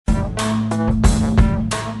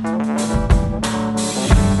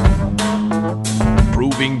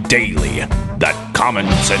daily that common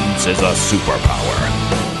sense is a superpower.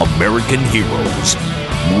 American heroes,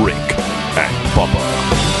 Rick and Bubba.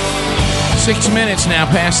 6 minutes now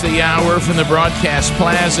past the hour from the broadcast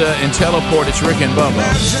plaza and teleport. It's Rick and Bubba.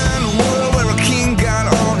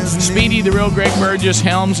 Speedy, the real Greg Burgess,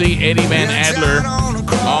 Helmsy, Eddie Van Adler,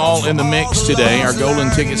 all in the mix today. Our golden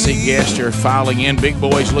ticket seat guests are filing in. Big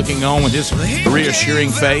Boy's looking on with his reassuring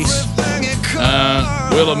face.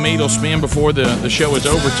 Will a meat will spin before the show is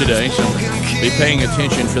over today, so be paying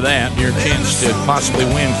attention for that. Your chance to possibly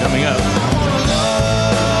win coming up.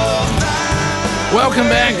 Welcome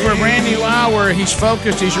back for a brand new hour. He's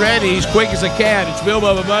focused, he's ready, he's quick as a cat. It's Bill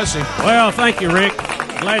Bubba Bussey. Well, thank you, Rick.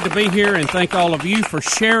 Glad to be here, and thank all of you for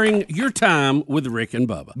sharing your time with Rick and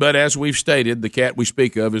Bubba. But as we've stated, the cat we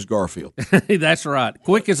speak of is Garfield. That's right.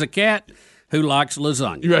 Quick as a cat who likes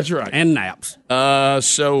lasagna. That's right. And naps. By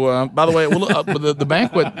the way,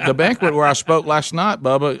 the banquet where I spoke last night,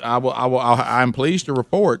 Bubba, I'm pleased to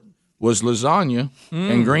report, was lasagna,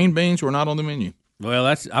 and green beans were not on the menu. Well,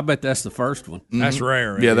 I bet that's the first one. That's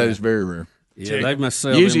rare. Right? Yeah, that is very rare. Yeah, they must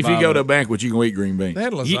sell. Usually, if you go to a banquet, you can eat green beans. They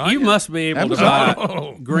had lasagna. You must be able to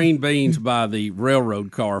buy green beans by the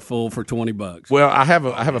railroad car full for $20. Well, I have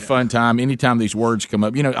a fun time anytime these words come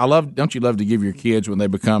up. You know, don't you love to give your kids when they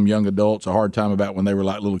become young adults a hard time about when they were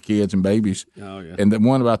like little kids and babies? Oh yeah. And the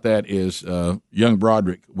one about that is young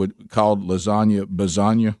Broderick called lasagna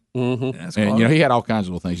bazania. Mm-hmm. And you know, he had all kinds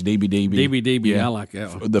of little things. DB. Yeah. I like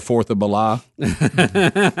that one. The 4th of July.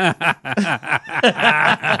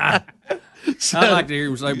 I'd like to hear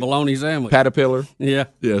him say bologna sandwich. Caterpillar. Yeah.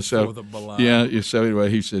 So So anyway,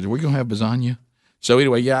 he said, "We're gonna have lasagna." So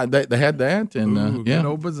anyway, they had that, and good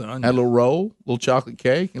old lasagna. Had a little roll, little chocolate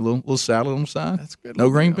cake, a little salad on the side. That's good. No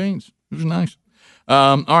green beans. It was nice.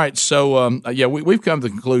 All right, so we've come to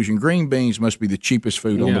the conclusion: green beans must be the cheapest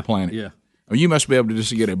food on the planet. Yeah. I mean, you must be able to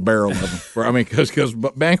just get a barrel of them. Because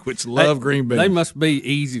banquets love green beans. They must be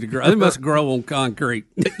easy to grow. They must grow on concrete.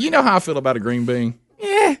 You know how I feel about a green bean?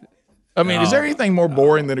 Yeah. I mean, is there anything more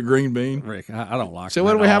boring than a green bean? Rick, I don't like. So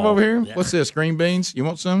what do we have over here? Yeah. What's this? Green beans? You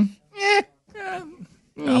want some? I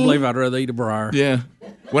believe I'd rather eat a briar. Yeah.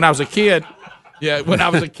 When I was a kid, it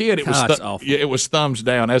was it was thumbs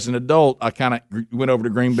down. As an adult, I kind of went over to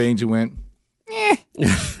green beans and went,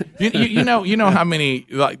 you know how many,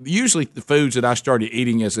 like, usually the foods that I started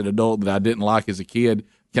eating as an adult that I didn't like as a kid.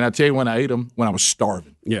 Can I tell you when I ate them? When I was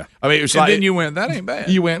starving. Yeah. I mean, it was then you went, that ain't bad.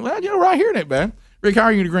 You went, well, right here it ain't bad. Rick, how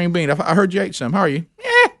are you to green bean? I heard you ate some. How are you?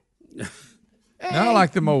 Now I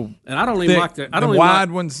like them old, and I don't even like the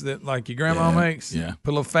wide ones that like your grandma makes. Yeah,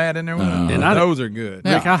 put a little fat in there. And those are good.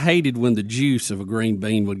 Rick, I hated when the juice of a green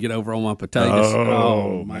bean would get over on my potatoes.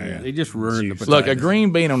 Oh man, it just ruined the potatoes. Look, a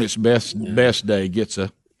green bean on its best day gets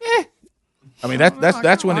a. I mean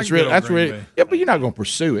that's when it's really yeah, but you're not going to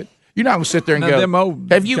pursue it. You're not going to sit there and go.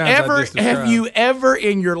 Have you ever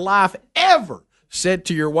in your life ever said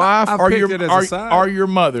to your wife or your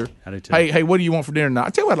mother, hey, what do you want for dinner tonight? I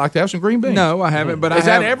tell you what, I'd like to have some green beans. No, I haven't. But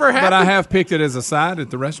that ever happened? But I have picked it as a side at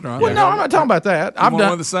the restaurant. Well, no, I'm not talking about that. I've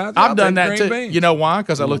done that too. Beans. You know why?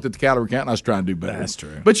 Because I looked at the calorie count and I was trying to do better. That's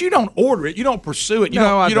true. But you don't order it. You don't pursue it. You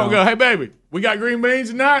don't go, hey, baby, we got green beans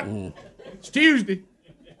tonight? It's Tuesday.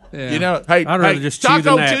 Yeah. You know, hey,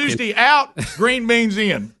 Taco Tuesday out, green beans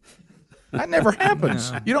in. That never happens.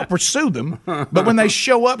 No. You don't pursue them, but when they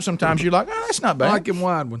show up, sometimes you're like, "Oh, that's not bad." I like them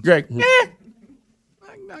wide ones. Greg,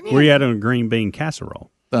 where you at on a green bean casserole?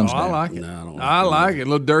 Thumbs down. I like it. No, I like it. A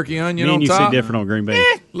little dirty onion on top. You see different on green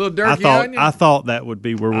beans. Little dirty onion. I thought that would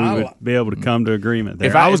be where we would be able to come to agreement there.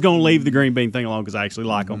 If I was going to leave the green bean thing alone because I actually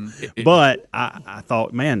like them, but I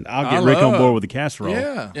thought, man, I'll get Rick on board with the casserole.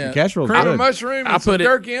 Yeah. The casserole. Cream of mushroom and some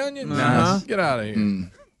dirty onion. Get out of here. You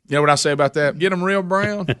know what I say about that? Get them real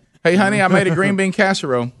brown. Hey, honey, I made a green bean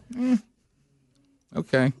casserole.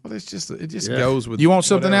 Okay. Well, it just goes with. You want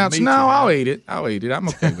something else? No, I'll eat it. I'm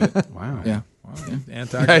okay with it. Wow. Yeah.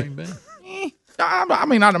 Anti-green bean. I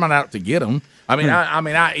mean, I'm not out to get them. I mean,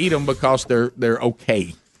 I eat them because they're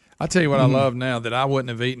okay. I tell you what I love now that I wouldn't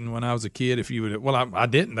have eaten when I was a kid if you would have. Well, I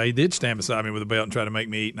didn't. They did stand beside me with a belt and try to make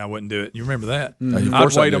me eat, and I wouldn't do it. You remember that?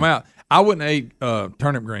 I'd wait them out. I wouldn't eat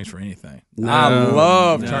turnip greens for anything. No, I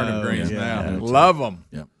love turnip greens now. Love them.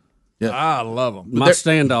 Yeah. I love them. My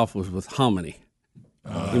standoff was with hominy.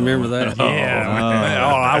 You remember that?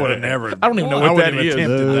 I would have never. I don't even know what that is.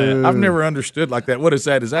 That. I've never understood like that. What is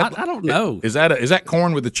that? Is that? I don't know. Is that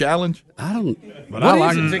corn with a challenge? I don't. But I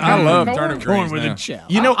love turnip greens with now. a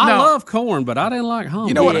challenge. I love corn, but I didn't like hominy.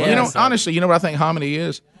 You know what? Honestly, you know what I think hominy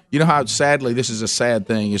is? You know how, sadly, this is a sad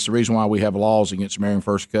thing. It's the reason why we have laws against marrying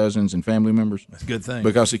first cousins and family members. That's a good thing.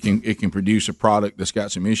 Because it can produce a product that's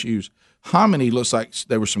got some issues. Hominy looks like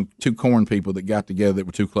there were two corn people that got together that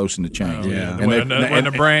were too close in the chain. And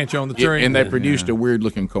a branch on the tree. And they produced a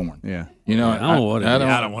weird-looking corn. Yeah. You know, I don't want I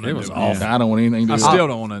don't want to. It was awful. I don't want anything to do with it. I still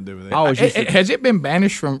don't want to do with it. Has it been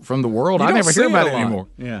banished from the world? I don't never see hear about it it a lot. anymore.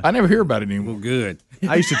 Yeah. I never hear about it anymore. Well, good.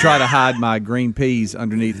 I used to try to hide my green peas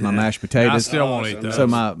underneath my mashed potatoes. I still won't eat those. So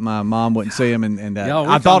my mom wouldn't see them, and Y'all,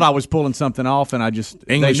 I thought I was pulling something off, and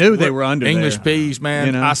they knew they were under English there. peas, man.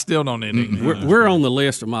 You know? I still don't eat it. We're on the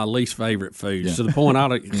list of my least favorite foods to the point I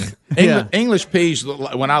don't. English peas.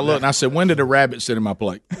 When I looked, and I said, "When did a rabbit sit in my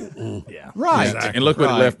plate?" Right. Exactly. And look what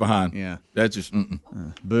it left behind. Yeah. That's just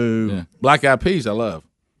Boo. yeah. Black eyed peas. I love,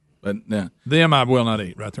 but yeah. Them I will not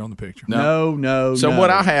eat. Right there on the picture. No. So what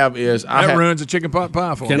I have is That ruins a chicken pot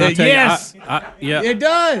pie for Can me. I tell Yes. you? It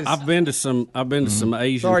does. I've been to some Asian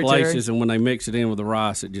Sorry, Terry. places, and when they mix it in with the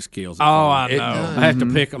rice, it just kills it. Oh, I It know. I have to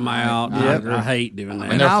pick them out. I hate doing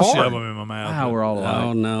that. And I'll foreign. shove them in my mouth. Wow, we're all alike.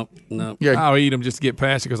 Oh no. Yeah. I'll eat them just to get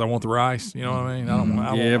past it because I want the rice. You know what I mean? I don't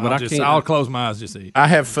want. Yeah, but I can't- I'll close my eyes just to eat. I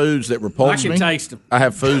have foods that repulse I can me. taste 'em. I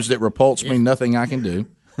have foods that repulse me. Nothing I can do.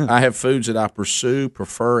 I have foods that I pursue,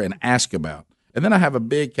 prefer, and ask about. And then I have a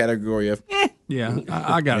big category of Yeah,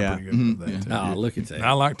 I got Yeah. it pretty good with that too. Oh, look at that.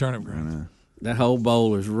 I like turnip greens. That whole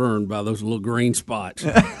bowl is ruined by those little green spots.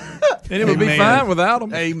 And it would be Amen. fine without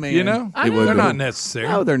them. Amen. You know, I know. they're not necessary.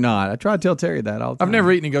 No, they're not. I try to tell Terry that all the time. I've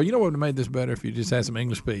never eaten and go, you know what would have made this better if you just had some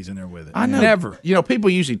English peas in there with it. I know. Never. You know, people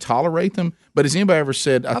usually tolerate them, but has anybody ever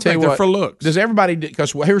said? I tell think you they're what, for looks. Does everybody?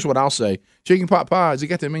 Because here's what I'll say: chicken pot pie. Has it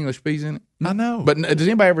got them English peas in it? I know. But does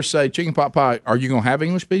anybody ever say chicken pot pie? Are you going to have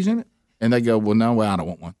English peas in it? And they go, well, no, I don't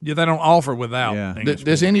want one. Yeah, they don't offer without Yeah. English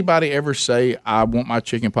Does peas. anybody ever say I want my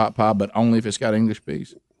chicken pot pie, but only if it's got English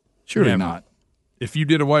peas? Surely Never. not. If you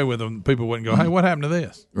did away with them, people wouldn't go, hey, what happened to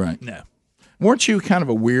this? Right. No. Weren't you kind of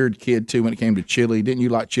a weird kid too when it came to chili? Didn't you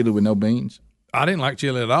like chili with no beans? I didn't like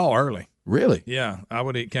chili at all early. Really? Yeah, I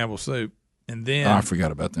would eat Campbell's soup. And then Oh, I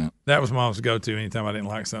forgot about that. that was Mom's go-to anytime I didn't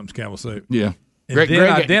like something, Campbell's soup. Yeah. And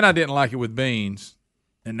Greg, then I didn't like it with beans,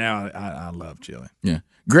 and now I love chili. yeah.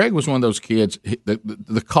 Greg was one of those kids.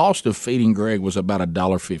 The cost of feeding Greg was about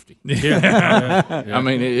 $1.50. I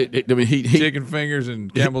mean, he Chicken fingers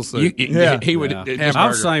and Campbell's soup. he would. I just-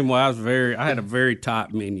 was the same way. I had a very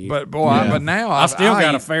tight menu. But boy, but now I still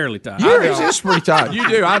got a eat- fairly tight. It's pretty tight. You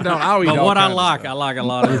do. I don't. I'll eat. But all what I kinds of like, stuff. I like a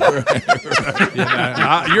lot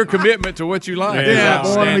of. Your commitment to what you like. is Yeah, boy,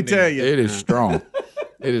 let me outstanding. tell you. It is strong.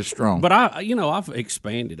 It is strong. But I've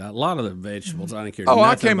expanded a lot of the vegetables. I didn't care. Oh, I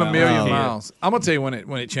nothing came a about million as a kid. miles. I'm gonna tell you when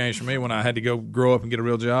it changed for me when I had to go grow up and get a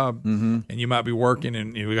real job, and you might be working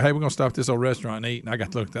and you go, hey, we're gonna stop at this old restaurant and eat. And I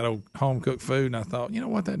got to look at that old home cooked food, and I thought, you know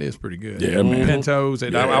what, that is pretty good. Yeah, man. Pintos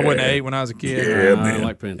that I wouldn't have ate when I was a kid. I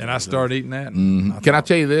like pinto. And I started eating that. Can I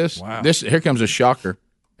tell you this? Wow. Here comes a shocker.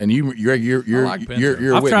 And you're like pinto.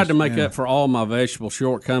 you're a I've tried to witness. make up for all my vegetable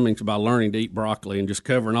shortcomings by learning to eat broccoli and just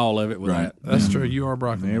covering all of it with Right. that. That's true. You are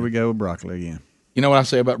broccoli. There we go with broccoli again. You know what I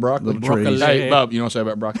say about broccoli? broccoli. Hey, Bub, you know what I say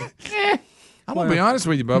about broccoli? I'm gonna be honest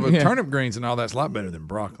with you, Bubba. Turnip greens and all that's a lot better than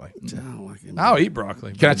broccoli. I don't like it. I'll eat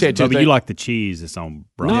broccoli. Can I tell you two But you things? like the cheese that's on No,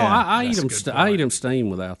 broccoli. I eat that's a them. good I eat point. them steamed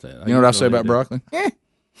without that. You know what I say about broccoli?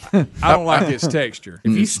 I don't like its texture.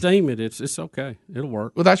 If you steam it, it's okay. It'll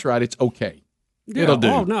work. Well, that's right. It's okay. It'll do.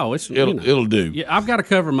 Oh no, It'll do. Yeah, I've got to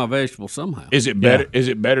cover my vegetables somehow. Is it better? Is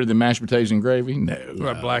it better than mashed potatoes and gravy? No.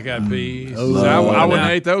 What, black-eyed peas. I wouldn't have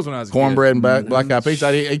ate those when I was a Cornbread and black-eyed peas.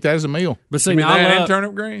 I ate that as a meal. But see, kid. You mean now that and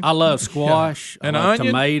turnip greens? I love squash. And I love onion?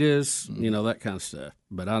 tomatoes. That kind of stuff.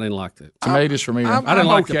 But I didn't like that. Tomatoes for me. I'm- I didn't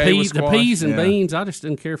like okay the with peas. The squash. peas and beans. I just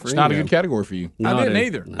didn't care for. It's not a any good of them. category for you. No, I didn't do.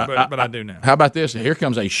 either, No. but I do now. How about this? Here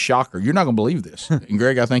comes a shocker. You're not going to believe this. And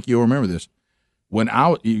Greg, I think you'll remember this.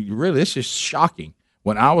 This is shocking.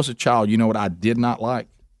 When I was a child, you know what I did not like?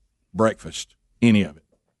 Breakfast. Any of it.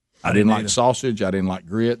 I didn't like sausage. I didn't like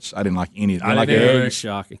grits. I didn't like any of it. I didn't like didn't either. Very eggs.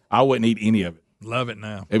 shocking. I wouldn't eat any of it. Love it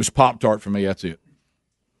now. It was Pop-Tart for me. That's it.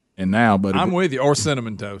 And now, buddy. I'm with you. Or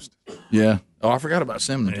cinnamon toast. Yeah. Oh, I forgot about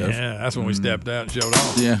cinnamon toast. Yeah, that's when we stepped out and showed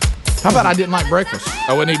off. Yeah. How about I didn't like breakfast?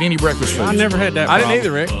 I wouldn't eat any breakfast food. I never had that. I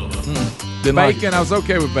didn't problem. either, Rick. Didn't like Bacon, I was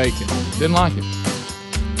okay with bacon. it. Didn't like it.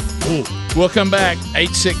 We'll come back.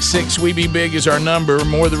 866-WE-BE-BIG is our number.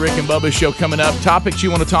 More of the Rick and Bubba Show coming up. Topics you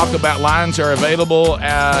want to talk about, lines are available.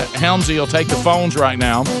 Helmsy will take the phones right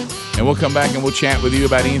now, and we'll come back and we'll chat with you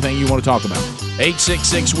about anything you want to talk about.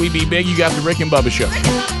 866-WE-BE-BIG. You got the Rick and Bubba Show.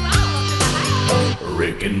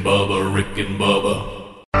 Rick and Bubba, Rick and Bubba.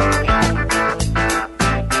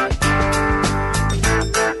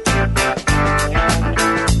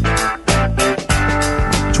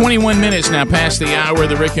 21 minutes now past the hour of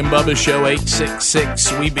the Rick and Bubba Show.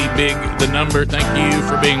 866 We Be Big, the number. Thank you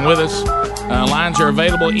for being with us. Lines are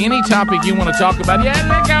available. Any topic you want to talk about. Yeah,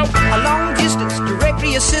 let go. A long distance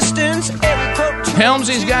directory assistance.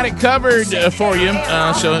 Helmsy's got it covered for you.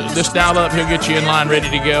 So just dial up. He'll get you in line ready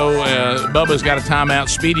to go. Bubba's got a timeout.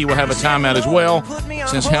 Speedy will have a timeout as well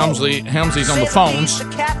since Helmsy's on the phones.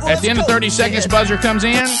 At the end of 30 seconds, buzzer comes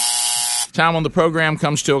in. Time on the program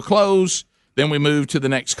comes to a close. Then we move to the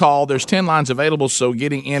next call. There's 10 lines available, so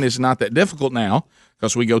getting in is not that difficult now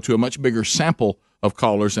because we go to a much bigger sample of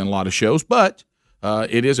callers than a lot of shows. But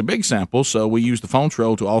it is a big sample, so we use the phone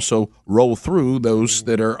troll to also roll through those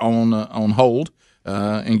that are on hold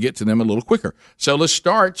and get to them a little quicker. So let's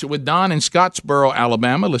start with Don in Scottsboro,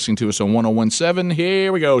 Alabama, listening to us on 101.7.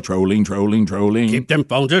 Here we go. Trolling. Keep them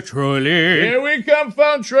phones a trolling. Here we come,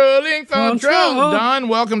 phone trolling. Don,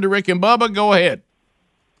 welcome to Rick and Bubba. Go ahead.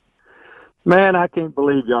 Man, I can't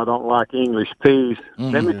believe y'all don't like English peas.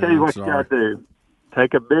 Let me tell you what you got to do.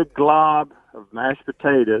 Take a big glob of mashed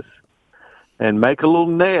potatoes and make a little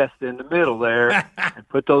nest in the middle there and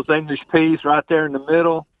put those English peas right there in the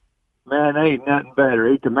middle. Man, ain't nothing better.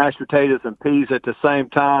 Eat the mashed potatoes and peas at the same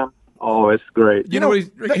time. Oh, it's great. You know,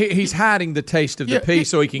 he's hiding the taste of the pea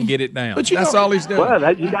so he can get it down. That's all he's doing.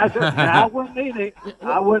 Well, you guys, I wouldn't eat it.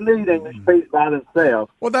 I wouldn't eat English peas by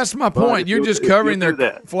themselves. Well, that's my point. You're just covering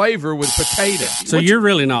their flavor with potatoes. So you're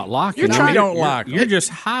really not liking them. You don't like them. You're just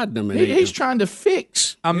hiding them. He's trying to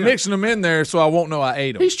fix. I'm mixing them in there so I won't know I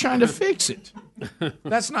ate them. He's trying to fix it.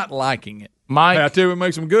 That's not liking it. Mike, I tell you what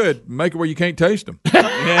makes them good. Make it where you can't taste them.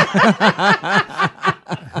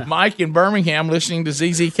 Mike in Birmingham listening to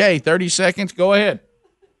ZZK. 30 seconds. Go ahead.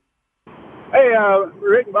 Hey,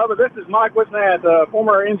 Rick and Bubba, this is Mike Whitnett,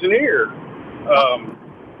 former engineer.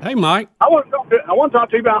 Hey, Mike. I want to talk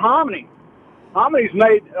to you about hominy. Hominy's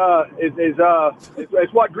made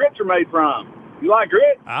is what grits are made from. You like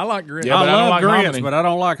grits? I like grits. Yeah, I love grits, but I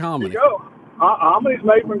don't like hominy. There you go. Hominy's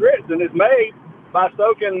made from grits, and it's made by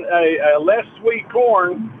soaking a less sweet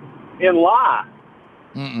corn in lye.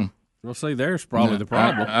 Well, see, there's probably the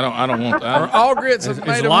problem. I don't want that. Are all grits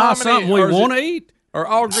made of hominy? Something we want to eat? Are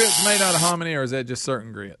all grits made out of hominy, or is that just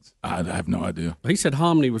certain grits? I have no idea. He said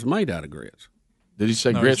hominy was made out of grits. Did he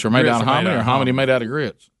say grits were made out of hominy or hominy made out of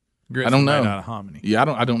grits? Grits I don't know. made out of hominy. Yeah,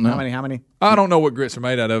 I don't know. How many? I don't know what grits are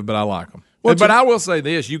made out of, but I like them. Well, but I will say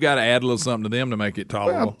this: you got to add a little something to them to make it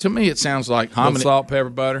tolerable. Well, to me, it sounds like hominy. Salt, pepper,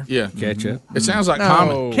 butter. Yeah, ketchup. It sounds like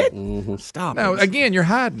hominy. Stop. No, again, you're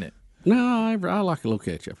hiding it. No, I like a little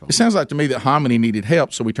ketchup. It sounds like to me that hominy needed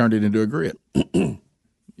help, so we turned it into a grit. You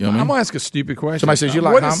know what I mean? I'm going to ask a stupid question. Somebody says, you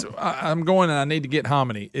like hominy? I'm going and I need to get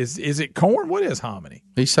hominy. Is it corn? What is hominy?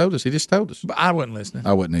 He told us. He just told us. But I wasn't listening.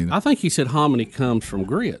 I wasn't either. I think he said hominy comes from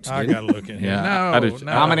grits. I got to look in here. Yeah,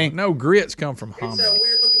 No, hominy? No, grits come from hominy. It's that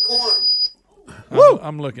weird-looking corn.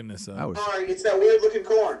 I'm looking this up. Sorry, it's that weird-looking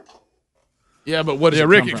corn. Yeah, but what does it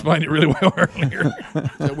Rick come from? explained it really well earlier.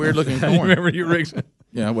 That weird-looking corn. Remember you, Rick?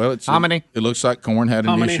 Yeah, well, it's hominy. It looks like corn had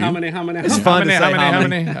an issue. Hominy. It's fun to say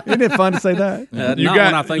hominy. Isn't it fun to say that? You not got.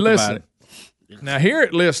 when I think listen. about it. Now here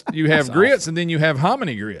it lists you have grits and then you have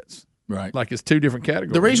hominy grits. Right. Like it's two different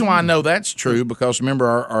categories. The reason why I know that's true because remember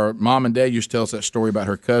our mom and dad used to tell us that story about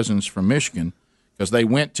her cousins from Michigan because they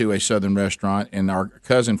went to a southern restaurant and our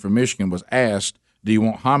cousin from Michigan was asked, "Do you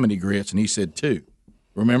want hominy grits?" and he said 2.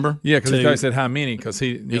 Remember? Yeah, because he said how many? Because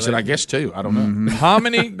he said, I guess 2. I don't know.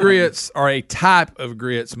 Hominy grits are a type of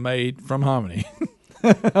grits made from hominy.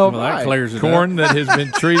 Well, that clears it Corn up. that has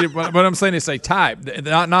been treated, but I'm saying it's a type.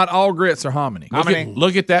 Not all grits are hominy.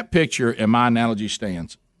 Look at that picture, and my analogy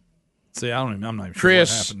stands. See, I'm not even sure Chris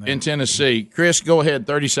what happened there. in Tennessee. Chris, go ahead.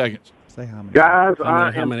 30 seconds. Say hominy. Guys, How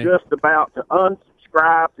I am many? just about to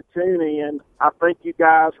unsubscribe to TuneIn. I think you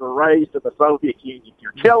guys were raised in the Soviet Union.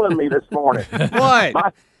 You're killing me this morning.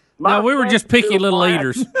 What? No, we were just Sunday picky school little class-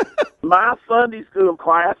 eaters. My Sunday school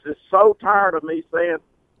class is so tired of me saying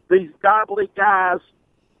these godly guys,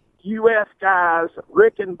 U.S. guys,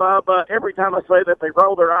 Rick and Bubba, every time I say that, they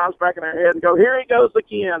roll their eyes back in their head and go, here he goes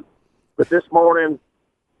again. But this morning,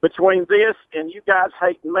 between this and you guys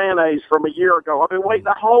hating mayonnaise from a year ago, I've been waiting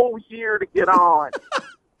a whole year to get on.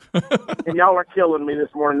 And y'all are killing me this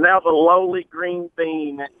morning. Now the lowly green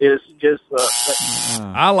bean is just...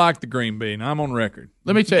 I like the green bean. I'm on record.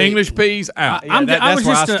 Let me tell you. English peas out.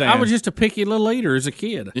 I was just a picky little eater as a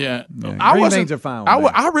kid. Yeah. Green beans are fine.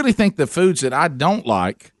 I really think the foods that I don't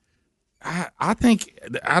like, I think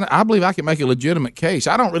I believe I can make a legitimate case.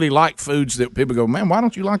 I don't really like foods that people go, man, why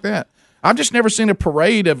don't you like that? I've just never seen a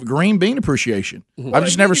parade of green bean appreciation. I've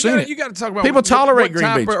just never seen it. You got to talk about people tolerate what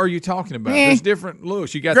green beans. What are you talking about? There's different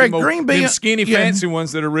looks. You got Greg, them skinny, fancy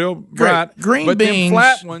ones that are real bright. Green but beans, them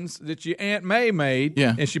flat ones that your Aunt May made,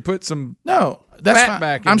 and she put some that's fat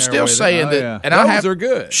back in I'm there still with saying it. that, and those are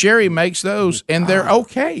good. Sherry makes those, and they're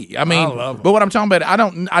okay. I mean, I love them. But what I'm talking about,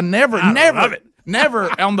 I never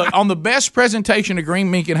on the best presentation a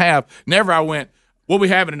green bean can have. Never I went, what we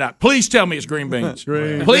having tonight? Please tell me it's green beans.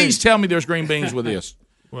 Please tell me there's green beans with this.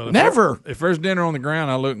 Well, if there's dinner on the ground,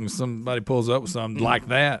 I look and somebody pulls up with something like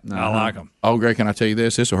that. I like them. Oh, Greg, can I tell you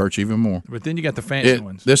this? This will hurt you even more. But then you got the fancy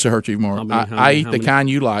ones. This will hurt you even more. I eat the kind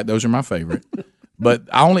you like. Those are my favorite. But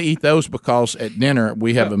I only eat those because at dinner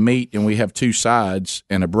we have a meat and we have two sides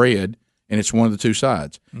and a bread, and it's one of the two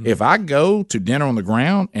sides. Mm-hmm. If I go to dinner on the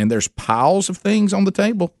ground and there's piles of things on the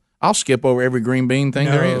table, I'll skip over every green bean thing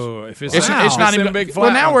there is. If it's not even a big flat.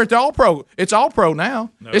 Well, now we're at the All Pro. It's All Pro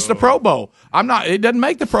now. No. It's the Pro Bowl. It doesn't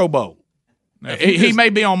make the Pro Bowl. He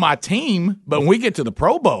may be on my team, but when we get to the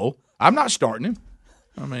Pro Bowl, I'm not starting him.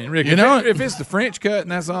 I mean, Rick, if it's the French cut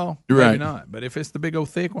and that's all, maybe not. But if it's the big old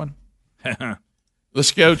thick one.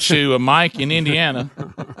 Let's go to Mike in Indiana.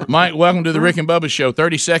 Mike, welcome to the Rick and Bubba Show.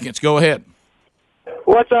 30 seconds. Go ahead.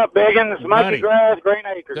 What's up, Biggin? It's Mikey Grass, Green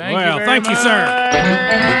Acres. Thank you, sir.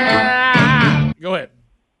 Go ahead.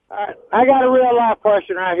 All right, I got a real life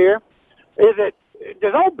question right here.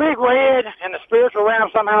 Does old Big Red in the spiritual realm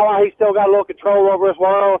somehow he's still got a little control over his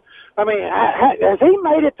world? I mean, has he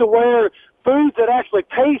made it to where foods that actually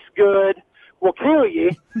taste good will kill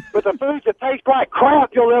you, but the foods that taste like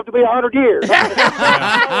crap, you'll live to be 100 years?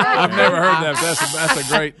 I've never heard that. That's a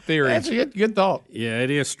great theory. That's a good thought. Yeah,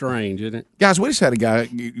 it is strange, isn't it? Guys, we just had a guy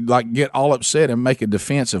get all upset and make a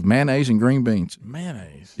defense of mayonnaise and green beans.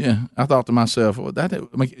 Mayonnaise? Yeah. I thought to myself, well,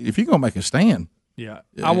 if you're going to make a stand. Yeah,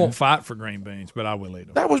 I won't fight for green beans, but I will eat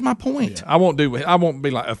them. That was my point. Yeah. I won't be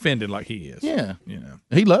like offended like he is. Yeah,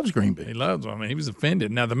 he loves green beans. He loves them. I mean, he was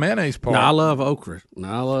offended. Now the mayonnaise part. No, I love okra. No,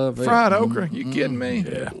 I love fried okra. You kidding me?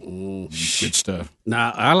 Yeah, good stuff.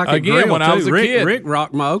 Now I like again when I was a kid. Rick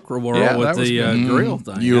rocked my okra world with the grill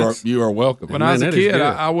thing. You are welcome. When I was a kid,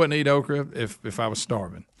 I wouldn't eat okra if I was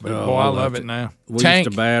starving. But boy, I love it now. We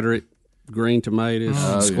used to batter it, green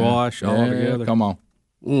tomatoes, squash, all together. Come on,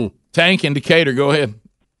 Tank in Decatur. Go ahead.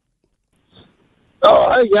 Oh,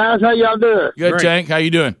 hey, guys. How y'all doing? Good, Tank. How you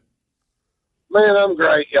doing? Man, I'm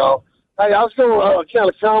great, y'all. Hey, I was going to kind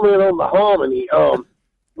of comment on the hominy.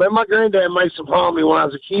 Man, my granddad made some hominy when I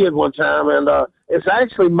was a kid one time, and it's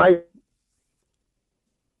actually made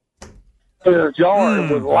in a jar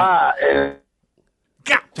with lye. And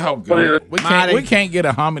we can't get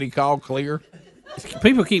a hominy call clear.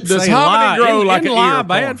 People keep saying lie. Grow like isn't lie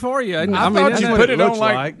bad for you? I thought you put it on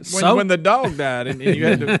like when the dog died and you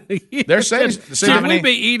had to. They're saying should we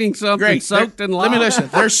be eating something soaked in lye? Let me listen.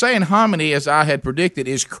 They're saying hominy, as I had predicted,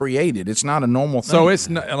 is created. It's not a normal thing. So it's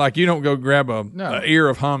not, like you don't go grab a ear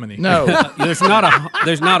of hominy. No, there's not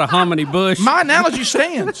a hominy bush. My analogy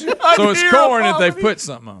stands. So it's corn if they put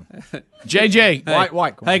something on. JJ,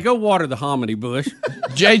 white corn. Hey, go water the hominy bush.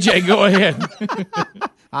 JJ, go ahead.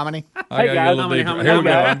 Hominy. Hey, guys. Here we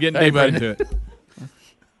go. I'm getting deep into it.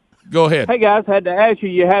 Go ahead. Hey, guys. Had to ask you.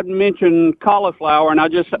 You hadn't mentioned cauliflower, and I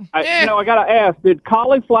got to ask. Did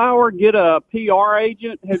cauliflower get a PR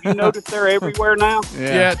agent? Have you noticed they're everywhere now?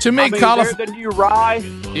 Yeah. To me, cauliflower. They're the new rice.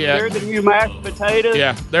 Yeah. They're the new mashed potatoes.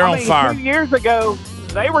 Yeah. They're on fire. 2 years ago,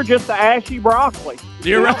 they were just the ashy broccoli.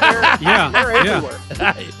 You're right. They're everywhere.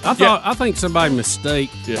 I think somebody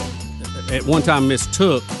at one time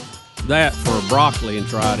mistook that for broccoli and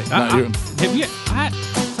tried it. Time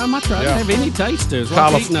I tried it, have any taste to it. It's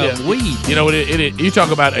like eating a weed. You know what? You talk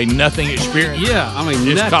about a nothing experience. Yeah, I mean,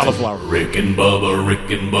 it's nothing. Cauliflower. Rick and Bubba, Rick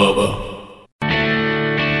and Bubba.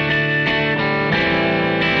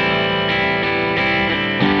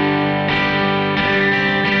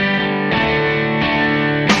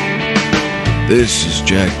 This is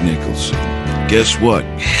Jack Nicholson. Guess what?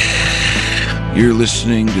 You're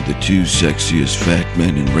listening to the two sexiest fat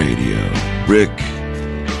men in radio, Rick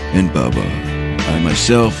and Bubba. I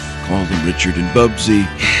myself call them Richard and Bubsy,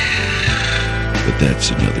 but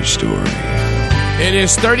that's another story. It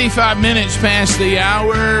is 35 minutes past the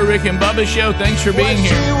hour. Rick and Bubba Show. Thanks for being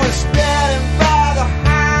here.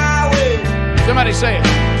 Somebody say it.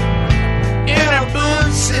 In her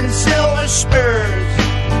boots and silver spurs.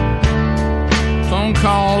 Phone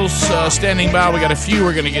calls standing by. We got a few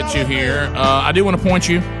we're going to get to here. I do want to point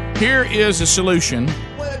you. Here is a solution,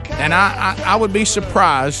 and I would be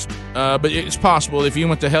surprised, but it's possible if you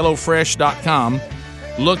went to HelloFresh.com,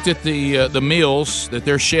 looked at the meals that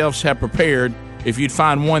their chefs have prepared, if you'd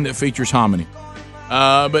find one that features hominy.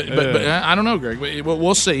 But I don't know, Greg.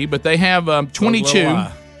 We'll see. But they have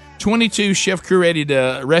 22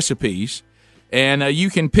 chef-curated recipes. And you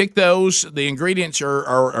can pick those. The ingredients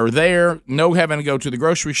are there. No having to go to the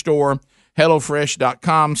grocery store.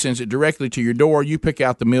 HelloFresh.com sends it directly to your door. You pick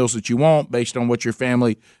out the meals that you want based on what your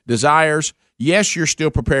family desires. Yes, you're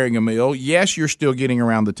still preparing a meal. Yes, you're still getting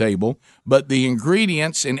around the table. But the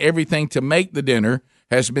ingredients and everything to make the dinner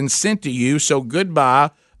has been sent to you. So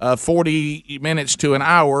goodbye 40 minutes to an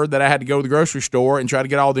hour that I had to go to the grocery store and try to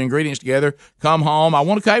get all the ingredients together. Come home. I'm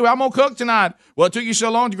going to cook tonight. Well, it took you so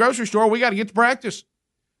long at the grocery store. We got to get to practice.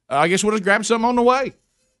 I guess we'll just grab something on the way.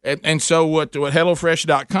 And so what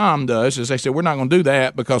HelloFresh.com does is they said, we're not going to do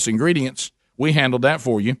that because ingredients, we handled that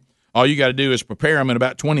for you. All you got to do is prepare them in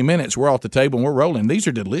about 20 minutes. We're off the table and we're rolling. These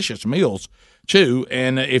are delicious meals, too.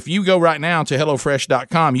 And if you go right now to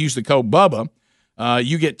HelloFresh.com, use the code BUBBA,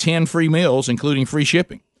 you get 10 free meals, including free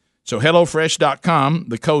shipping. So HelloFresh.com,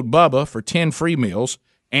 the code BUBBA for 10 free meals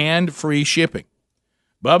and free shipping.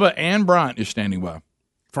 Bubba and Bryant is standing by.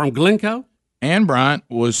 From Glencoe? Ann Bryant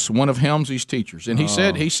was one of Helmsley's teachers, and he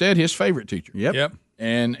said his favorite teacher. Yep.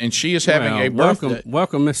 And she is having a birthday.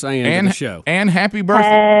 Welcome, Miss Ann, to the show. And happy birthday.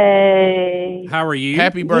 Hey. How are you?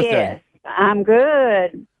 Happy birthday. Yes, I'm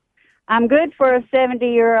good. I'm good for a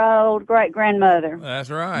 70-year-old great-grandmother.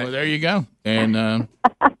 That's right. Well, there you go. And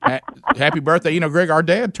happy birthday. You know, Greg, our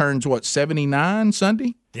dad turns, 79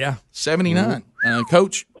 Sunday? Yeah. 79.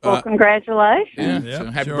 Coach. Well, congratulations. Yeah. So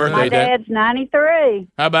happy My birthday, Dad. dad's 93.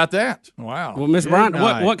 How about that? Wow. Well, Miss Bryant,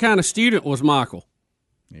 what kind of student was Michael?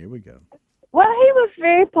 Here we go. Well, he was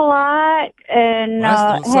very polite and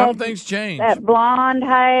some had things change. that blonde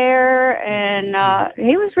hair, and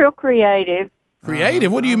he was real creative.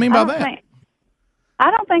 Creative? What do you mean by that? I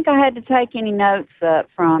don't think I had to take any notes up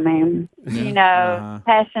from him,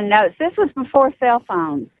 passing notes. This was before cell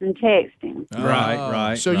phones and texting.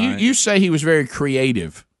 Right. So you say he was very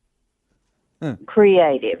creative.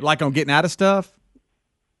 Creative. Like on getting out of stuff?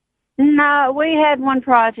 No, we had one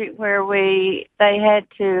project where they had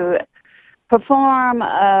to perform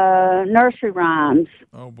nursery rhymes.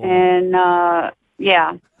 Oh, boy. And,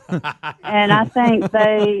 and I think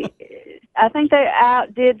they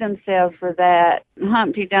outdid themselves for that.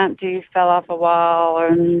 Humpty Dumpty fell off a wall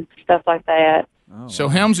and stuff like that. Oh, so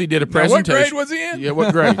Helmsley did a presentation. What grade was he in? Yeah,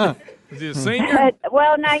 what grade? Was he a senior?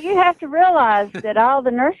 Well, now you have to realize that all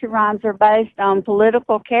the nursery rhymes are based on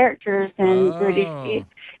political characters and British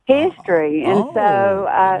history, and so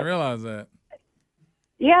I didn't realize that.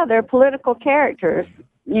 Yeah, they're political characters.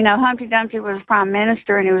 You know, Humpty Dumpty was prime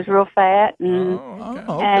minister, and he was real fat, and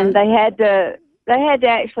and they had to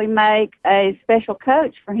actually make a special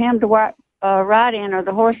coach for him to ride in, or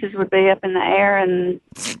the horses would be up in the air,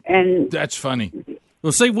 and that's funny.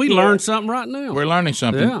 Well, see, we learned something right now. We're learning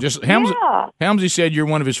something. Yeah. Just Helmsley said you're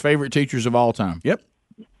one of his favorite teachers of all time. Yep.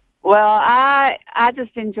 Well, I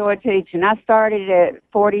just enjoy teaching. I started at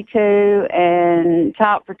 42 and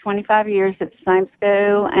taught for 25 years at the same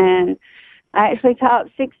school, and I actually taught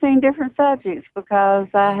 16 different subjects because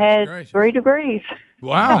I had 3 degrees.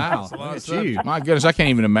 Wow. My goodness, I can't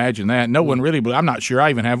even imagine that. No one really, I'm not sure I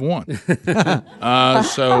even have one.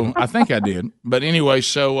 So I think I did. But anyway,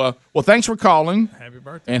 well, thanks for calling. Happy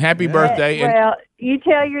birthday. And happy birthday. Well, you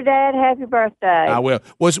tell your dad happy birthday. I will.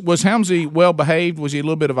 Was Helmsley well behaved? Was he a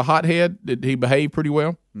little bit of a hothead? Did he behave pretty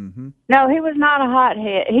well? Mm-hmm. No, he was not a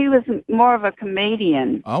hothead. He was more of a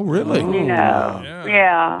comedian. Oh, really? You know,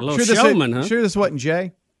 yeah. A little showman, huh? Sure this wasn't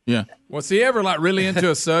Jay? Yeah. Was he ever really into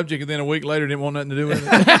a subject and then a week later didn't want nothing to do with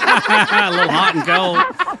it? A little hot and cold.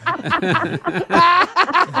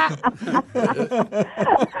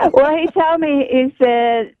 Well, he told me, he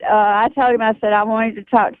said, I told him, I said, I wanted to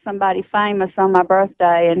talk to somebody famous on my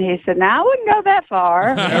birthday. And he said, I wouldn't go that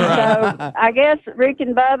far. So I guess Rick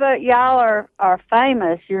and Bubba, y'all are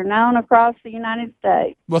famous. You're known across the United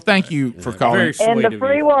States. Well, thank you for calling. And the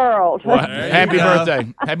free world. Well, happy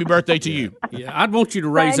birthday. Happy birthday to you. Yeah, I'd want you to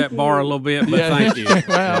raise that bar a little bit, but thank you.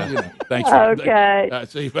 Well, thanks. Okay.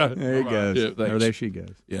 See, there he goes. Yeah, there she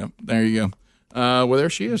goes. Yeah, there you go. Well, there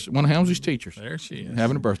she is. One of Helmsley's teachers. There she is.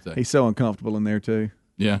 Having a birthday. He's so uncomfortable in there, too.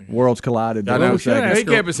 Yeah. Worlds collided. I know. He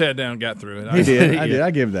kept his head down and got through it. He did. I did. I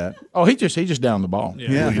give that. Oh, he just downed the ball.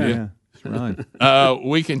 Yeah. That's right.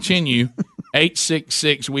 We continue.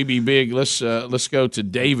 866 We Be Big. Let's go to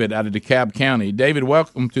David out of DeKalb County. David,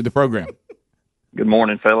 welcome to the program. Good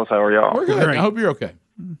morning, fellas. How are y'all? We're good. I hope you're okay.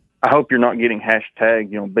 I hope you're not getting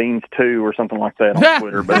hashtag, Beans2 or something like that on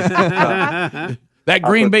Twitter. But that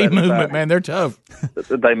Green Bean movement, man, they're tough.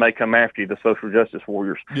 They may come after you, the social justice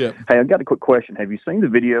warriors. Yeah. Hey, I've got a quick question. Have you seen the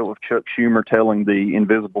video of Chuck Schumer telling the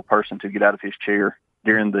invisible person to get out of his chair?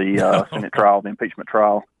 during the Senate trial, the impeachment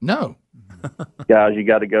trial. No. Guys, you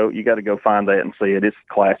got to go find that and see it. It's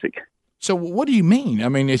classic. So what do you mean? I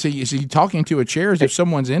mean, is he talking to a chair as if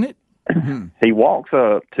someone's in it? He walks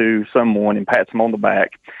up to someone and pats him on the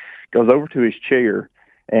back, goes over to his chair,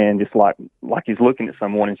 and just like he's looking at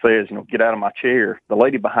someone and says, get out of my chair. The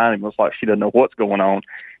lady behind him looks like she doesn't know what's going on,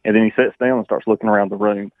 and then he sits down and starts looking around the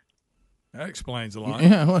room. That explains a lot.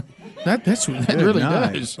 Yeah, well, that really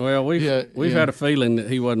does. Well, we've had a feeling that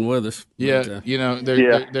he wasn't with us. Yeah, but,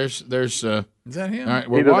 there's. Is that him? All right,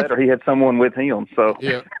 either that or he had someone with him. So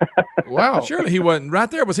yeah. Wow. Surely he wasn't right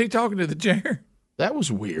there. Was he talking to the chair? That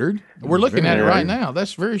was weird. We're looking at it right now.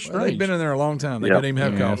 That's very strange. Well, they've been in there a long time. They didn't even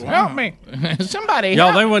have coffee. Help me, somebody!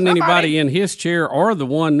 Y'all, there wasn't anybody in his chair or the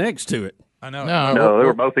one next to it. I know. No, they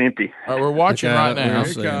were both empty. We're watching right now.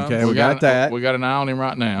 Okay, we got that. We got an eye on him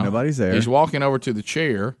right now. Nobody's there. He's walking over to the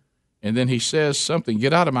chair, and then he says something.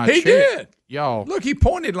 Get out of my chair. He did. Y'all. Look, he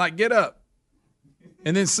pointed like, get up,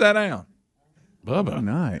 and then sat down. Bubba. Good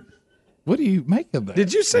night. What do you make of that?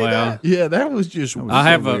 Did you see that? Yeah, that was just. I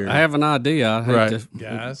have an idea. I hate to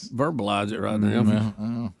guys verbalize it right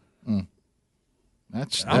now. I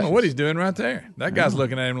don't know what he's doing right there. That guy's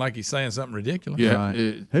looking at him like he's saying something ridiculous. Yeah.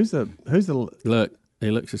 Right. Who's the look?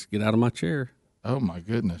 He looks. Just get out of my chair. Oh my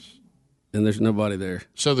goodness! And there's nobody there.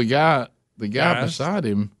 So the guy beside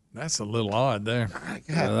him. That's a little odd there.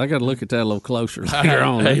 I got to look at that a little closer later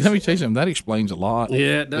on. Hey, let me tell you something. That explains a lot.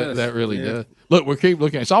 Yeah, it does. That really does. Look, we keep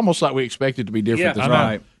looking. It's almost like we expect it to be different.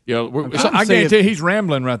 Yeah, this time. I guarantee you he's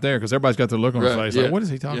rambling right there because everybody's got their look on his face. Yeah. Like, what is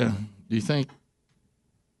he talking about? Do you think?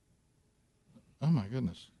 Oh my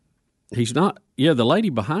goodness. He's not. Yeah, the lady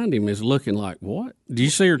behind him is looking like, what? Do you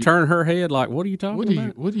see her turn her head like, what are you talking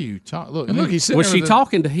about? What are you talking? Look, and look, he's was she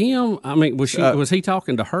talking to him? I mean, was he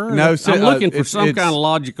talking to her? No, I'm looking for some kind of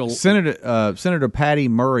logical. Senator Patty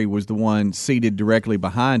Murray was the one seated directly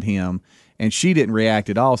behind him, and she didn't react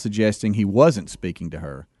at all, suggesting he wasn't speaking to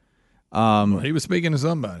her. He was speaking to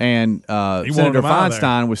somebody. And Senator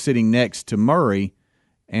Feinstein was sitting next to Murray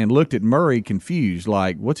and looked at Murray confused,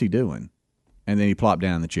 like, what's he doing? And then he plopped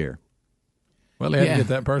down in the chair. Well, he had to get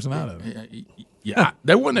that person out of it. Yeah,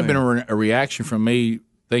 there wouldn't have been a reaction from me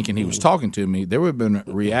thinking he was talking to me. There would have been a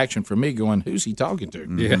reaction from me going, who's he talking to?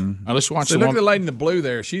 Yeah. Now, let's watch so look at the lady in the blue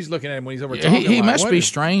there. She's looking at him when he's over talking. He must be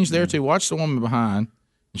strange there, too. Watch the woman behind.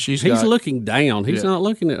 He's looking down. He's not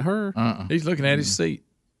looking at her. He's looking at his seat.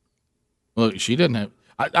 Look, she doesn't have.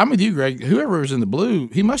 I'm with you, Greg. Whoever was in the blue,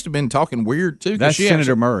 he must have been talking weird too. That's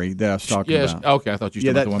Senator Murray that I was talking about. Okay, I thought you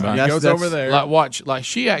were talking about the one behind. He goes over there. Like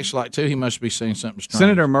she acts like too. He must be saying something strange.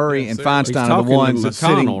 Senator Murray and Feinstein are the ones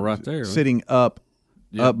that right there, sitting up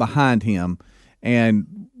behind him,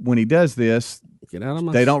 and when he does this,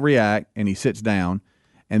 they don't react, and he sits down,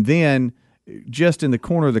 and then just in the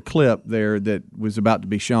corner of the clip there that was about to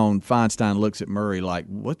be shown, Feinstein looks at Murray like,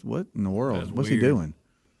 "What in the world? What's he doing?"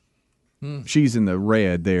 She's in the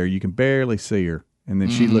red there. You can barely see her. And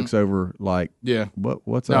then she looks over like,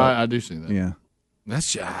 what's up? I do see that. Yeah.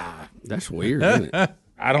 That's weird, isn't it?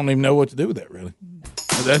 I don't even know what to do with that, really.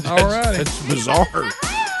 That's bizarre.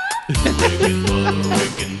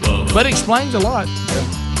 But it explains a lot.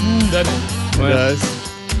 It does.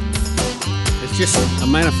 It's just a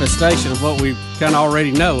manifestation of what we kind of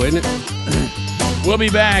already know, isn't it? We'll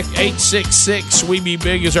be back. 866 We Be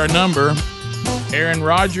Big is our number. Aaron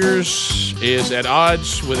Rodgers is at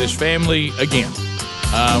odds with his family again.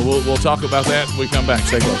 We'll talk about that when we come back.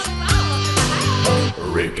 Stay close.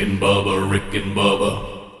 Rick and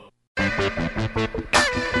Bubba.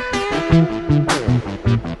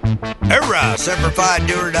 Hurrah! Semper Fi,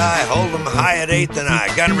 do or die, hold 'em high at 8th and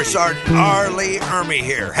I. Gunnery Sergeant Arlie Ermy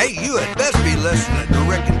here. Hey, you had best be listening to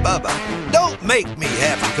Rick and Bubba. Don't make me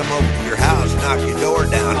have to come over to your house, knock your door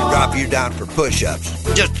down, and drop you down for push-ups.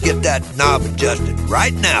 Just get that knob adjusted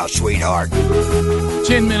right now, sweetheart.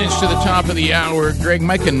 10 minutes to the top of the hour. Greg,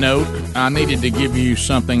 make a note. I needed to give you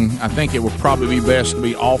something. I think it would probably be best to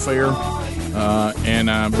be off air.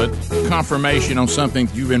 But confirmation on something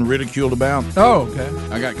you've been ridiculed about. Oh, okay.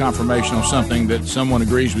 I got confirmation on something that someone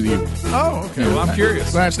agrees with you. Oh, okay. Well, I'm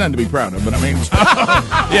curious. Well, it's nothing to be proud of, but I mean,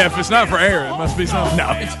 yeah, if it's not for air, it must be something.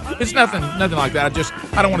 No, it's nothing like that.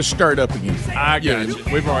 I don't want to stir it up again. I got you.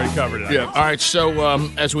 We've already covered it. Yeah. All right. So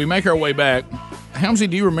as we make our way back, Helmsy,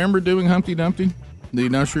 do you remember doing Humpty Dumpty, the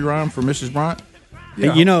nursery rhyme for Mrs. Bryant?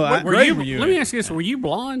 Yeah. You know, let me ask you this: were you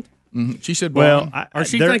blonde? Mm-hmm. She said, "Well, or is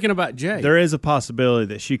she thinking about Jay?" There is a possibility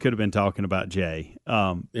that she could have been talking about Jay.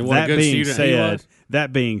 That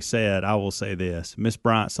being said, I will say this: Miss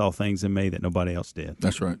Bryant saw things in me that nobody else did.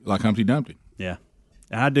 That's right, like Humpty Dumpty. Yeah,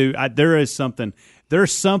 I do. There is something.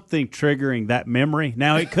 there's something triggering that memory.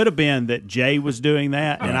 Now, it could have been that Jay was doing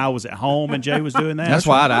that, and I was at home, and Jay was doing that. That's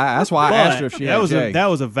why I asked her if she had Jay. That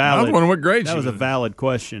was a valid. I was wondering what grade that was a valid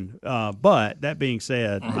question. But that being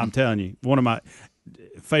said, I'm telling you, one of my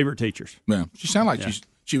favorite teachers. Yeah, she sounded like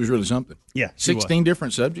she was really something. Yeah, 16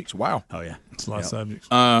 different subjects. Wow. Oh yeah, it's a lot of subjects.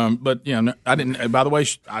 But I didn't. By the way,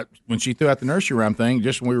 when she threw out the nursery rhyme thing,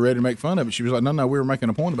 just when we were ready to make fun of it, she was like, "No, we were making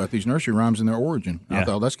a point about these nursery rhymes and their origin." I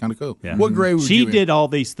thought that's kind of cool. Yeah. What grade was she you in? did all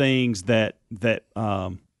these things that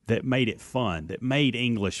made it fun, that made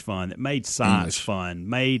English fun, that made science fun,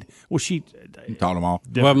 she taught them all.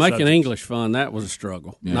 Well, making subjects. English fun, that was a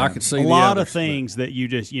struggle. Yeah. Now, I could see a lot of things that you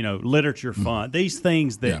just, literature fun, these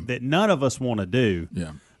things that none of us want to do.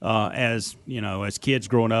 Yeah. As kids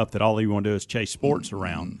growing up, that all you want to do is chase sports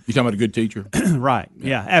around. You talking about a good teacher? Right.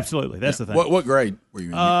 Yeah, absolutely. That's the thing. What grade were you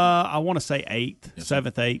in? I want to say 8th,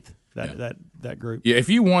 7th, 8th, that group. Yeah, if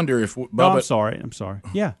you wonder if Bubba... No, I'm sorry.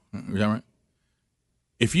 Yeah. Is that right?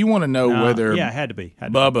 If you want to know whether... Yeah, it had to be.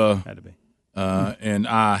 Bubba had to be. And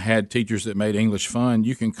I had teachers that made English fun,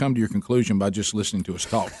 you can come to your conclusion by just listening to us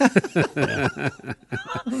talk.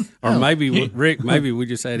 Or maybe, Rick, we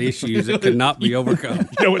just had issues that could not be overcome.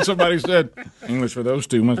 You know what somebody said? English for those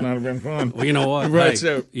two must not have been fun. Well, you know what? Right, hey,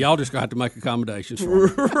 so, y'all just got to make accommodations for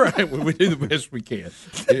them. Right. We do the best we can.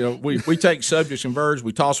 We take subjects and verbs,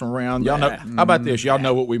 we toss them around. Y'all know. How about this? Y'all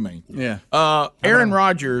know what we mean. Yeah. Aaron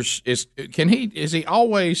Rodgers, is he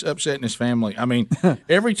always upsetting his family? I mean,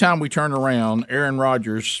 every time we turn around, Aaron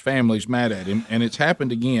Rodgers' family's mad at him, and it's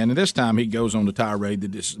happened again. And this time he goes on the tirade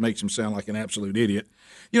that just makes him sound like an absolute idiot.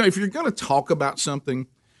 If you're going to talk about something,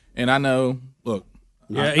 and I know, look.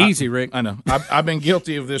 Yeah, easy, Rick. I know. I've been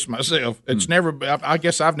guilty of this myself. It's I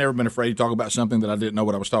guess I've never been afraid to talk about something that I didn't know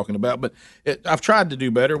what I was talking about, but I've tried to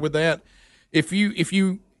do better with that. If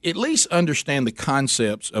you at least understand the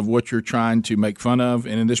concepts of what you're trying to make fun of,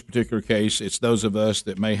 and in this particular case, it's those of us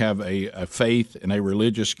that may have a faith and a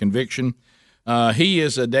religious conviction. He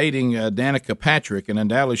is dating Danica Patrick, and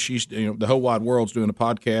undoubtedly she's the whole wide world's doing a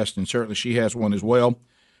podcast, and certainly she has one as well.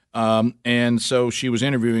 And so she was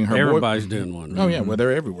interviewing her. Everybody's doing one. Right? Oh yeah, well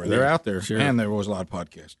they're everywhere. They're out there, sure. And there was a lot of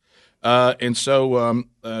podcasts. And so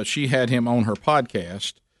she had him on her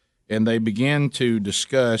podcast, and they began to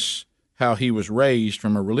discuss how he was raised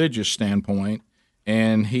from a religious standpoint,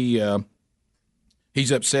 and he's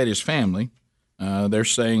upset his family. They're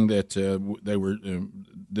saying that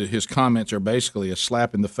his comments are basically a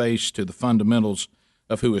slap in the face to the fundamentals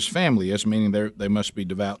of who his family is, meaning they must be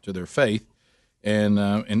devout to their faith. And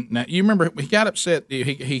now you remember he got upset.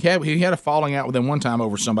 He had a falling out with him one time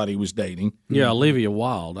over somebody he was dating. Yeah, Olivia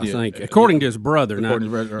Wilde, I think, according to his brother. Now,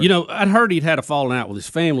 I'd heard he'd had a falling out with his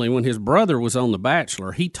family. When his brother was on The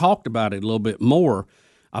Bachelor, he talked about it a little bit more.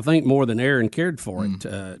 I think more than Aaron cared for it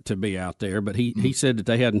to be out there. But he said that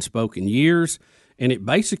they hadn't spoken years. And it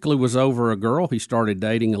basically was over a girl he started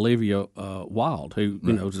dating, Olivia Wilde, who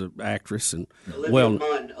is an actress and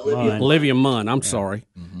Olivia Munn. I'm sorry,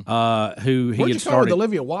 who he had started. Start with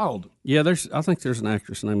Olivia Wilde? Yeah, I think there's an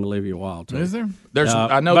actress named Olivia Wilde too. Is there?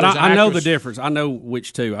 I know the difference. I know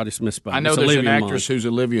which two. I just misspoke. I know there's an actress who's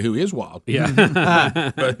Olivia who is Wilde. Yeah,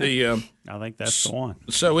 but I think that's the one.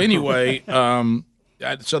 So anyway,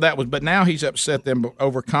 so that was. But now he's upset them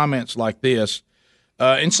over comments like this.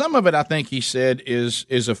 And some of it, I think he said,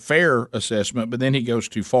 is a fair assessment, but then he goes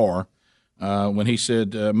too far when he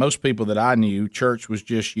said most people that I knew, church was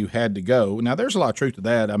just you had to go. Now, there's a lot of truth to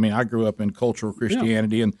that. I mean, I grew up in cultural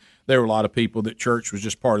Christianity, and there were a lot of people that church was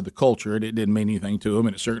just part of the culture. It didn't mean anything to them,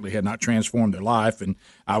 and it certainly had not transformed their life, and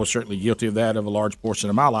I was certainly guilty of that of a large portion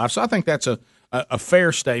of my life. So I think that's a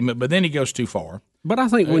fair statement, but then he goes too far. But I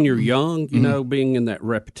think when you're young, being in that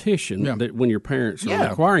repetition that when your parents are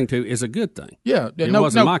requiring to is a good thing. Yeah, it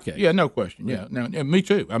wasn't my case. Yeah, no question. Yeah, no, me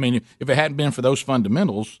too. I mean, if it hadn't been for those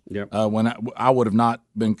fundamentals, when I would have not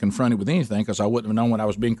been confronted with anything because I wouldn't have known what I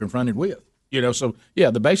was being confronted with. So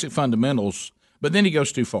the basic fundamentals. But then he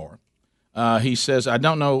goes too far. He says, "I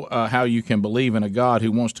don't know how you can believe in a God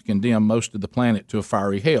who wants to condemn most of the planet to a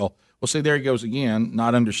fiery hell." Well, see, there he goes again,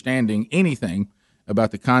 not understanding anything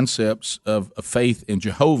about the concepts of faith in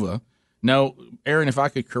Jehovah. No, Aaron, if I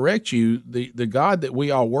could correct you, the God that we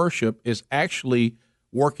all worship is actually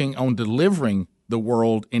working on delivering the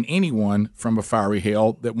world and anyone from a fiery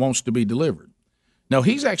hell that wants to be delivered. No,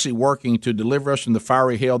 he's actually working to deliver us from the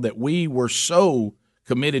fiery hell that we were so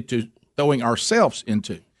committed to throwing ourselves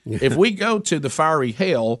into. If we go to the fiery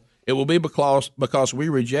hell, it will be because we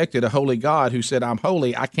rejected a holy God who said, I'm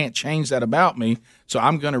holy, I can't change that about me, so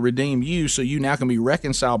I'm going to redeem you so you now can be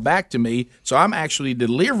reconciled back to me. So I'm actually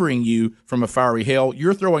delivering you from a fiery hell.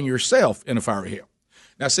 You're throwing yourself in a fiery hell.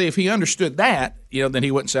 Now, see, if he understood that, then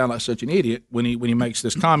he wouldn't sound like such an idiot when he makes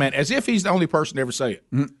this comment, as if he's the only person to ever say it.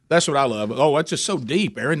 Mm-hmm. That's what I love. Oh, that's just so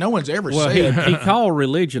deep, Aaron. No one's ever said it. He called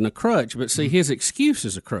religion a crutch, but see, his excuse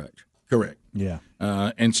is a crutch. Correct. Yeah.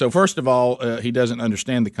 And so, first of all, he doesn't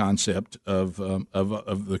understand the concept of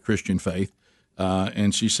the Christian faith.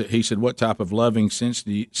 And he said, what type of loving,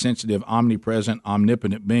 sensitive, omnipresent,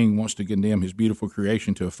 omnipotent being wants to condemn his beautiful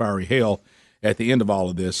creation to a fiery hell? At the end of all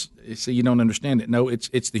of this, see, you don't understand it. No,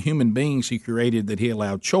 it's the human beings he created that he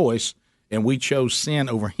allowed choice, and we chose sin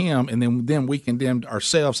over him, and then we condemned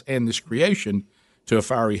ourselves and this creation to a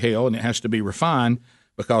fiery hell, and it has to be refined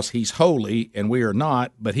because he's holy and we are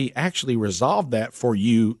not. But he actually resolved that for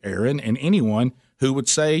you, Aaron, and anyone who would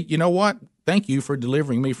say, you know what, thank you for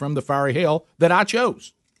delivering me from the fiery hell that I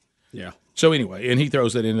chose. Yeah. So anyway, and he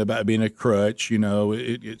throws that in about being a crutch.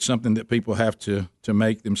 It's something that people have to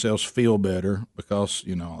make themselves feel better because,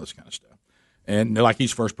 all this kind of stuff. And like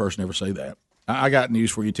he's the first person to ever say that. I got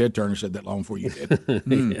news for you. Ted Turner said that long before you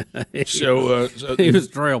did. So he was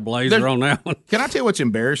trailblazer on that one. Can I tell you what's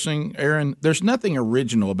embarrassing, Aaron? There's nothing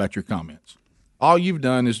original about your comments. All you've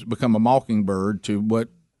done is become a mockingbird to what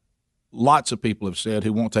lots of people have said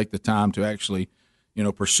who won't take the time to actually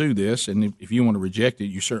pursue this, and if you want to reject it,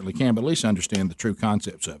 you certainly can, but at least understand the true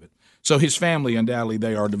concepts of it. So his family, undoubtedly,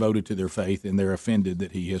 they are devoted to their faith, and they're offended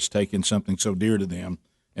that he has taken something so dear to them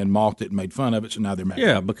and mocked it and made fun of it, so now they're mad.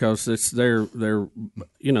 Yeah, because it's their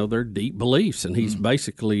deep beliefs, and he's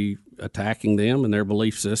basically attacking them and their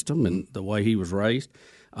belief system and the way he was raised.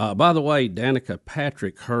 By the way, Danica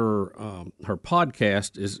Patrick, her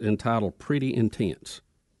podcast is entitled Pretty Intense.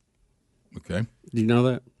 Okay. Do you know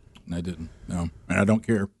that? I didn't. No, and I don't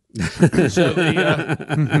care. So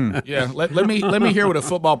let me hear what a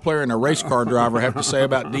football player and a race car driver have to say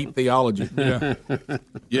about deep theology.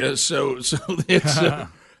 Yeah. So it's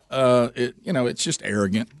it's just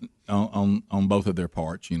arrogant on both of their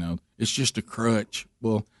parts. It's just a crutch.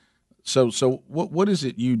 Well, so what is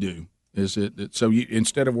it you do? Is it so you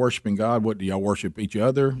instead of worshiping God, what do y'all worship each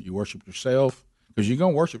other? You worship yourself because you're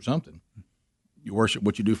gonna worship something. You worship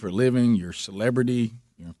what you do for a living, your celebrity.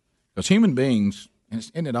 Because human beings,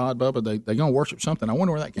 isn't it odd, Bubba? They're going to worship something. I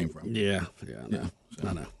wonder where that came from. Yeah,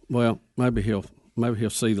 I know. Well, maybe he'll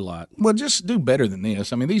see the light. Well, just do better than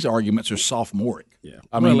this. I mean, these arguments are sophomoric. Yeah,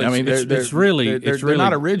 they're really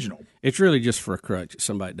not original. It's really just for a crutch.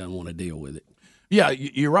 Somebody doesn't want to deal with it. Yeah,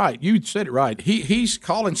 you're right. You said it right. He's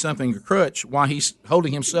calling something a crutch while he's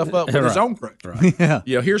holding himself up with his own crutch. Right.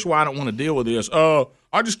 Yeah. Here's why I don't want to deal with this.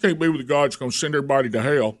 I just can't be with a God that's going to send everybody to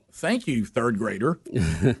hell. Thank you, third grader.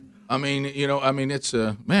 It's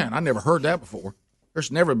man, I never heard that before. There's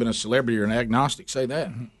never been a celebrity or an agnostic say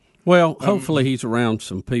that. Well, hopefully he's around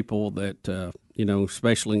some people that,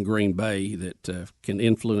 especially in Green Bay, that can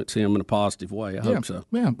influence him in a positive way. I hope so.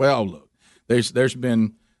 Yeah. Well, look, there's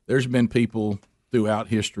been people throughout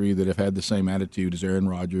history that have had the same attitude as Aaron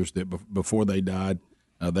Rodgers, that before they died,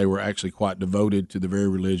 they were actually quite devoted to the very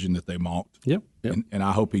religion that they mocked. Yep. And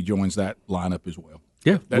I hope he joins that lineup as well.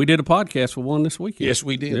 Yeah, we did a podcast with one this weekend. Yes,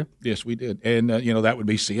 we did. Yeah. Yes, we did. And that would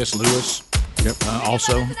be C.S. Lewis. Yep.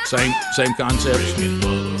 Also, same concepts.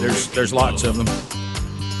 There's lots of them.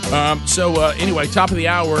 Anyway, top of the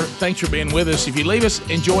hour. Thanks for being with us. If you leave us,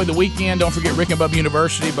 enjoy the weekend. Don't forget Rick and Bubba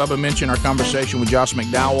University. Bubba mentioned our conversation with Josh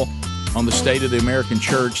McDowell on the state of the American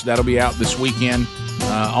church. That'll be out this weekend.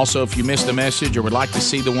 Also, if you missed a message or would like to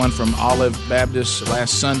see the one from Olive Baptist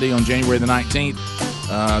last Sunday on January the 19th,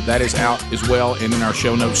 that is out as well and in our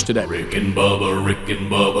show notes today. Rick and Bubba, Rick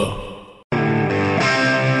and Bubba.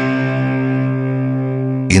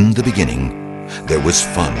 In the beginning, there was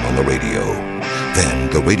fun on the radio. Then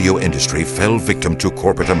the radio industry fell victim to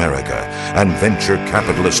corporate America and venture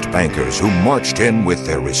capitalist bankers who marched in with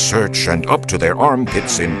their research and up to their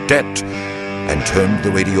armpits in debt and turned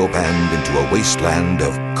the radio band into a wasteland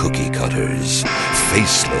of cookie cutters,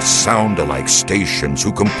 faceless, sound-alike stations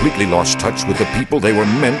who completely lost touch with the people they were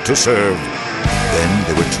meant to serve. Then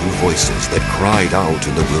there were two voices that cried out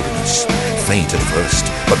in the wilderness, faint at first,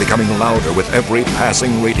 but becoming louder with every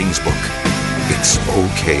passing ratings book. It's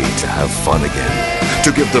okay to have fun again,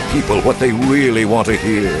 to give the people what they really want to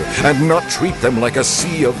hear, and not treat them like a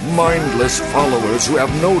sea of mindless followers who have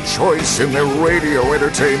no choice in their radio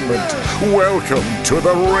entertainment. Welcome to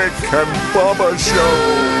the Rick and Bubba Show.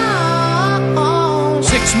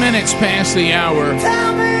 6 minutes past the hour.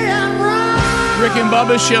 Rick and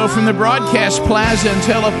Bubba Show from the Broadcast Plaza in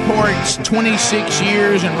Teleport's 26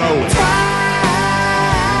 years and rolling.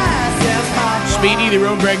 Speedy, the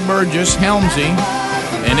real Greg Burgess, Helmsy,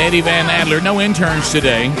 and Eddie Van Adler. No interns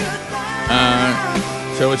today,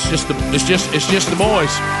 so it's just the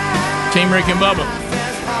boys. Team Rick and Bubba.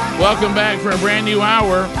 Welcome back for a brand new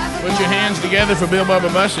hour. Put your hands together for Bill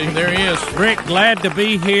Bubba Bussey. There he is. Rick, glad to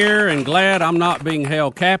be here and glad I'm not being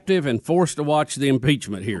held captive and forced to watch the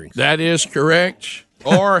impeachment hearings. That is correct.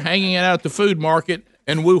 Or hanging out at the food market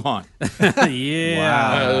in Wuhan.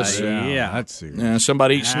 Yeah. Yeah. That's serious.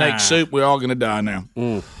 Somebody eats snake soup, we're all going to die now.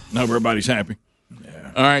 No, everybody's happy.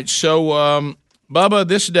 Yeah. All right, so Bubba,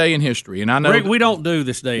 this day in history, and I know Rick, we don't do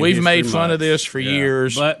this day. We've made fun of this for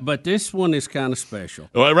years, but this one is kind of special.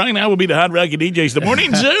 Well, right now will be the Hot Rocket DJs, the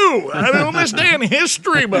Morning Zoo. I mean, on this day in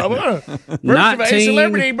history, Bubba. First of 8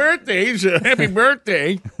 celebrity birthdays. Happy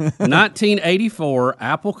birthday! 1984,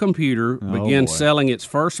 Apple Computer began selling its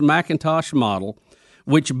first Macintosh model,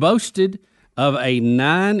 which boasted of a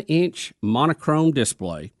 9-inch monochrome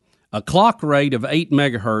display, a clock rate of 8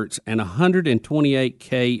 megahertz, and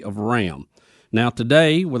 128K of RAM. Now,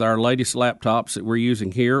 today, with our latest laptops that we're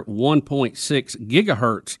using here, 1.6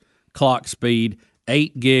 gigahertz clock speed,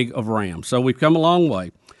 8 gig of RAM. So we've come a long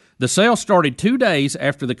way. The sale started 2 days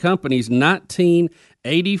after the company's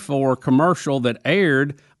 1984 commercial that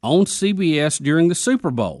aired on CBS during the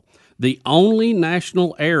Super Bowl, the only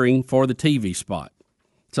national airing for the TV spot.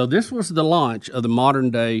 So this was the launch of the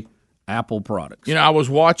modern-day Apple products. You know, I was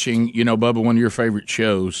watching, Bubba, one of your favorite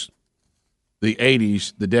shows, the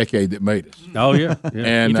 80s, the decade that made us. Oh, yeah. And,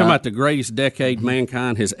 you're talking about the greatest decade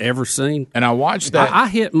mankind has ever seen. And I watched that. I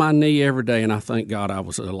hit my knee every day, and I thank God I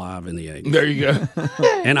was alive in the 80s. There you go.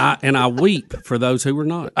 and I weep for those who were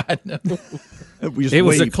not. I know. It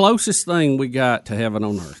was the closest thing we got to heaven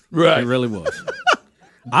on earth. Right. It really was.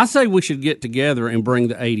 I say we should get together and bring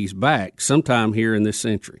the 80s back sometime here in this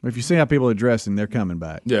century. If you see how people are dressing, they're coming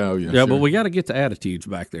back. Yeah, sure. But we got to get the attitudes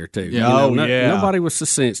back there, too. Yeah. Nobody was so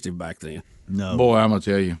sensitive back then. No. Boy, I'm going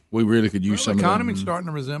to tell you, we really could use some of that. The economy's starting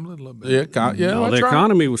to resemble it a little bit. The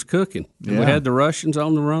economy was cooking. Yeah. We had the Russians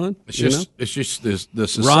on the run. It's just this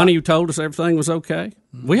society. Ronnie told us everything was okay.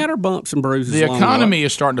 We had our bumps and bruises. The economy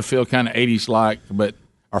is starting to feel kind of 80s-like, but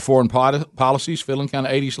our foreign policies feeling kind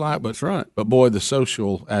of 80s-like. That's right. But boy, the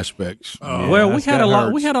social aspects. Well, we had a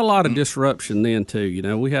lot. We had a lot of disruption then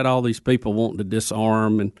too. We had all these people wanting to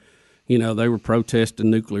disarm and. They were protesting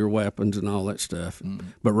nuclear weapons and all that stuff.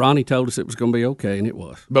 But Ronnie told us it was going to be okay, and it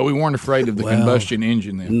was. But we weren't afraid of the combustion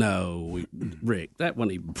engine then. No, Rick, that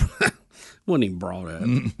wasn't even brought up.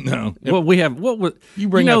 No. Well, we have the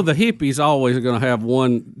hippies always are going to have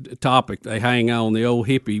one topic they hang on, the old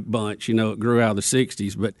hippie bunch. It grew out of the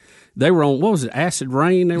 '60s, but they were on what was it, acid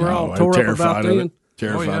rain? They were all tore up about then.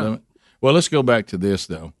 Terrified of it. Well, let's go back to this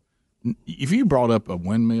though. If you brought up a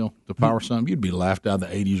windmill to power something, you'd be laughed out of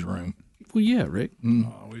the 80s room. Well, yeah, Rick. We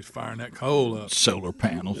was firing that coal up. Solar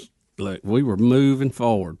panels. Look, we were moving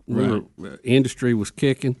forward. Industry was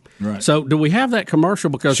kicking. Right. So, do we have that commercial?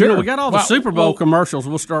 Because we got all the Super Bowl commercials.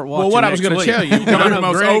 We'll start watching. Well, what I was going to tell you, one of the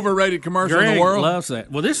most overrated commercial in the world. Loves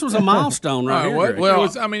that. Well, this was a milestone right here.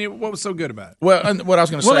 What was so good about it? Well, and what I was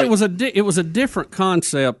going to say. Well, it was a different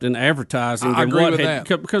concept in advertising. I agree with that.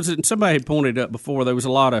 Because somebody had pointed up before there was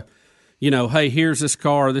a lot of. Hey, here's this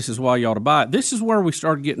car. This is why you ought to buy it. This is where we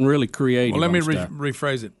started getting really creative. Well, let me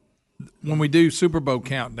rephrase it. When we do Super Bowl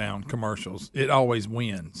countdown commercials, it always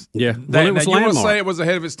wins. Yeah, it was landmark. You want to say it was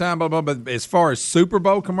ahead of its time, blah, blah, but as far as Super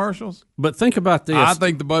Bowl commercials, but think about this. I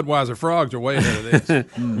think the Budweiser Frogs are way ahead of this.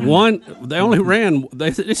 They only ran.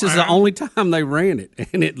 This is the only time they ran it,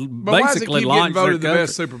 and it basically launched voted the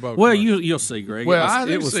best Super Bowl. Well, you'll see, Greg. Well,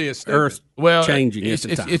 it was see it's earth changing at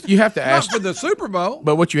the time. You have to ask for the Super Bowl,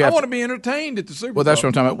 but what you have I want to be entertained at the Super Bowl. Well, that's what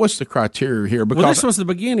I'm talking about. What's the criteria here? Because this was the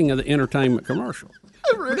beginning of the entertainment commercial.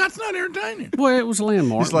 That's not entertaining. Well, it was a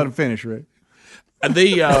landmark. Just let him finish, Rick.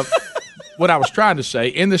 What I was trying to say,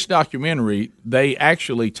 in this documentary, they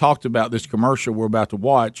actually talked about this commercial we're about to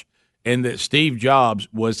watch, and that Steve Jobs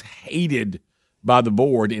was hated by the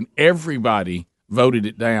board, and everybody voted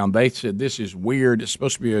it down. They said, this is weird. It's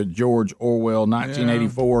supposed to be a George Orwell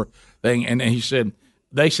 1984 thing. And they said,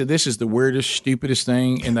 this is the weirdest, stupidest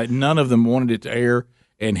thing, and that none of them wanted it to air.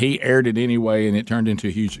 And he aired it anyway, and it turned into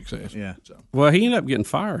a huge success. Yeah. So. Well, he ended up getting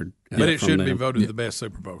fired. But it should be voted the best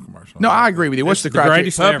Super Bowl commercial. No, I agree with you. What's the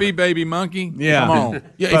criteria? Puppy, baby, monkey. Yeah. Come on.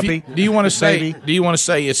 Puppy. Do you want to say? Do you want to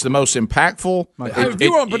say it's the most impactful? If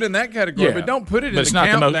you want to put it in that category, but don't put it in the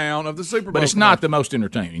countdown of the Super Bowl. But it's not the most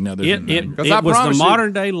entertaining. No, it was the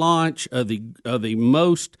modern day launch of the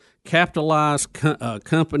most capitalized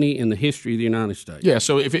company in the history of the United States. Yeah,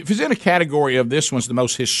 so if it's in a category of this one's the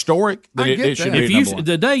most historic, then it should be number one.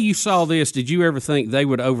 The day you saw this, did you ever think they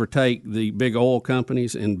would overtake the big oil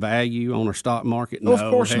companies in value on our stock market? No,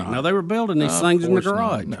 of course not. No, they were building these things in the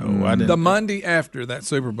garage. No, I didn't. The Monday after that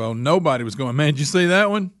Super Bowl, nobody was going, man, did you see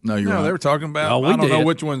that one? No, you're right. They were talking about, I don't know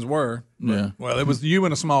which ones were. Yeah. Well, it was you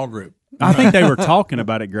in a small group. I think they were talking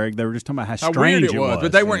about it, Greg. They were just talking about how strange weird it was.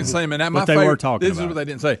 But they weren't saying, man, my favorite. Were talking this is what they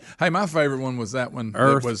didn't say. Hey, my favorite one was that one.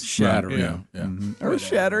 Earth was shattering. Yeah. Mm-hmm. Earth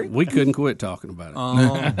shattering. We couldn't quit talking about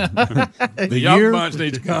it. The young bunch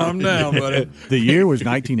needs to calm down, buddy. The year was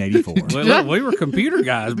 1984. Well, look, we were computer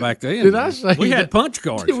guys back then. Did I say we had punch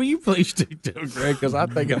cards? Will you please stick to it, Greg? Because I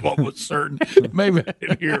think I'm almost certain. Maybe I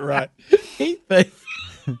didn't hear it right. He thinks.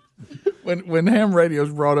 When ham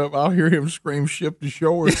radio's brought up, I'll hear him scream "ship to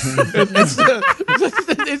shore." It's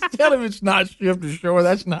tell him it's not ship to shore.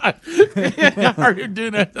 That's not. I heard him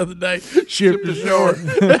doing that the other day. Ship to shore.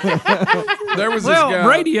 There was this guy.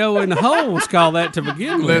 Radio and holes call that to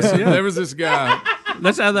begin with. Listen, there was this guy.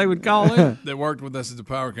 That's how they would call it. That worked with us at the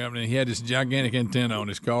power company. He had this gigantic antenna on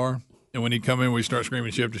his car. And when he'd come in, we'd start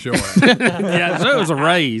screaming "ship to shore." Yeah, so it was a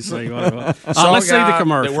raise. So let's see the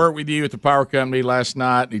commercial. That worked with you at the power company last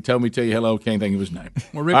night. He told me to tell you hello. Can't think of his name.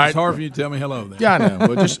 Well, Rick, it's hard for you to tell me hello. Then. Yeah, I know.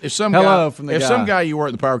 Well, just if some guy you work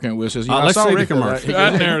at the power company with says, let's see the commercial. I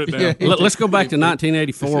narrowed it down. Let's go back to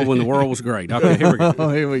 1984 when the world was great. Okay, here we go.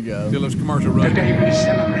 Here we go. Till this commercial right. Today we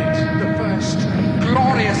celebrate the first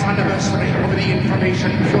glorious anniversary of the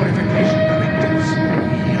Information Purification Directives. We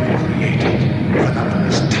have created, for the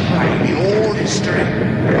first time in all history,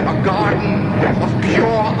 a garden of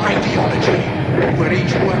pure ideology, where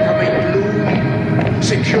each worker may bloom,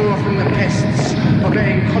 secure from the pests,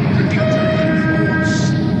 obeying contradictory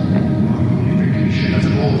reports. Our unification of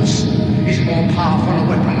thoughts is more powerful a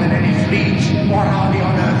weapon than any fleet or army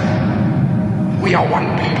on earth. We are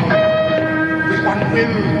one people, with one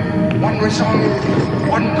will, one resolve,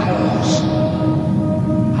 one cause.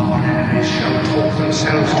 Our enemies shall talk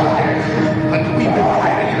themselves to death, and we will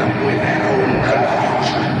bury them with their own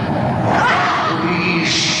confusion. We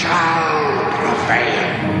shall prevail.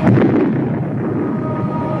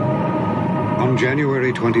 On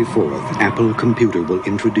January 24th, Apple Computer will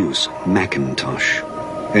introduce Macintosh.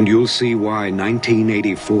 And you'll see why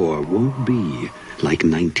 1984 won't be like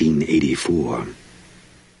 1984.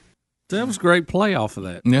 That was a great play off of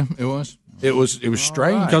that. Yeah, it was. It was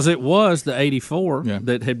strange because it was the 84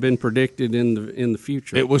 that had been predicted in the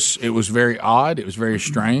future. It was very odd. It was very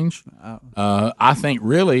strange. I think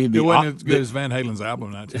really it wasn't as good as Van Halen's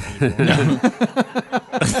album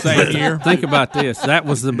 1984. Same year. Think about this. That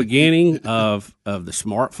was the beginning of the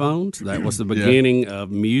smartphones. That was the beginning of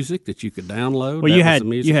music that you could download. Well, you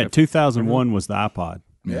had 2001 was the iPod.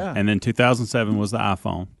 Yeah, and then 2007 was the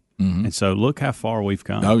iPhone. Mm-hmm. And so look how far we've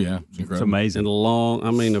come. Oh, yeah. It's amazing.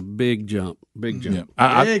 And a big jump. Big jump.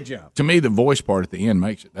 Yeah. Big jump. To me, the voice part at the end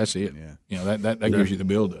makes it. That's it. Yeah. You know, that gives you the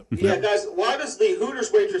build-up. Yeah, guys, why does the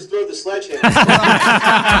Hooters waitress throw the sledgehammer?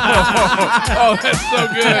 Oh, that's so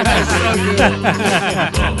good. That's so good.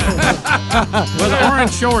 Well, the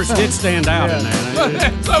orange shorts did stand out in there.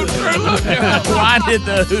 That's so true. Look at why did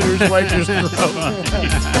the Hooters waitress throw?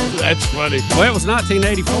 That's funny. Well, it was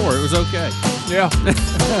 1984. It was okay. Yeah.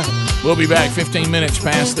 We'll be back 15 minutes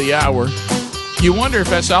past the hour. You wonder if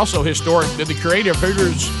that's also historic. Did the creator of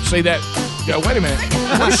Hooters say that? Go, wait a minute.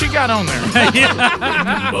 What she got on there?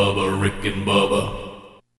 Bubba, Rick and Bubba.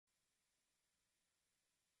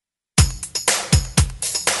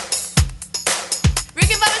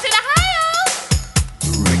 Rick and Bubba's in Ohio.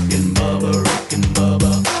 Rick and Bubba, Rick and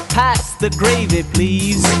Bubba. Pass the gravy,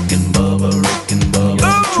 please. Rick and Bubba, Rick and Bubba.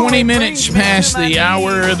 20 minutes past the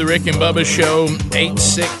hour, the Rick and Bubba Show,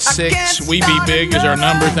 866 We Be Big is our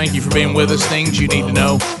number. Thank you for being with us. Things you need to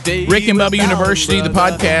know. Rick and Bubba University, the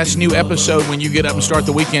podcast, new episode when you get up and start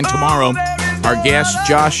the weekend tomorrow. Our guest,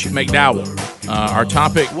 Josh McDowell. Our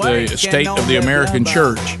topic, the state of the American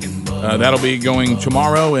church. That'll be going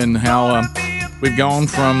tomorrow, and how we've gone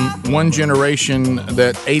from one generation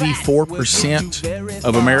that 84%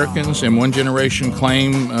 of Americans in one generation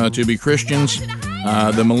claim to be Christians.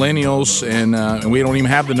 The millennials, and we don't even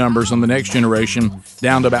have the numbers on the next generation,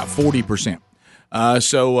 down to about 40%.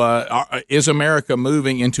 Is America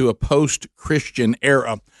moving into a post-Christian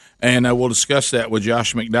era? And we'll discuss that with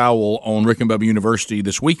Josh McDowell on Rick and Bubba University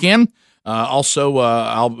this weekend.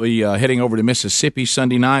 I'll be heading over to Mississippi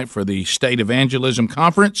Sunday night for the State Evangelism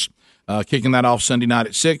Conference, kicking that off Sunday night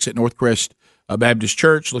at 6 at Northcrest Baptist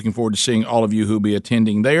Church. Looking forward to seeing all of you who will be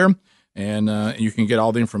attending there. And you can get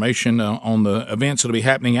all the information on the events that will be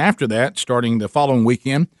happening after that, starting the following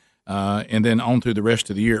weekend and then on through the rest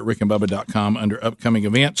of the year at rickandbubba.com under upcoming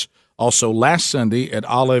events. Also, last Sunday at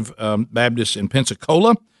Olive Baptist in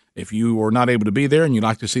Pensacola. If you were not able to be there and you'd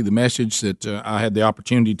like to see the message that I had the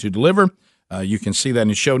opportunity to deliver, you can see that in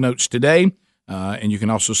the show notes today, and you can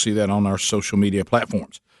also see that on our social media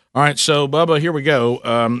platforms. All right, so, Bubba, here we go.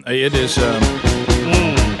 It is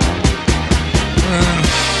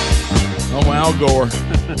Al Gore.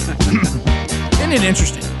 Isn't it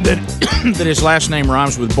interesting that his last name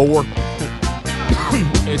rhymes with Boar?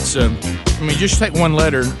 It's, just take one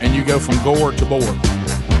letter and you go from Gore to Boar.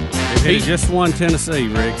 If he just won Tennessee,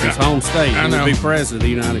 Rick, his home state, he would be president of the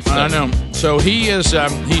United States. I know. So he is.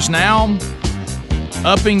 He's now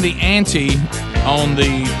upping the ante on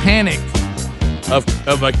the panic of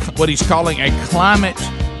what he's calling a climate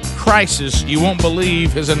crisis. You won't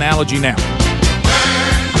believe his analogy now.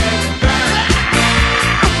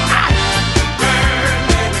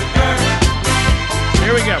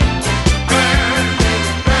 Here we go.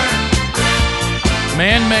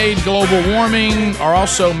 Man-made global warming, or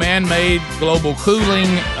also man-made global cooling,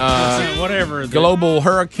 whatever, global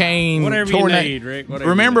hurricane, whatever tornado. You need, Rick. Whatever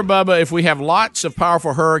Remember, Bubba, if we have lots of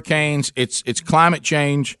powerful hurricanes, it's climate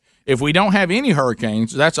change. If we don't have any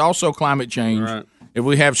hurricanes, that's also climate change. Right. If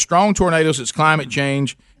we have strong tornadoes, it's climate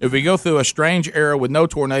change. If we go through a strange era with no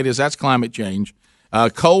tornadoes, that's climate change.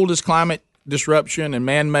 Cold is climate disruption, and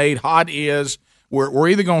man-made. Hot is we're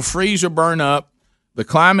either going to freeze or burn up. The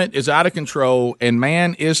climate is out of control, and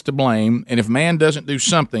man is to blame. And if man doesn't do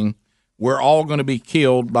something, we're all going to be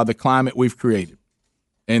killed by the climate we've created,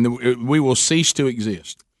 and we will cease to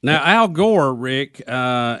exist. Now, Al Gore, Rick,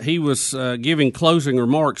 he was giving closing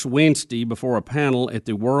remarks Wednesday before a panel at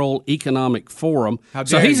the World Economic Forum.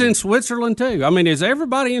 So he's in Switzerland, too. I mean, is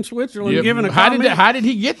everybody in Switzerland giving a comment? How did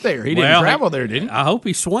he get there? He didn't travel there, did he? I hope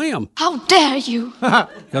he swam. How dare you?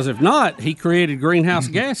 Because if not, he created greenhouse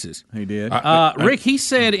gases. He did. Rick, he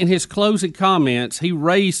said in his closing comments,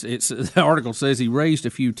 the article says he raised a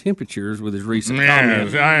few temperatures with his recent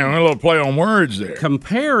comments. A little play on words there.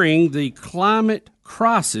 Comparing the climate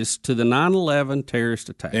crisis to the 9/11 terrorist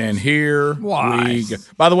attacks. And here we go.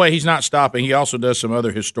 By the way, he's not stopping. He also does some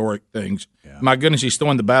other historic things. Yeah. My goodness, he's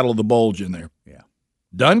throwing the Battle of the Bulge in there. Yeah.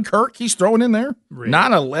 Dunkirk, he's throwing in there. Really?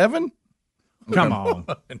 9/11? Come on.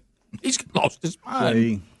 He's lost his mind.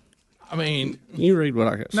 See. I mean, you read what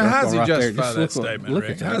I got. Now, how does he justify that statement,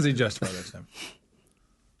 Rick? How does he justify that statement?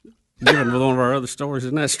 Given with one of our other stories,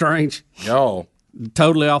 isn't that strange? Y'all.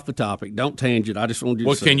 Totally off the topic. Don't tangent. I just wanted you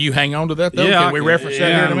to say. Can you hang on to that, though? Yeah, can we reference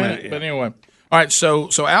that here in a minute? Yeah. But anyway. All right, so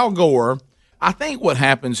Al Gore, I think what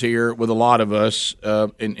happens here with a lot of us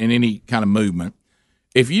in any kind of movement,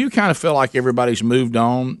 if you kind of feel like everybody's moved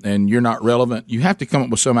on and you're not relevant, you have to come up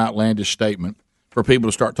with some outlandish statement for people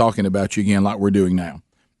to start talking about you again like we're doing now.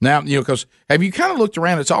 Now, because have you kind of looked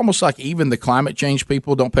around? It's almost like even the climate change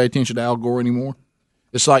people don't pay attention to Al Gore anymore.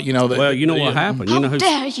 It's like, Well, you know what happened. How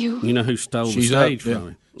dare you? You know who stole the stage from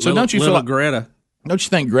him. So don't you feel like Greta? Don't you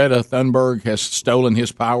think Greta Thunberg has stolen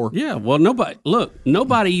his power? Yeah. Well,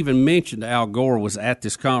 nobody even mentioned Al Gore was at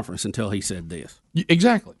this conference until he said this.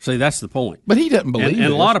 Exactly. See, that's the point. But he doesn't believe it.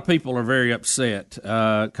 And a lot of people are very upset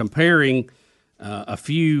comparing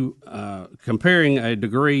comparing a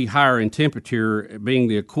degree higher in temperature being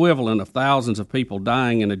the equivalent of thousands of people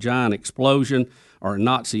dying in a giant explosion or a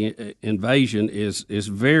Nazi invasion is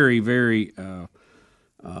very, very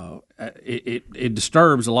it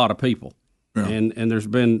disturbs a lot of people, and there's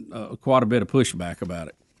been quite a bit of pushback about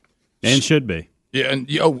it, and should be. Yeah, and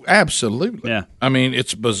absolutely. Yeah, I mean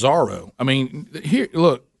it's bizarro. I mean, here,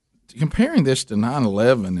 look, comparing this to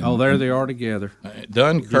 9/11. There they are together.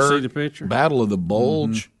 Dunkirk. Did you see the picture? Battle of the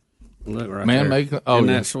Bulge. Mm-hmm. Look right Man, there. Isn't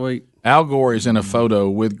that sweet? Al Gore is in a photo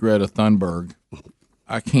with Greta Thunberg.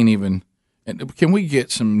 I can't even. Can we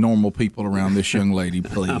get some normal people around this young lady,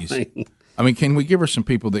 please? I mean, can we give her some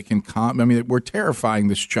people that can we're terrifying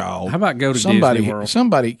this child. How about go to Disney World?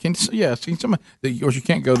 Somebody can, somebody. Of course, you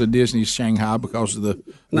can't go to Disney Shanghai because of the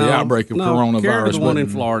outbreak of coronavirus. Carry the one in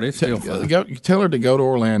Florida. It's still fun. Tell her to go to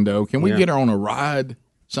Orlando. Can we get her on a ride?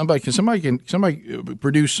 Somebody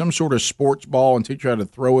produce some sort of sports ball and teach her how to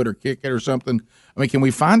throw it or kick it or something? I mean, can we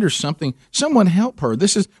find her something? Someone help her.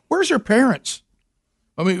 Where's her parents?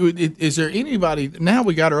 I mean, is there anybody? Now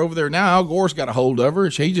we got her over there. Now Al Gore's got a hold of her.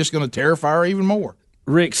 Is he just going to terrify her even more?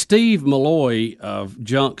 Rick, Steve Malloy of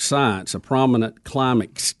Junk Science, a prominent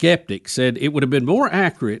climate skeptic, said it would have been more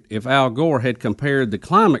accurate if Al Gore had compared the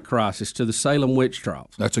climate crisis to the Salem witch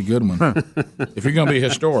trials. That's a good one. If you're going to be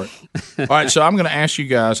historic. All right, so I'm going to ask you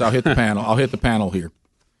guys. I'll hit the panel here.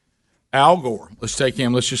 Al Gore. Let's take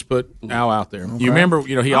him. Let's just put Al out there. Okay. You remember,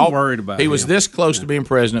 I'm worried about he him. was this close to being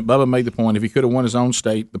president. Bubba made the point, if he could have won his own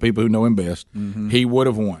state, the people who know him best, he would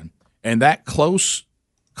have won. And that close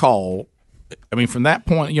call, I mean, from that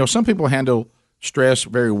point, some people handle stress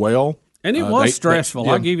very well. And it was stressful.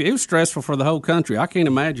 I'll give you, it was stressful for the whole country. I can't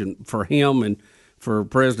imagine for him and for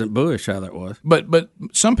President Bush how that was. But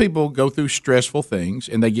some people go through stressful things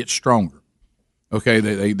and they get stronger. Okay,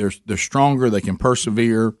 they're stronger. They can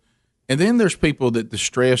persevere. And then there's people that the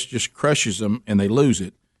stress just crushes them and they lose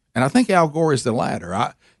it. And I think Al Gore is the latter.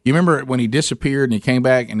 You remember when he disappeared and he came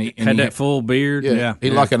back and he had that full beard? Yeah.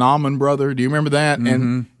 He like an almond brother. Do you remember that?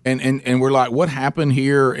 And we're like, what happened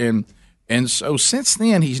here? And so since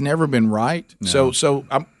then, he's never been right. No. So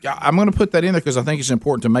I'm going to put that in there because I think it's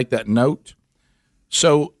important to make that note.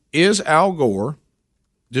 So is Al Gore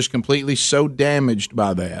just completely so damaged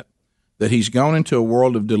by that he's gone into a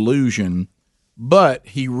world of delusion, but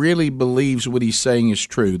he really believes what he's saying is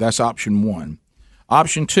true? That's option one.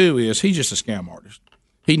 Option two is he's just a scam artist.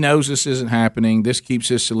 He knows this isn't happening. This keeps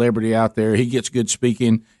his celebrity out there. He gets good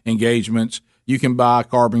speaking engagements. You can buy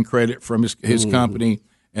carbon credit from his company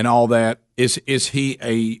and all that. Is he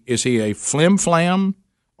a flim flam,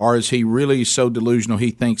 or is he really so delusional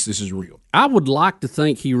he thinks this is real? I would like to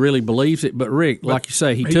think he really believes it, but Rick, like you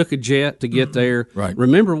say, he took a jet to get there. Right.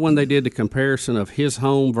 Remember when they did the comparison of his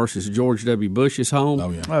home versus George W. Bush's home? Oh,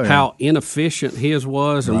 yeah. How inefficient his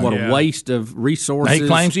was and what a waste of resources. He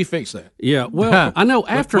claims he fixed that. Yeah, well, I know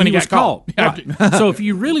after when he was caught. Right. So if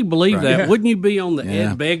you really believe that, wouldn't you be on the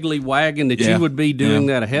Ed Begley wagon that you would be doing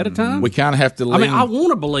that ahead of time? We kind of have to lean. I mean, I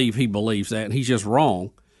want to believe he believes that, and he's just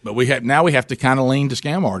wrong. But we have to kind of lean to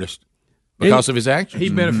scam artists because of his actions. He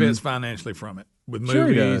benefits financially from it with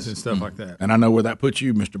movies and stuff like that. And I know where that puts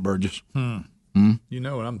you, Mr. Burgess. You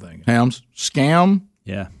know what I'm thinking. Helms, scam?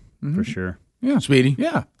 Yeah, for sure. Yeah, Speedy.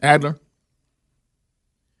 Yeah, Adler.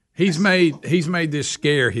 He's made this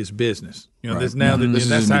scare his business. That's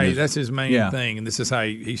his main thing, and this is how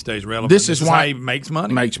he stays relevant. This is why he makes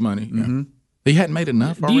money. Yeah. He hadn't made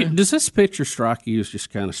enough already. Does this picture strike you as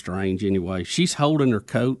just kind of strange anyway? She's holding her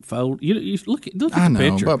coat folded. You look at the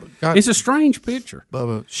picture. Bubba, it's a strange picture.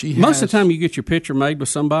 Bubba, most of the time you get your picture made with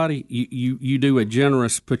somebody, you do a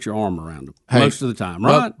generous put your arm around them. Most of the time,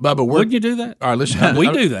 right? Bubba, wouldn't you do that? All right, listen.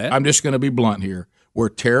 We do that. I'm just going to be blunt here. We're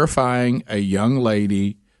terrifying a young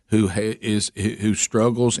lady who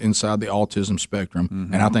struggles inside the autism spectrum,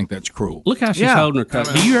 and I think that's cruel. Look how she's holding her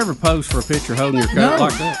coat. Do you ever pose for a picture holding your coat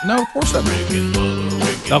like that? No, of course I do.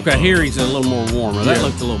 Okay, here he's a little more warmer. That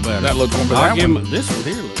looked a little better. That looked warmer. I'll give him this one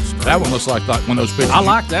here looks strange. That one looks like one of those pictures. I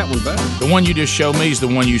like that one better. The one you just showed me is the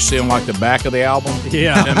one you see on like the back of the album.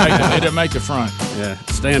 Yeah. It didn't make the front. Yeah,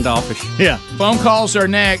 standoffish. Yeah. Phone calls are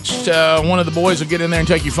next. One of the boys will get in there and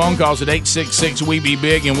take your phone calls at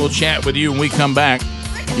 866-WE-BE-BIG, and we'll chat with you when we come back.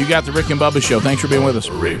 You got the Rick and Bubba Show. Thanks for being with us.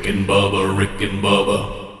 Rick and Bubba, Rick and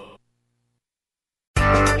Bubba.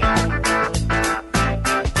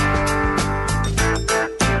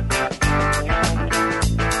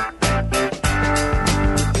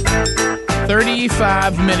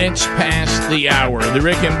 Minutes past the hour. The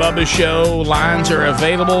Rick and Bubba Show lines are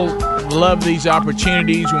available. Love these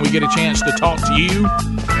opportunities when we get a chance to talk to you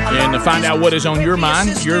and to find out what is on your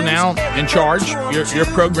mind. You're now in charge. You're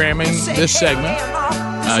programming this segment.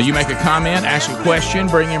 You make a comment, ask a question,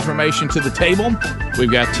 bring information to the table.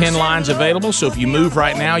 We've got 10 lines available, so if you move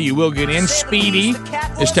right now, you will get in. Speedy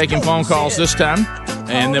is taking phone calls this time,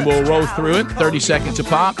 and then we'll roll through it. 30 seconds a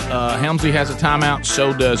pop. Helmsley has a timeout,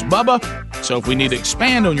 so does Bubba. So if we need to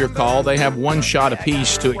expand on your call, they have one shot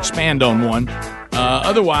apiece to expand on one.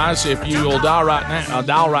 Otherwise, if you will dial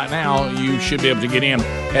right now, you should be able to get in.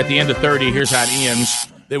 At the end of 30, here's how it ends.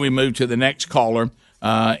 Then we move to the next caller.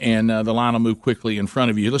 And the line will move quickly in front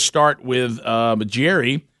of you. Let's start with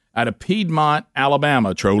Jerry out of Piedmont,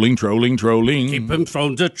 Alabama. Trolling. Keep them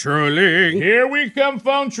phones a trolling. Here we come,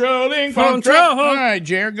 phone trolling. Phone troll. All right,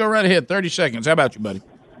 Jerry, go right ahead. 30 seconds. How about you, buddy?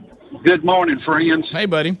 Good morning, friends. Hey,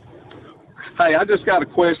 buddy. Hey, I just got a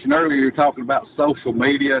question earlier. You were talking about social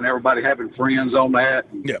media and everybody having friends on that.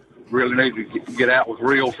 Yeah. Really need to get out with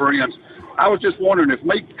real friends. I was just wondering if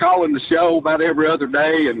me calling the show about every other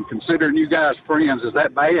day and considering you guys friends, is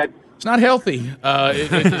that bad? It's not healthy.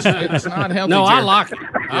 It's not healthy. No, Jerry. I like it.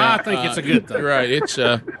 I think it's a good thing. Right. It's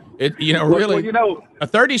really a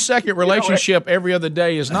 30-second relationship every other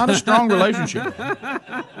day is not a strong relationship.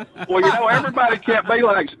 Well, everybody can't be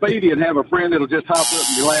like Speedy and have a friend that'll just hop up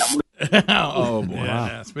in your lap. Oh boy,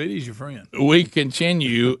 yeah, Speedy's your friend. We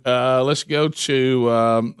continue. Let's go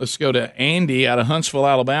to Andy out of Huntsville,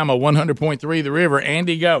 Alabama. 100.3 The River.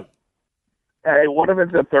 Andy, go. Hey, what if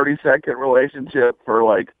it's a 30-second relationship for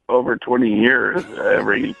like over 20 years?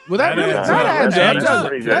 Well, that adds up.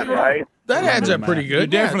 Pretty good, right? That adds up pretty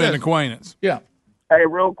good. Definitely an acquaintance. Yeah. Hey,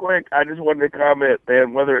 real quick, I just wanted to comment,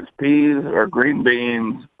 man, whether it's peas or green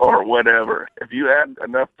beans or whatever, if you add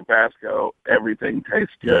enough Tabasco, everything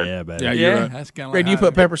tastes good. Yeah, baby. Yeah. That's kind of Ray, do you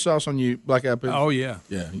put pepper sauce on you black eyed peas? Oh, yeah.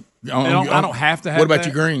 Yeah. I don't have to have What about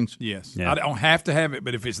that. your greens? Yes. Yeah. I don't have to have it,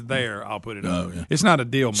 but if it's there, I'll put it on. Oh, yeah. It's not a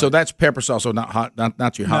deal maker. So that's pepper sauce, so not hot,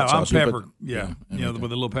 not your hot no, sauce. I'm You pepper. put- Yeah. You know,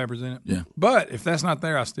 with the little peppers in it. Yeah. But if that's not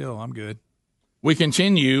there, I'm good. We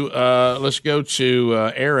continue. Let's go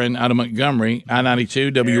to Aaron out of Montgomery,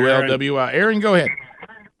 I-92, WLWI. Aaron, go ahead.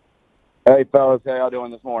 Hey, fellas. How y'all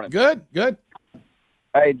doing this morning? Good.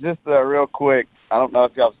 Hey, just real quick, I don't know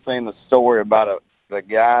if y'all have seen the story about the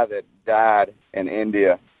guy that died in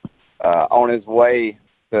India on his way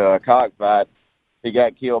to a cockfight. He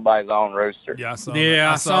got killed by his own rooster. Yeah,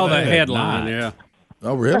 I saw that headline. Yeah.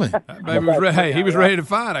 Oh, really? He was ready to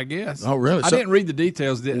fight, I guess. Oh, really? I didn't read the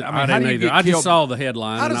details. I how didn't do you either. get I just killed? saw the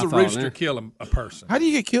headline. How does and a I thought, rooster kill a person? How do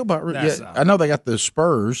you get killed by a rooster? That's Yeah, I know they got the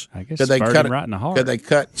spurs. I guess Could they spurred cut him right in the heart. Could they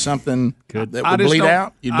cut something that would bleed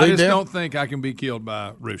out? You'd I bleed just out? don't think I can be killed by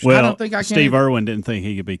a rooster. Well, I don't think I can Steve either. Irwin didn't think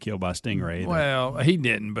he could be killed by a stingray either. Well, he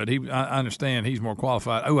didn't, but I understand he's more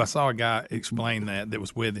qualified. Oh, I saw a guy explain that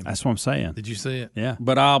was with him. That's what I'm saying. Did you see it? Yeah.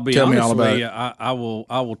 But I'll be Tell me honest all about with it. you,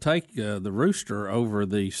 I will take the rooster over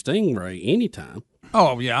the stingray anytime.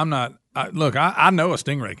 Oh, yeah, I'm not. Look, I know a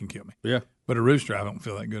stingray can kill me. Yeah. But a rooster, I don't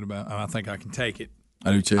feel that good about. I think I can take it.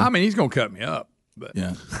 I do too. I mean, he's going to cut me up. But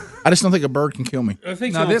yeah. I just don't think a bird can kill me.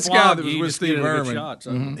 Now, this guy that was with Steve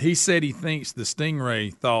Irwin, he said he thinks the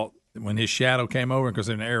stingray thought when his shadow came over, because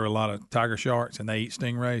in the area a lot of tiger sharks and they eat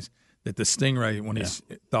stingrays, that the stingray, when he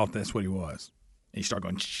thought that's what he was, he started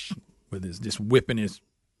going with his, just whipping his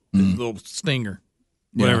little stinger.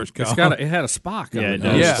 Whatever it's called. It had a spike. Yeah, on it it.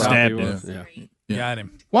 does. Stabbed him. Yeah. Got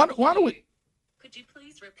him. Why do we? Could you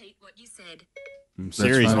please repeat what you said?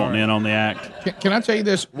 Siri's wanting in on the act. Can I tell you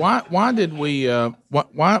this? Why did we?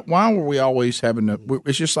 Why were we always having to?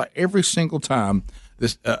 It's just like every single time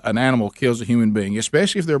this an animal kills a human being,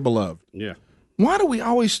 especially if they're beloved. Yeah. Why do we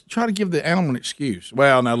always try to give the animal an excuse?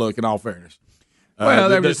 Well, now look. In all fairness, Well,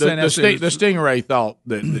 they were the just saying the stingray thought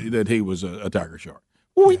that he was a tiger shark.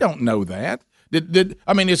 Well, we don't know that.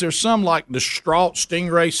 I mean, is there some like distraught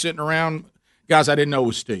stingray sitting around? Guys, I didn't know it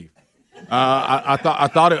was Steve. I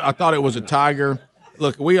thought it was a tiger.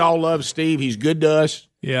 Look, we all love Steve. He's good to us.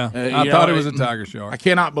 Yeah, I thought it was a tiger shark. I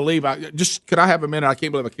cannot believe could I have a minute? I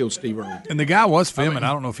can't believe I killed Steve Irwin. And the guy was filming.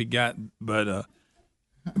 I don't know if he got, but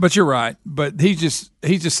you're right. But he's just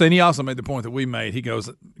saying. He also made the point that we made. He goes,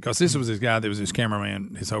 because this was his guy that was his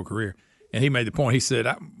cameraman his whole career. And he made the point. He said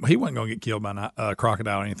he wasn't going to get killed by a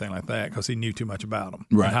crocodile or anything like that because he knew too much about them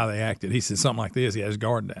and how they acted. He said something like this. He had his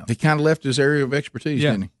guard down. He kind of left his area of expertise,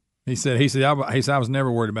 didn't he? He said I was never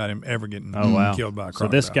worried about him ever getting killed by a crocodile. So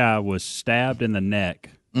this guy was stabbed in the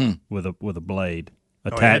neck with a blade he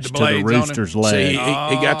had attached the to the blades on him? rooster's See, leg. he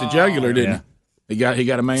got the jugular, didn't he? He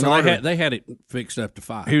got a main So artery. they had it fixed up to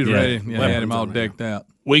fight. He was ready. Yeah, he had him all decked out.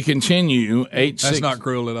 We continue. That's not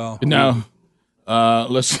cruel at all. No.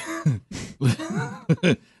 Let's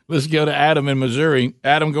go to Adam in Missouri.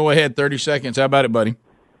 Adam, go ahead. 30 seconds. How about it, buddy?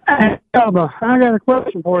 Hey, Bubba, I got a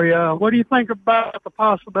question for you. What do you think about the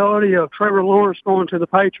possibility of Trevor Lawrence going to the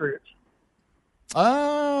Patriots?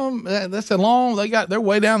 That's a long. They're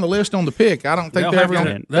way down the list on the pick. I don't think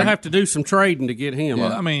they'll have to do some trading to get him.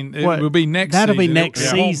 Well, I mean, it will be next. That'll be season. next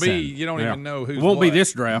It won't season. be. You don't even know who's. It won't be what.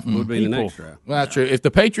 this draft. It would be the next draft. Well, that's true. If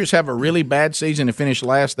the Patriots have a really bad season and finish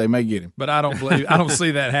last, they may get him. But I don't believe. I don't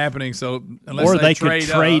see that happening. So unless Or they trade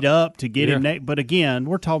could trade up to get him next. But again,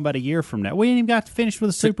 we're talking about a year from now. We ain't even got to finish with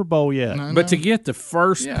the Super Bowl yet. But to get the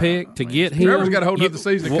first pick, to get him, Trevor's got a whole other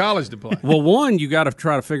season of college to play. Well, one, you got to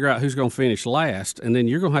try to figure out who's going to finish last, and then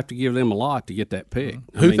you're going to have to give them a lot to get that pick.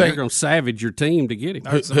 They're going to savage your team to get him.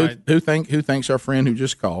 Who thinks our friend who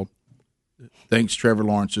just called thinks Trevor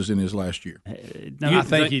Lawrence is in his last year? I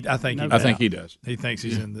think he does. He thinks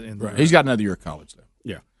he's in the right. He's got another year of college though.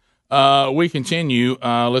 Yeah. We continue.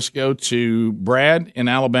 Let's go to Brad in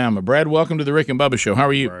Alabama. Brad, welcome to the Rick and Bubba Show. How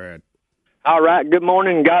are you? Brad. All right. Good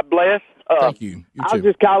morning. God bless. Thank you. I was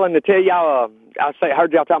just calling to tell y'all. I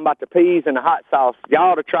heard y'all talking about the peas and the hot sauce.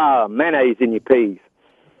 Y'all ought to try mayonnaise in your peas.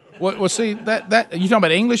 Well, see that you talking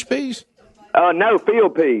about English peas? No,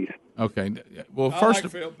 field peas. Okay. Well, first,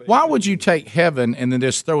 why would you take heaven and then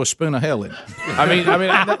just throw a spoon of hell in? I mean,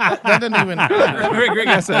 that doesn't even. Rick,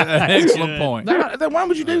 that's an excellent point. Then why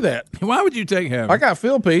would you do that? Why would you take heaven? I got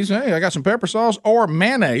field peas. Hey, I got some pepper sauce or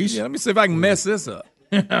mayonnaise. Yeah, let me see if I can mess this up.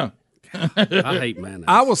 I hate mayonnaise.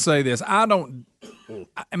 I will say this: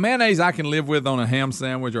 mayonnaise I can live with on a ham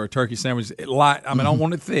sandwich or a turkey sandwich. I don't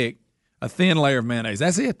want it thick. A thin layer of mayonnaise.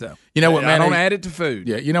 That's it, though. You know what? I don't add it to food.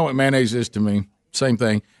 Yeah, you know what mayonnaise is to me? Same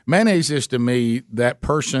thing. Mayonnaise is to me that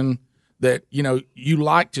person that, you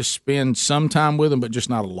like to spend some time with them, but just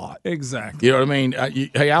not a lot. Exactly. You know what I mean?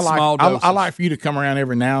 I like for you to come around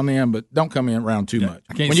every now and then, but don't come in around too much.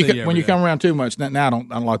 I can't when you come around too much, now I don't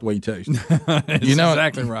like the way you taste.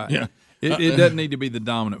 Exactly right. Yeah. It doesn't need to be the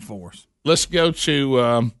dominant force. Let's go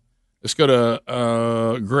to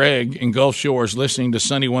Greg in Gulf Shores listening to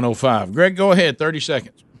Sunny 105. Greg, go ahead, 30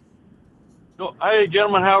 seconds. Hey,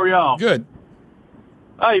 gentlemen, how are y'all? Good.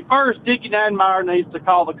 Hey, first, Dickie Nadmeyer needs to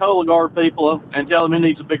call the Cola Guard people and tell them he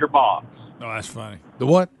needs a bigger box. Oh, that's funny. The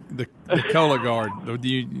what? The Cola Guard.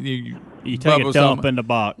 You take a dump in the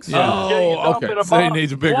box. Yeah. Oh, okay. So he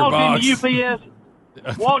needs a bigger box.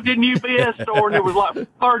 Walked in the UPS store and there was like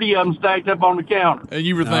 30 of them stacked up on the counter. And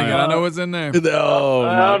you were thinking, I know what's in there.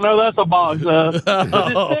 No, that's a box.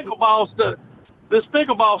 This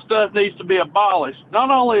pickleball stuff needs to be abolished.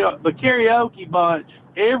 Not only the karaoke bunch,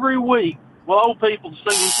 every week, old people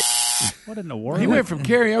singing. What in the world? He went from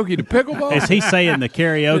karaoke to pickleball? Is he saying the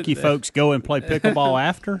karaoke folks go and play pickleball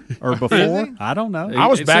after or before? I don't know. I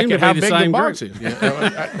was back at how big the box is.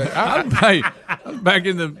 I was back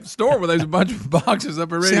in the store where there's a bunch of boxes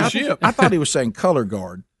up and ready to ship. I thought he was saying color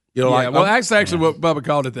guard. That's actually what Bubba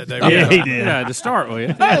called it that day. Yeah, he did. Yeah, to start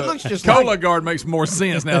with. It looks just Cola Guard makes more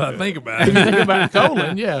sense now that I think about it. You think about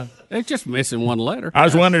colon, yeah. It's just missing one letter. I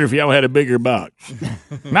was wondering if y'all had a bigger box.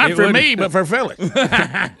 Not for me, but for Phyllis.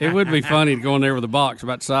 It would be funny to go in there with a box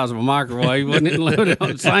about the size of a microwave, wouldn't it? Loaded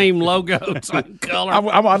on the same logo, same color.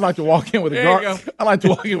 I'd like to walk in with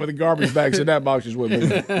a garbage bag, so that box is with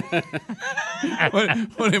me. One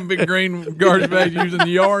of them big green garbage bags used in the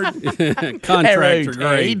yard. Contractor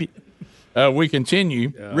grade. We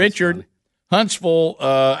continue. Richard, Huntsville,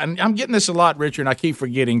 and I'm getting this a lot, Richard, and I keep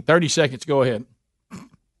forgetting. 30 seconds, go ahead.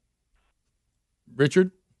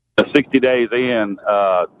 Richard? 60 days in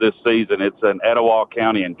this season. It's in Etowah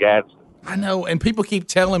County in Gadsden. I know, and people keep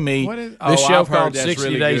telling me this show called 60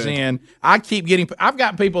 really Days good. In. I've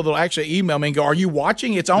got people that will actually email me and go, "Are you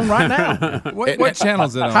watching? It's on right now." What channel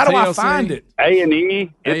is it on? How do TLC? I find it?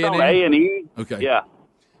 A&E. It's on A&E. Okay. Yeah.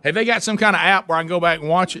 Have they got some kind of app where I can go back and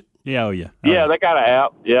watch it? Yeah, yeah. Yeah, they got an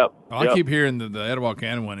app. Yep. I keep hearing the Etowah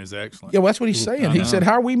County one is excellent. Yeah, well, that's what he's saying. He said,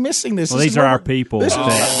 "How are we missing this?" Well, these are our people. That's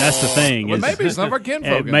the thing. Well, maybe some of our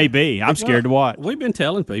kinfolk. It may be. I'm scared to watch. We've been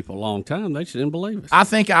telling people a long time. They just didn't believe us. I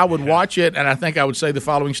think I would watch it, and I think I would say the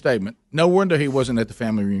following statement. No wonder he wasn't at the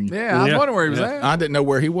family reunion. Yeah, I was wondering where he was at. I didn't know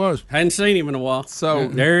where he was. Hadn't seen him in a while. So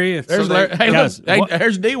there he is. There's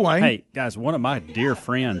there's D-Wayne. Hey, guys, one of my dear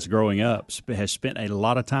friends growing up has spent a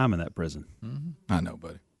lot of time in that prison. Mm-hmm. I know,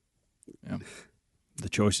 buddy. Yeah. The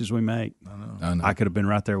choices we make. I know. I could have been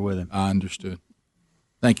right there with him. I understood.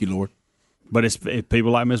 Thank you, Lord. But it's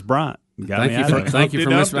people like Miss Bryant. Thank you for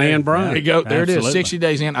Miss Ann Bryant. There you go. There Absolutely. It is. 60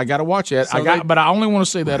 days in. I got to watch that. But I only want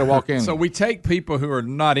to see that at walk in. So we take people who are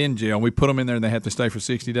not in jail, and we put them in there, and they have to stay for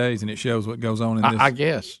 60 days, and it shows what goes on in this. I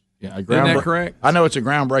guess. Yeah. Isn't that correct? I know it's a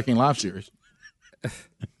groundbreaking life series.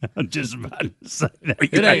 I'm just about to say that.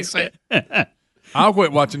 It ain't. I'll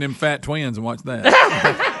quit watching them fat twins and watch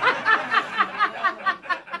that.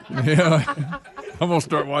 Yeah, I'm gonna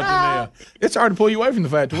start watching that. It's hard to pull you away from the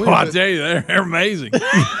fat twins. Oh, I tell you, they're amazing.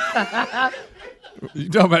 You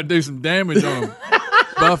talking about do some damage on a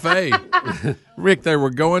buffet, Rick? They were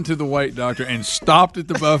going to the weight doctor and stopped at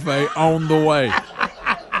the buffet on the way.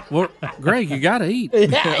 Well, Greg, you got to eat.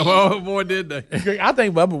 Yeah, well, boy, did they. I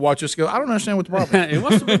think Bubba watched us go, I don't understand what the problem is.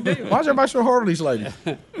 What's the big deal? Why is everybody so hard on these ladies?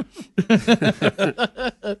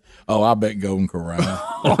 Oh, I bet Golden Corral.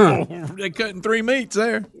 They cutting 3 meats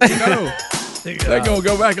there. No. They're going to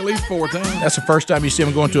go back at least 4 times. That's the first time you see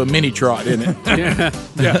them going to a mini trot, isn't it?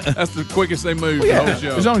 Yeah, that's the quickest they move the whole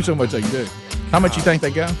show. There's only so much they can do. How much you think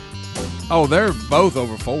they go? Oh, they're both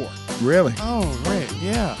over 4. Really? Oh, Rick,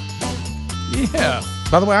 yeah. Yeah.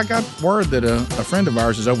 By the way, I got word that a friend of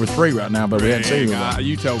ours is over 3 right now, but we hadn't seen him.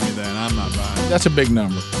 You told me that. I'm not buying it. That's a big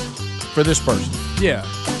number for this person. Yeah.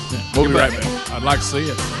 We'll be right back. I'd like to see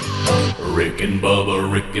it. Rick and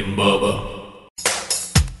Bubba, Rick and Bubba.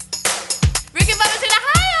 Rick and Bubba's in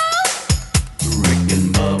Ohio. Rick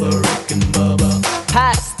and Bubba, Rick and Bubba.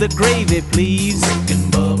 Pass the gravy, please. Rick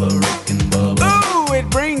and Bubba, Rick and Bubba. Ooh, it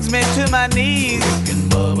brings me to my knees. Rick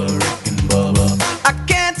and Bubba, Rick and Bubba. I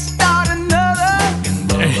can't start another. Rick and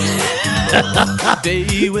Bubba, Rick and Bubba.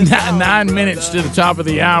 Day without 9 minutes to the top of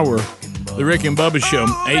the hour. The Rick and Bubba Show.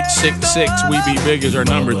 866-WE-BE-BIG is our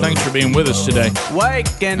number. Thanks for being with us today.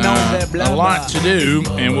 Waking on the A lot to do,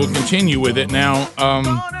 and we'll continue with it. Now,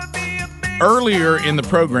 earlier in the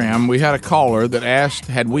program, we had a caller that asked,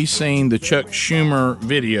 had we seen the Chuck Schumer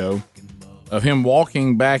video of him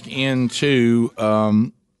walking back into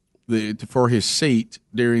for his seat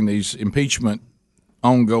during these impeachment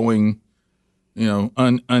ongoing,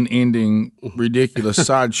 unending, ridiculous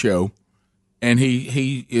sideshow. And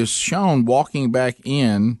he is shown walking back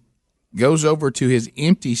in, goes over to his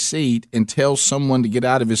empty seat and tells someone to get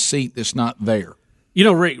out of his seat that's not there.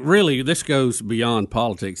 Rick, really, this goes beyond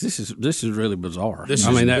politics. This is really bizarre.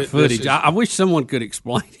 That footage. I wish someone could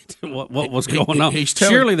explain it, what was going on.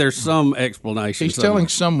 Surely there's some explanation. He's telling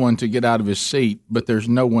someone to get out of his seat, but there's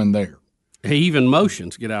no one there. He even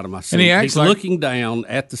motions, get out of my seat. And he's looking down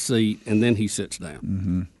at the seat, and then he sits down.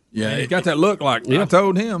 Mm-hmm. Yeah, he got that look like, I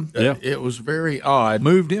told him. Yeah. It was very odd.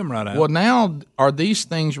 Moved him right out. Well, now, are these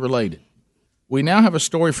things related? We now have a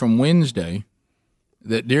story from Wednesday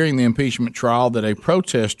that during the impeachment trial that a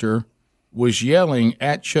protester was yelling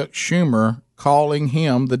at Chuck Schumer, calling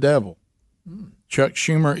him the devil. Chuck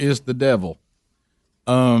Schumer is the devil.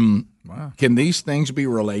 Wow. Can these things be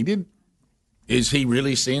related? Is he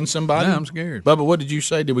really seeing somebody? Yeah, I'm scared. Bubba, what did you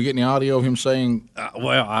say? Did we get any audio of him saying?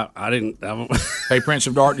 I didn't. Hey, Prince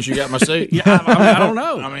of Darkness, you got my seat? Yeah, I don't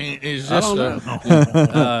know. Is this?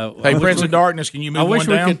 Hey, Prince of Darkness, can you move one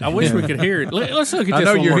down? I wish we could hear it. Let's look at this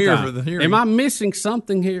one more time. For the hearing. Am I missing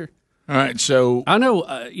something here? All right, so I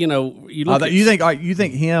know. You look. You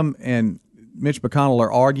think him and Mitch McConnell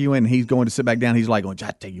are arguing? And he's going to sit back down. He's like, "I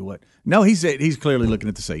tell you what." No, he's clearly looking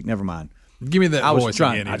at the seat. Never mind. Give me that voice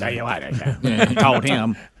again. I tell you what. I told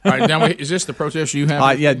him. All right, now, is this the protest you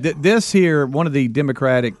have? This here, one of the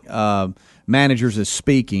Democratic managers is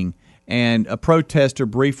speaking, and a protester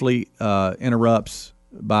briefly interrupts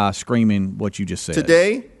by screaming what you just said.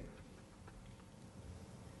 Today,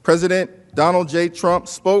 President Donald J. Trump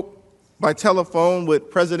spoke by telephone with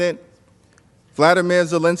President Vladimir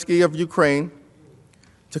Zelensky of Ukraine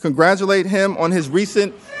to congratulate him on his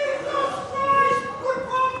recent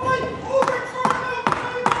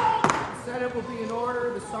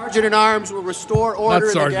Sergeant at Arms will restore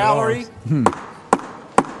order in the gallery.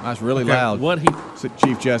 That's really loud.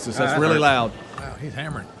 Chief Justice, that's really loud. Wow, he's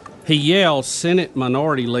hammering. He yells, Senate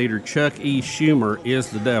Minority Leader Chuck E. Schumer is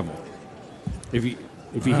the devil. If you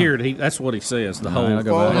hear it, that's what he says. The whole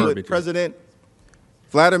with President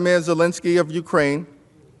Vladimir Zelensky of Ukraine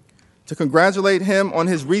to congratulate him on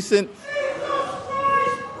his recent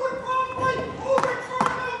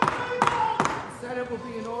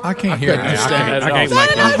I can't hear it.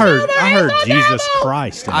 I heard Jesus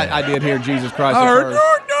Christ. I did hear Jesus Christ.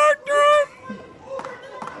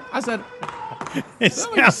 I said, it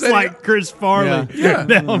sounds like Chris Farley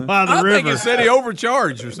down by the river. I think it said he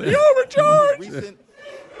overcharged or something. He overcharged.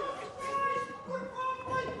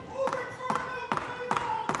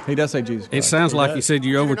 He does say Jesus Christ. It sounds like he said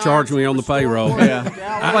you overcharged me on the payroll. Yeah.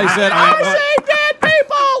 I said, I see dead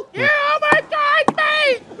people. You overcharged me.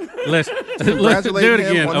 Let's do it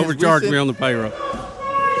again. Overcharge me on the payroll.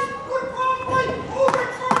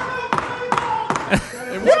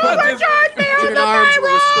 Overcharge me on the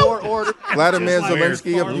payroll. Vladimir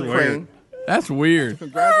Zelensky of Ukraine. That's weird. They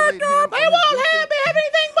won't have me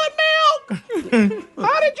anything but milk.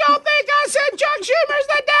 How did y'all think I said Chuck Schumer's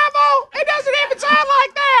the devil? It doesn't even sound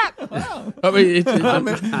like that. Wow. I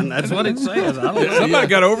mean, that's what it says. I don't know. Somebody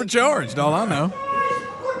got overcharged. All I know.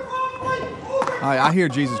 All right, I hear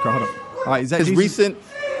Jesus Christ. Hold on. All right, is that his Jesus? Recent?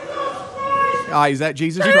 All right, is that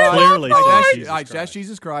Jesus Christ? Clearly, that's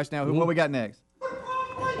Jesus Christ. Now, what we got next?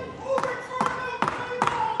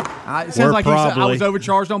 It sounds like I was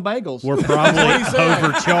overcharged on bagels. We're probably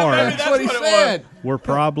overcharged. That's what he said. We're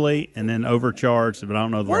probably and then overcharged, but I don't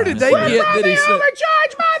know the Where did they get that he said?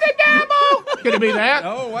 Overcharged by the devil. Could it be that?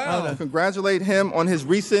 Oh, wow. Congratulate him on his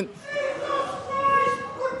recent.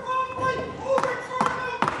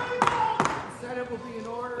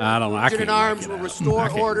 I don't know. Sergeant at Arms will restore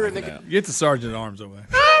order in the. Get the Sergeant at Arms away.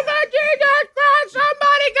 Oh, my Jesus Christ!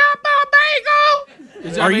 Somebody got my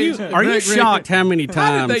bagel. Are you shocked how many times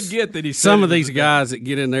how did they get that he some of these guys that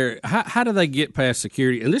get in there? How do they get past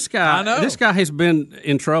security? And this guy has been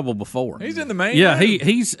in trouble before. He's in the main. Yeah,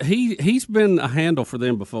 he's been a handle for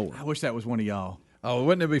them before. I wish that was one of y'all. Oh,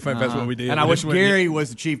 wouldn't it be fun if that's what we did? And I wish Gary was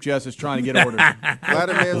the Chief Justice trying to get orders.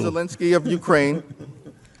 Vladimir Zelensky of Ukraine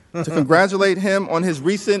to congratulate him on his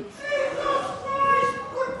recent.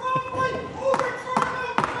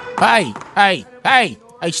 Hey,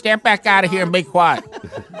 step back out of here and be quiet.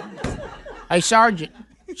 Hey, Sergeant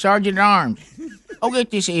at Arms, go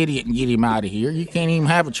get this idiot and get him out of here. You can't even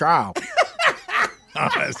have a trial.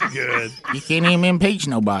 That's good. You can't even impeach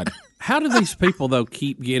nobody. How do these people though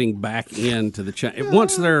keep getting back into the chain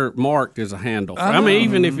once they're marked as a handle? I mean,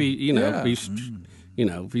 even if he, if he's,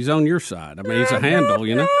 if he's on your side, I mean, he's a handle,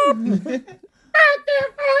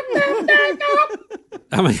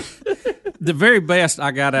 I mean, the very best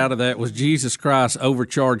I got out of that was Jesus Christ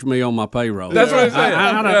overcharged me on my payroll. That's what he said.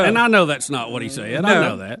 And I know that's not what he said. I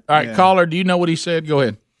know that. All right, caller, do you know what he said? Go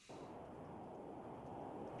ahead.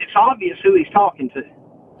 It's obvious who he's talking to.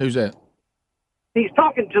 Who's that? He's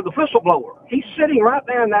talking to the whistleblower. He's sitting right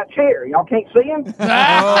there in that chair. Y'all can't see him?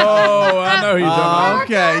 Oh, I know who you're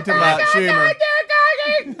talking about. Okay, talking about Schumer.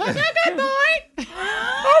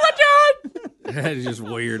 That is just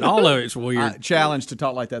weird. All of it's weird. Challenge to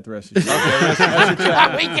talk like that the rest of the show. Okay, that's your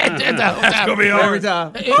challenge. We can't do that. That's going to be hard. Every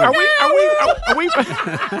time. Are we?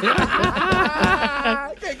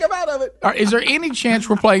 Can't come out of it. Is there any chance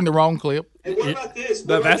we're playing the wrong clip? Hey, what about this?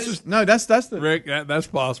 That's the Rick. That's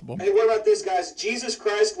possible. Hey, what about this, guys? Jesus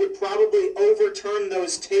Christ would probably overturn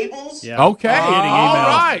those tables. Yeah. Okay. Getting email. All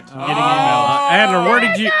right. Getting email. Adler,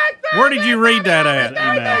 where did you read that at?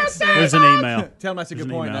 There's an email. Tell him that's a good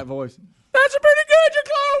point in that voice. That's pretty good. You're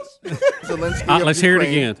close. Zelensky of Let's hear it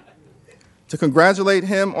Ukraine again. To congratulate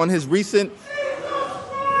him on his recent.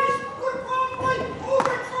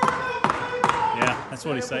 Yeah, that's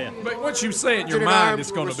what he's saying. But once you say it in your mind, it's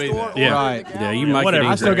going to be there. Yeah. Right. Yeah, you make Whatever. it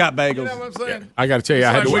I easy. still got bagels. You know what I'm saying? I got to tell you,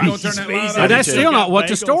 I had to We're wait. going to turn that line But on. that's still not what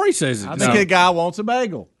the story says. I think a guy wants a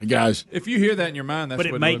bagel. Guys, If you hear that in your mind, that's But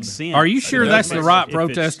what it makes sense. Are you sure It that's does the make right sense. If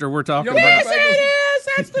it's- protester we're talking Yes, about? it is.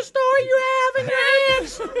 That's the story you have in your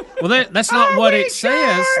hands. Well, that's not what it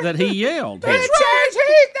says that he yelled. It says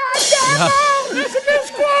he's the devil. Listen to this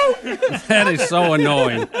quote. That is so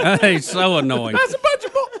annoying. That is so annoying. That's a bunch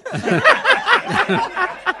of bull.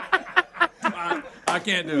 I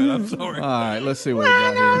can't do it. I'm sorry. All right, let's see what we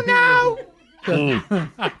got here. No.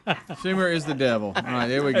 Schumer is the devil. All right,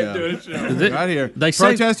 there we go. Right here. They say-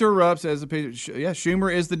 Protester erupts as a piece. Yeah,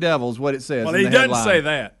 Schumer is the devil is what it says. Well, in he the doesn't headline. say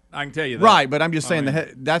that. I can tell you that. Right, but I'm just saying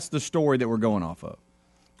that's the story that we're going off of.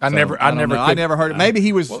 I never I never heard it. Maybe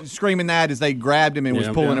he was Well, screaming that as they grabbed him and was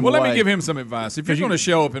pulling him Well, away. let me give him some advice. If you're going to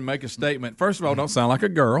show up and make a statement, first of all, don't sound like a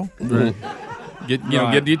girl.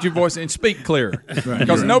 Get your voice and speak clearer,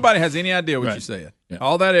 because nobody has any idea what you said. Yeah.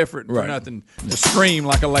 All that effort for nothing to scream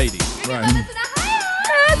like a lady. Right.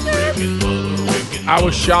 I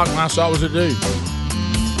was shocked when I saw it was a dude.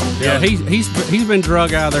 Yeah, he's been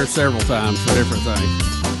drug out of there several times for different things.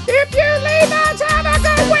 If you leave us, have a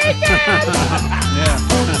good weekend.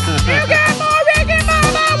 You got more Rick and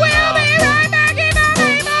Bubba. We'll be right back in the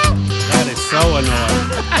rainbow. That is so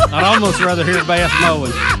annoying. I'd almost rather hear Bath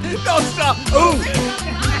mowing. Don't stop. Ooh.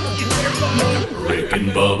 Rick and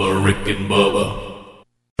Bubba, Rick and Bubba.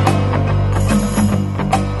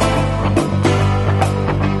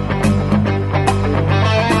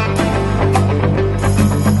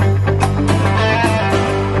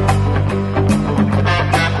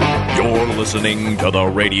 You're listening to the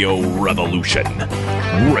Radio Revolution.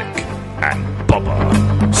 Rick and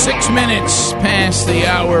Bubba. 6 minutes past the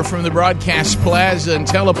hour from the Broadcast Plaza and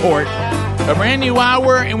Teleport. A brand new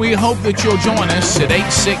hour, and we hope that you'll join us at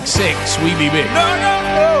 866 We Be Big.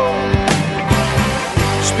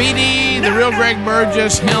 Speedy, the real Greg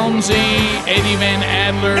Burgess, Helmsy, Eddie Van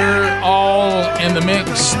Adler, all in the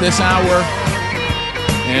mix this hour.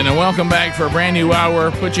 And welcome back for a brand new hour.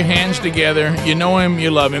 Put your hands together. You know him,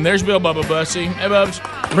 you love him. There's Bill Bubba Bussy. Hey, Bubs.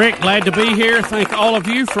 Rick, glad to be here. Thank all of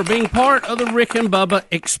you for being part of the Rick and Bubba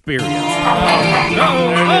experience.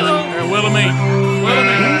 Willamette.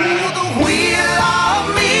 The wheel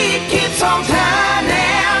of me keeps on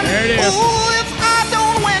turning. There it is. Ooh, if I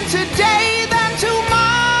don't win today, then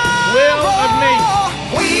tomorrow. Wheel of meat.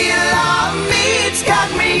 Wheel of meat's got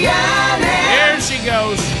me yearning. There she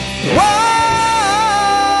goes. Whoa.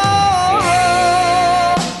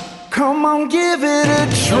 Come on, give it a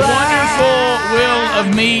The try. wonderful Wheel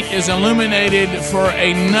of Meat is illuminated for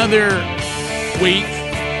another week.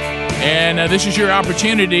 And this is your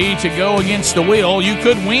opportunity to go against the wheel. You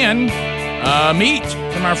could win meat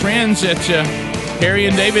from our friends at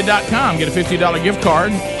HarryandDavid.com. Get a $50 gift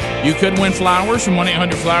card. You could win flowers from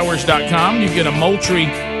 1-800-Flowers.com. You get a Moultrie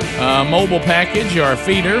mobile package or a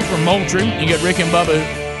feeder from Moultrie. You get Rick and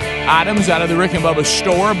Bubba items out of the Rick and Bubba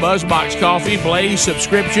store, BuzzBox Coffee, Blaze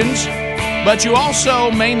subscriptions. But you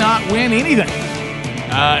also may not win anything.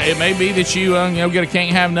 It may be that you get a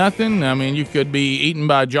can't have nothing. I mean, you could be eaten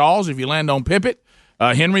by Jaws if you land on Pippet.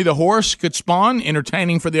 Henry the horse could spawn.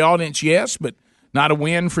 Entertaining for the audience, yes, but not a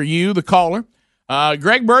win for you, the caller.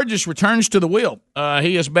 Greg Burgess returns to the wheel.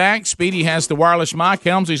 He is back. Speedy has the wireless mic.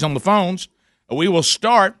 Helmsy's on the phones. We will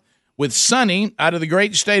start with Sonny out of the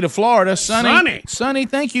great state of Florida. Sonny,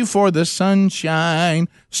 thank you for the sunshine.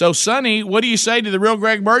 So, Sonny, what do you say to the real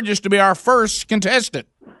Greg Burgess to be our first contestant?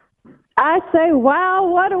 I say, wow,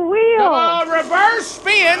 what a wheel. Come on, reverse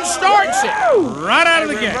spin starts it. Right out of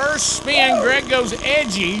the gate. Reverse spin. Greg goes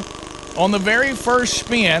edgy on the very first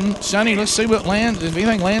spin. Sonny, let's see what lands, if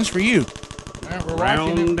anything lands for you. All right, we're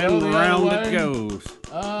round and round it goes.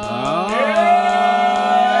 Yeah!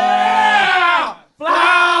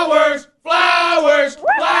 Flowers, flowers,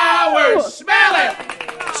 flowers. Smell it.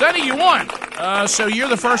 Sonny, you won. So you're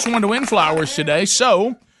the first one to win flowers today.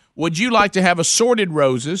 So would you like to have assorted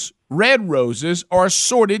roses, red roses, or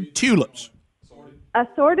assorted tulips?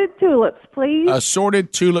 Assorted tulips, please.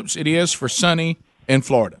 Assorted tulips it is for Sonny in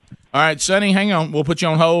Florida. All right, Sonny, hang on. We'll put you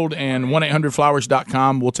on hold, and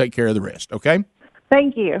 1-800-Flowers.com will take care of the rest, okay?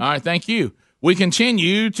 Thank you. All right, thank you. We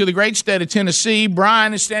continue to the great state of Tennessee.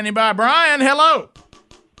 Brian is standing by. Brian, hello.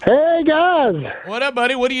 Hey, guys. What up,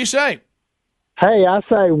 buddy? What do you say? Hey, I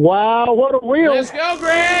say, wow, what a wheel. Let's go,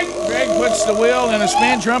 Greg. Greg puts the wheel in a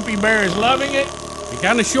spin. Trumpy Bear is loving it. He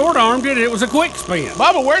kind of short-armed it. It was a quick spin.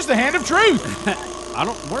 Bubba, where's the hand of truth?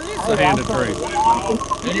 Where is the hand of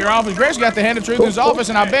truth? In your office. Greg's got the hand of truth in his office,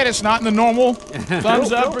 and I bet it's not in the normal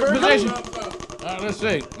thumbs up position. All right, let's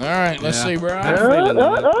see. All right, let's see, Brian.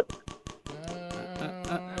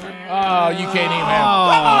 Oh, you can't even have.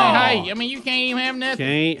 Come on, hey, I mean, you can't even have nothing.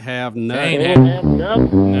 Can't have nothing. Can't have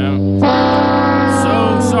nothing. No.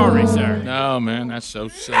 So sorry, sir. No, man, that's so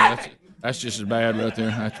sad. That's just as bad right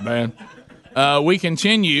there. That's bad. We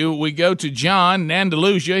continue. We go to John in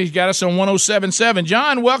Andalusia. He's got us on 107.7.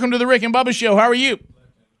 John, welcome to the Rick and Bubba Show. How are you?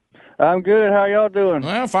 I'm good. How y'all doing?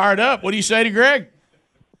 Well, fired up. What do you say to Greg?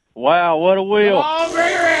 Wow, what a wheel. Come on,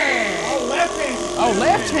 Gregory. Oh,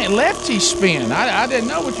 lefty spin. I didn't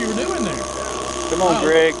know what you were doing there. Come on,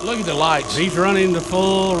 Greg. Look at the lights. He's running the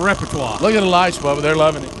full repertoire. Look at the lights, Bubba. They're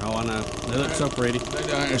loving it. Oh, I know. They look so pretty.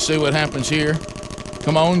 Let's see what happens here.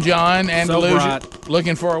 Come on, John. Andalusia. So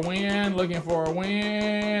looking for a win.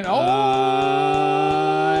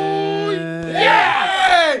 Oh,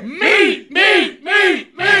 yeah!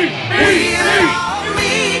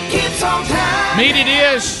 Meat it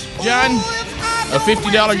is, John. A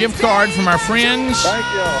 $50 gift card from our friends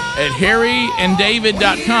at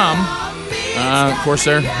harryanddavid.com. Of course,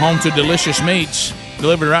 they're home to delicious meats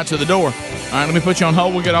delivered right to the door. All right, let me put you on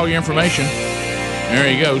hold. We'll get all your information. There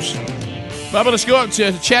he goes. Bubba, let's go up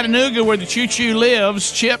to Chattanooga where the choo-choo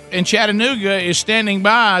lives. Chip in Chattanooga is standing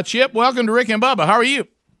by. Chip, welcome to Rick and Bubba. How are you?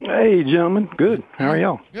 Hey, gentlemen. Good. How are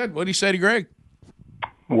y'all? Good. What do you say to Greg?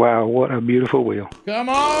 Wow, what a beautiful wheel. Come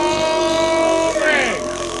on, Greg.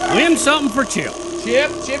 Win something for Chip.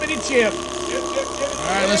 Chippity Chip.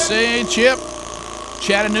 All right, let's see. Chip,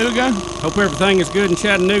 Chattanooga. Hope everything is good in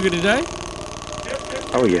Chattanooga today.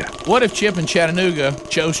 Oh, yeah. What if Chip in Chattanooga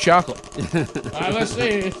chose chocolate? All right, let's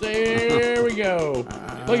see. There we go.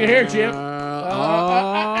 Look at here, Chip. Hung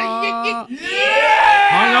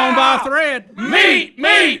on by a thread. Meat.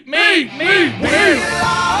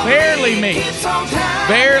 Barely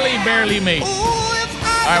meat.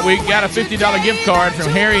 All right, we got a $50 gift card from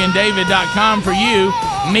harryanddavid.com for you.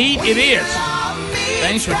 Meat it is.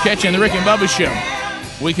 Thanks for catching the Rick and Bubba Show.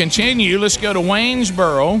 We continue. Let's go to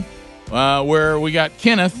Waynesboro, where we got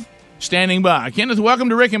Kenneth standing by. Kenneth, welcome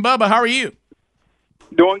to Rick and Bubba. How are you?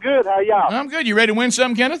 Doing good. How y'all? I'm good. You ready to win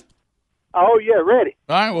something, Kenneth? Oh, yeah, ready.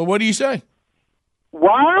 All right, well, what do you say?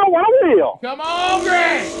 Wow, what a wheel. Come on,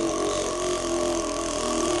 Greg.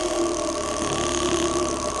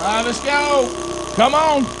 All right, let's go. Come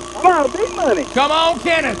on. Come on, big money. Come on,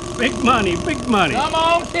 Kenneth. Big money. Come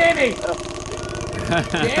on, Kenny.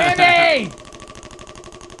 Kenny.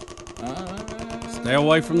 Stay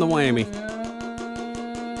away from the whammy.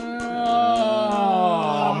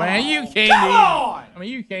 Oh, man, you can't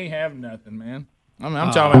you can't have nothing, man.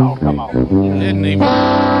 I'm talking about. Come on. Didn't even.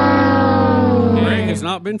 Greg has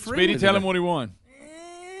not been free. Speedy, tell him what he won.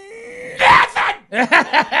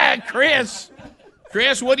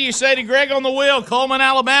 Chris, what do you say to Greg on the wheel? Coleman,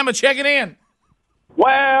 Alabama, checking in.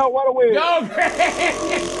 Wow, what a wheel. Go, Greg.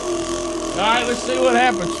 All right, let's see what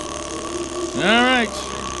happens. All right.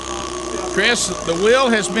 Chris, the wheel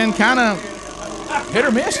has been kind of hit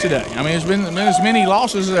or miss today. I mean, there's been as many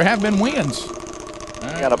losses as there have been wins.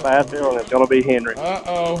 Right. Got a bad feeling it's going to be Henry.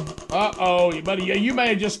 Uh-oh. Buddy, you may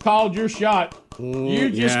have just called your shot. You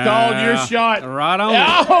just called your shot. Right on.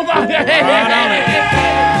 Oh, my God. Right on it.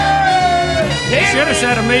 Should have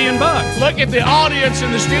said $1 million. Look at the audience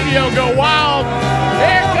in the studio go wild.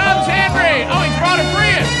 There comes Henry. Oh, he's brought a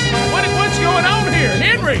friend. What's going on here?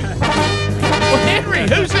 Henry. Well, Henry,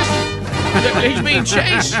 who's this? He's being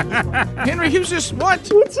chased. Henry, he was just what?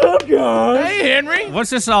 What's up, guys? Hey, Henry. What's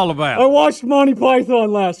this all about? I watched Monty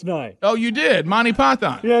Python last night. Oh, you did? Monty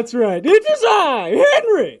Python. That's right. It is I,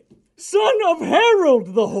 Henry, son of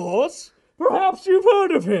Harold the Horse. Perhaps you've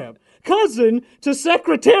heard of him. Cousin to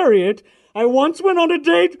Secretariat. I once went on a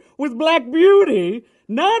date with Black Beauty.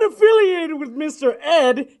 Not affiliated with Mr.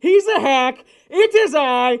 Ed. He's a hack. It is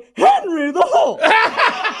I, Henry the Horse.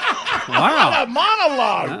 Wow. What a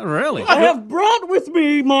monologue. Not really. I have brought with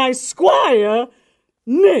me my squire,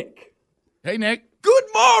 Nick. Hey, Nick. Good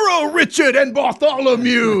morrow, Richard and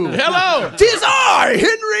Bartholomew. Hello. 'Tis I,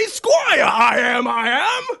 Henry Squire. I am.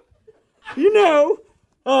 You know,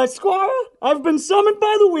 Squire, I've been summoned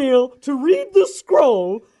by the wheel to read the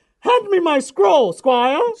scroll. Hand me my scroll,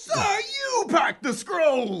 Squire. Sir, you pack the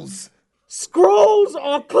scrolls. Scrolls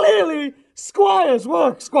are clearly Squire's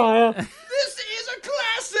work, Squire. This is a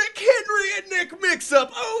classic Henry and Nick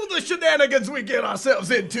mix-up. Oh, the shenanigans we get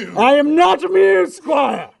ourselves into. I am not amused,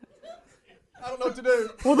 Squire. I don't know what to do.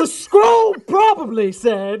 Well, the scroll probably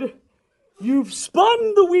said, "You've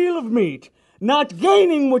spun the wheel of meat, not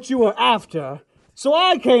gaining what you were after, so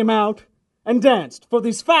I came out and danced for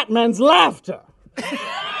this fat man's laughter."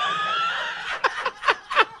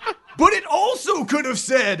 But it also could have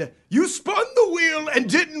said, "You spun the wheel and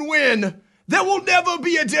didn't win. There will never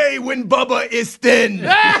be a day when Bubba is thin."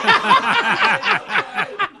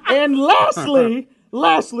 And lastly,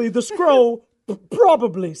 the scroll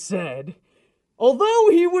probably said, "Although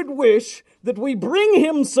he would wish that we bring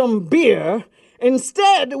him some beer,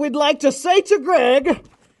 instead we'd like to say to Greg,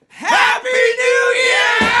 Happy New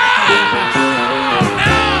Year!"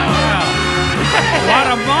 What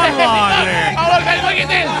a monologue there. Oh, look at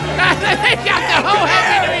this. They got the whole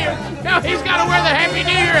Happy New Year. No, he's got to wear the Happy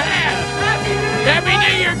New Year hat. Happy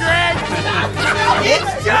New Year, Greg.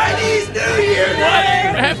 It's Chinese New Year,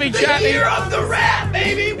 Greg. Happy the Chinese. Year of the Rat,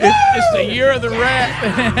 baby. It's the Year of the Rat.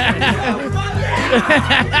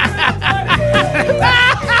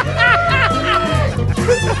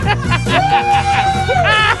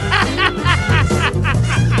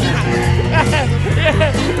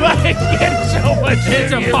 It's getting so much.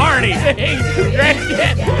 It's a party. Look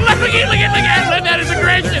at that is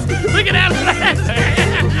aggression. Look at that.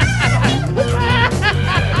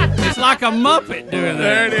 It's like a Muppet doing that.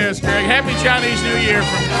 There it is, Greg. Happy Chinese New Year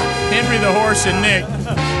from Henry the Horse and Nick. Oh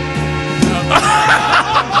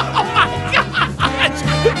my gosh!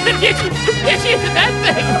 Did you that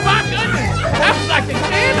thing? My goodness, that was like a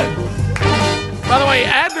cannon. By the way,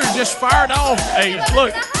 Adler just fired off a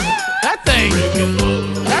look. That thing,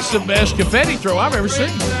 that's the best confetti throw I've ever seen.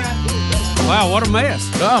 Wow, what a mess.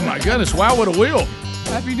 Oh, my goodness. Wow, what a wheel.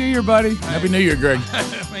 Happy New Year, buddy. Happy New Year, Greg.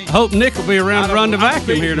 Hope Nick will be around to run the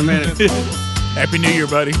vacuum here in a minute. Happy New Year,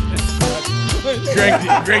 buddy.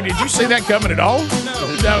 Greg, did you see that coming at all?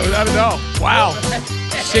 No, not at all. Wow.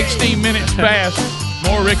 16 minutes past.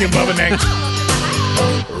 More Rick and Bubba next.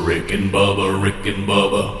 Rick and Bubba, Rick and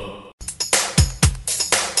Bubba.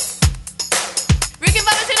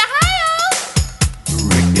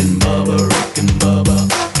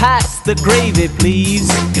 Pass the gravy, please.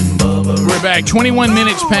 We're back 21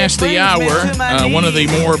 minutes past the hour. One of the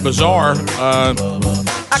more bizarre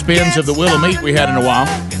spins of the Wheel of Meat we had in a while.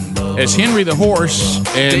 As Henry the Horse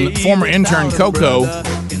and former intern Coco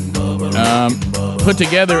put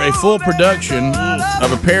together a full production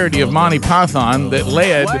of a parody of Monty Python that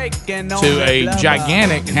led to a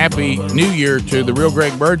gigantic Happy New Year to the real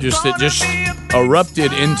Greg Burgess that just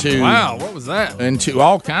erupted into what was that? Into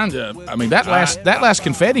all kinds of. I mean that last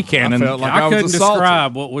confetti cannon. I felt like I couldn't was assaulted.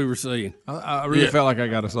 describe what we were seeing. I really felt like I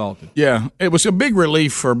got assaulted. Yeah, it was a big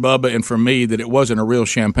relief for Bubba and for me that it wasn't a real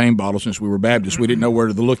champagne bottle since we were Baptists. We didn't know where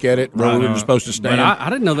to look at it, where we were supposed to stand. But I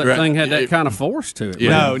didn't know that thing had that kind of force to it.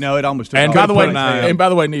 Yeah. No, it almost. And by the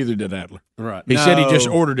way, neither did Adler. Right. He said he just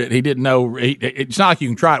ordered it. He didn't know. It's not like you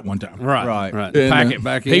can try it one time. Right. And, it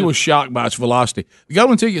back in. He was shocked by its velocity. The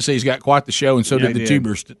Golden Ticket Seas got quite the show, and so did the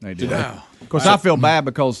Tubers. They did. Wow. Of course, I feel bad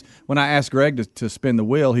because when I asked Greg to spin the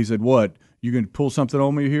wheel, he said, "What? You going to pull something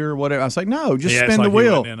on me here or whatever?" I was like, "No, just spin the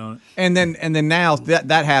wheel." And then now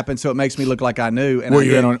that happened, so it makes me look like I knew. And Were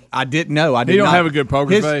you in on it? I didn't know. I did. He don't not have a good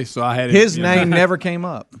poker face, so I had his name never came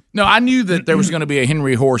up. No, I knew that there was going to be a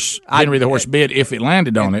Henry the Horse bid if it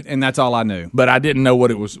landed on it, and that's all I knew. But I didn't know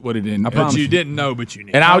what it was. What it didn't. But you didn't know, but you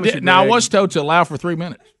knew. And I did. Now I was told to allow for 3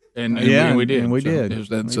 minutes. And we did. And we did. I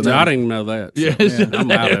didn't even know that. So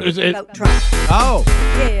I'm out of it. Vote Trump. Oh.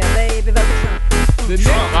 Yeah, baby, vote Trump. didn't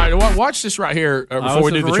it? All right, watch this right here before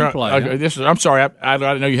we do the Trump. I'm sorry, I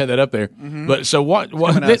didn't know you had that up there. But so what?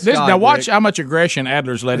 Now watch how much aggression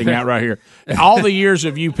Adler's letting out right here. All the years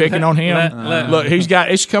of you picking on him. Look,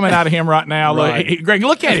 it's coming out of him right now. Look, Greg,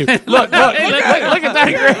 look at him. Look at that,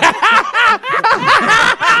 Greg.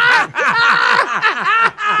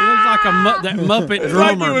 He looks like that Muppet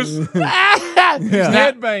drummer. He's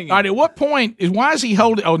headbanging. All right, at what point why is he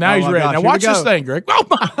holding? Oh, now he's ready. gosh, now here watch we go. this thing, Greg. Oh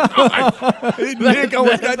my! Nick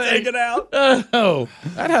almost got taken out. Oh,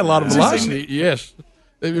 that had a lot of velocity. Yes,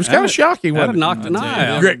 it was kind of shocking. That knocked an eye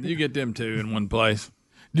out. Greg, you get them two in one place.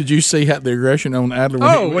 Did you see the aggression on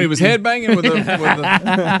Adler? When he was headbanging with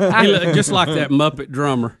the He looked just like that Muppet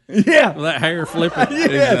drummer. Yeah. That hair flipping.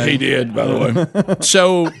 Yeah, he did, by the way.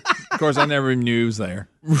 So, of course, I never even knew he was there.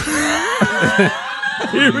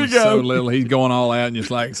 Here we go. So little, he's going all out, and just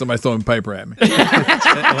like somebody's throwing paper at me.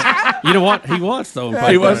 You know what? He was throwing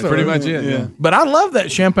paper. He was pretty much it. Yeah. But I love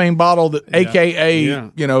that champagne bottle, that AKA,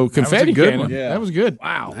 confetti good cannon. one. Yeah. That was good.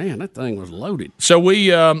 Wow, man, that thing was loaded. So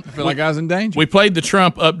we I feel like I was in danger. We played the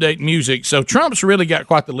Trump update music. So Trump's really got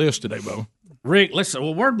quite the list today, Bo. Rick,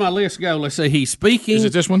 where'd my list go? Let's see. He's speaking. Is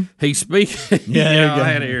it this one? He's speaking. Yeah, I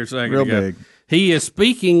had it here a second real ago. big. He is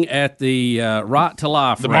speaking at the Right to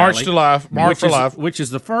Life The rally, March to Life, March for Life, which is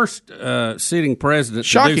the first sitting president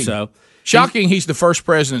Shocking. to do so. Shocking, he's the first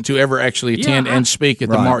president to ever actually attend and speak at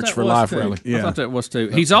the March for Life rally. Yeah. I thought that was too.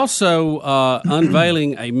 He's also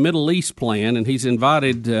unveiling a Middle East plan, and he's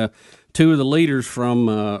invited two of the leaders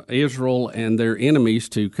from Israel and their enemies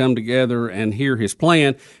to come together and hear his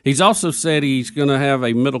plan. He's also said he's going to have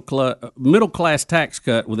a middle class tax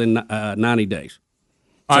cut within 90 days.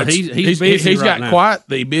 So he's busy he's right got now. quite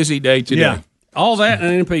the busy day today. Yeah. All that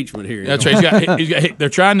and impeachment here. That's right. They're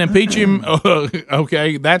trying to impeach him.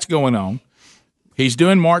 Okay, that's going on. He's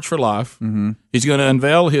doing March for Life. Mm-hmm. He's going to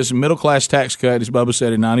unveil his middle class tax cut, as Bubba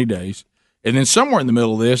said, in 90 days. And then somewhere in the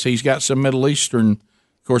middle of this, he's got some Middle Eastern.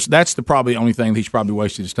 Of course, that's probably the only thing he's probably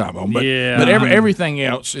wasted his time on. But everything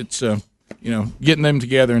else, it's getting them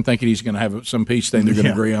together and thinking he's going to have some peace thing they're going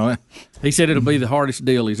to agree on. He said it'll be the hardest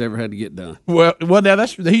deal he's ever had to get done. Well, now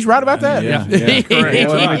he's right about that. Yeah, correct.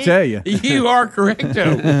 Well, let me tell you, you are correct,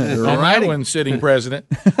 Joe. On that one, sitting president.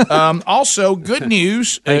 Also, good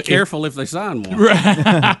news. Be careful if they sign one.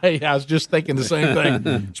 Right. I was just thinking the same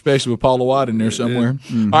thing, especially with Paula White in there somewhere.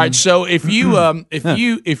 Mm-hmm. All right, so if you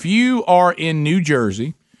are in New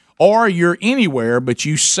Jersey or you're anywhere but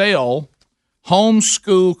you sell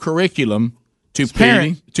homeschool curriculum to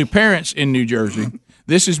parents in New Jersey,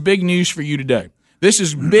 this is big news for you today. This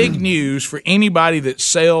is big news for anybody that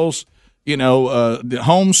sells, the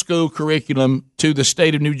homeschool curriculum to the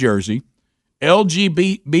state of New Jersey.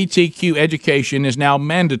 LGBTQ education is now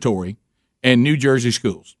mandatory in New Jersey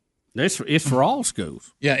schools. It's for all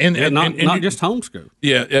schools. Yeah, and not just homeschool.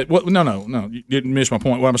 Yeah, no, you didn't miss my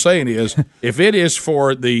point. What I'm saying is, if it is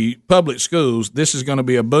for the public schools, this is going to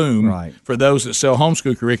be a boom for those that sell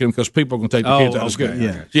homeschool curriculum because people are going to take the kids out of school.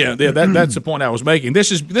 Yeah, that's the point I was making. This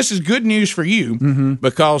is good news for you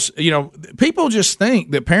because people just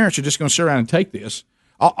think that parents are just going to sit around and take this.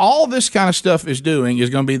 All this kind of stuff is doing is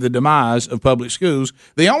going to be the demise of public schools.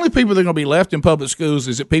 The only people that are going to be left in public schools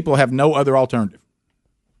is that people have no other alternative.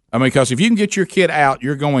 I mean, because if you can get your kid out,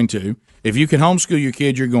 you're going to. If you can homeschool your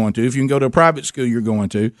kid, you're going to. If you can go to a private school, you're going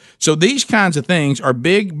to. So these kinds of things are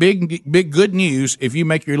big good news if you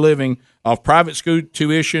make your living off private school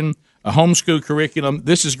tuition, a homeschool curriculum.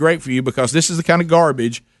 This is great for you because this is the kind of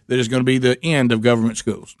garbage that is going to be the end of government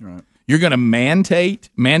schools. Right. You're going to mandate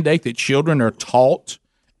that children are taught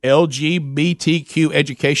LGBTQ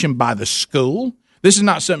education by the school. This is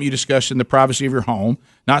not something you discuss in the privacy of your home,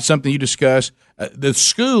 not something you discuss. The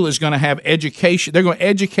school is going to have education. They're going to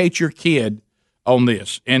educate your kid on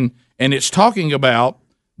this. And it's talking about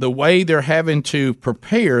the way they're having to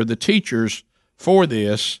prepare the teachers for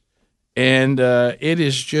this. And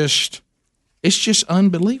it's just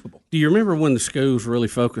unbelievable. Do you remember when the schools really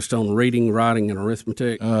focused on reading, writing, and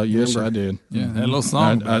arithmetic? Yes, I did. Yeah, that little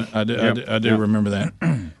song. I do remember that.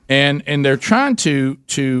 And they're trying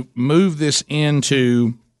to move this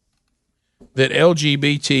into that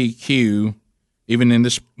LGBTQ, even in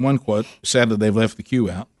this one quote, sadly they've left the Q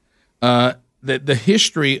out, that the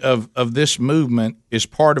history of this movement is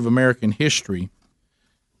part of American history.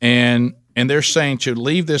 And they're saying to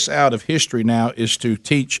leave this out of history now is to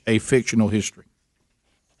teach a fictional history.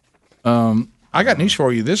 I got news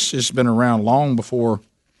for you. This has been around long before.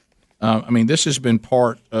 This has been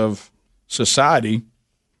part of society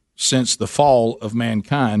since the fall of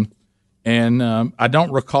mankind. And I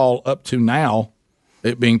don't recall up to now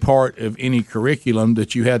it being part of any curriculum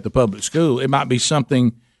that you had at the public school. It might be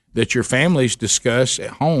something that your families discuss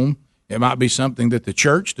at home. It might be something that the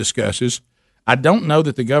church discusses. I don't know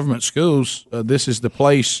that the government schools, this is the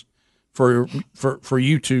place for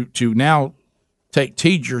you to now take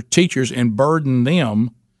teachers and burden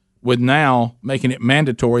them with now making it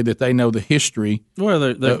mandatory that they know the history.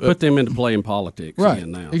 Well, they put them into playing politics right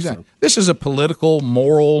now. Exactly. So. This is a political,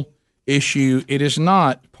 moral issue. It is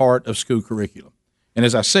not part of school curriculum. And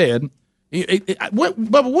as I said,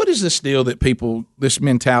 what is this deal that people, this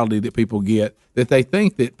mentality that people get, that they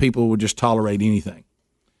think that people would just tolerate anything?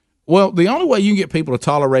 Well, the only way you can get people to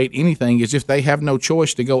tolerate anything is if they have no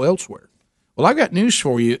choice to go elsewhere. Well, I've got news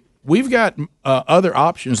for you. We've got other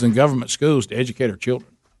options than government schools to educate our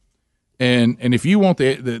children. And if you want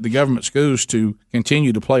the government schools to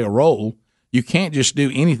continue to play a role, you can't just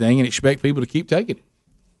do anything and expect people to keep taking it.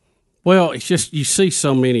 Well, it's just you see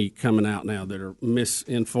so many coming out now that are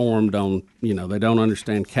misinformed on, they don't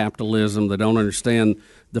understand capitalism. They don't understand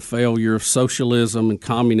the failure of socialism and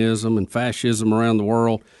communism and fascism around the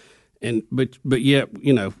world. But yet,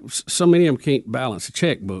 so many of them can't balance a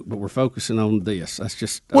checkbook, but we're focusing on this. That's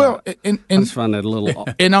just I just find that a little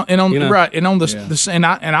and I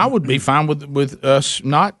would be fine with us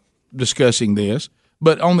not discussing this.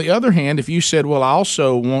 But on the other hand, if you said, well, I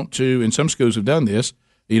also want to, and some schools have done this,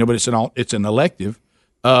 but it's an elective.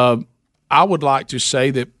 I would like to say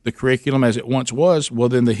that the curriculum as it once was, well,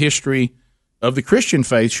 then the history of the Christian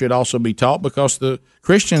faith should also be taught because the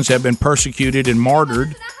Christians have been persecuted and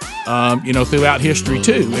martyred, throughout history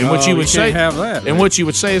too. And what you would say, have that, and what you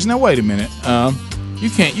would say is, no, wait a minute,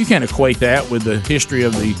 you can't equate that with the history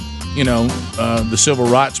of the, the civil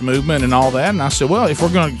rights movement and all that. And I said, well, if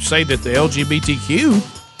we're going to say that the LGBTQ,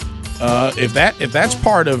 if that's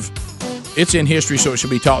part of it's in history, so it should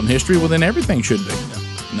be taught in history, well, then everything should be,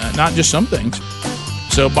 not just some things.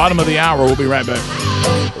 So, bottom of the hour, we'll be right back.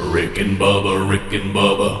 Rick and Bubba, Rick and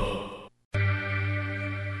Bubba.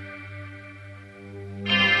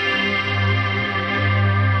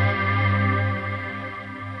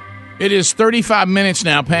 It is 35 minutes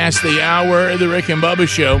now past the hour of the Rick and Bubba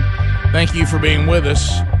Show. Thank you for being with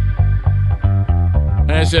us.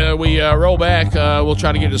 As we roll back, we'll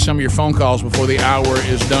try to get to some of your phone calls before the hour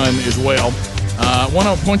is done as well. I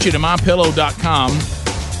want to point you to MyPillow.com.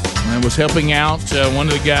 I was helping out one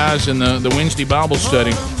of the guys in the Wednesday Bible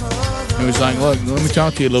study. He was like, look, let me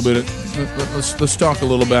talk to you a little bit. Let's talk a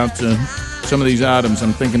little about some of these items.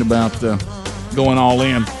 I'm thinking about going all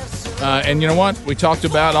in. And you know what? We talked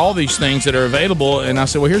about all these things that are available, and I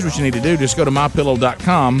said, well, here's what you need to do. Just go to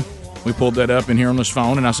MyPillow.com. We pulled that up in here on this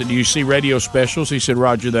phone, and I said, do you see radio specials? He said,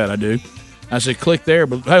 Roger that, I do. I said, click there.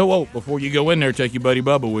 But, hey, whoa, before you go in there, take your buddy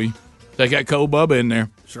Bubba. Take that code Bubba in there.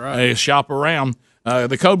 That's right. Hey, shop around.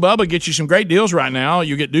 The code Bubba gets you some great deals right now.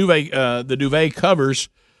 You get the duvet covers,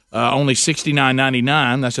 only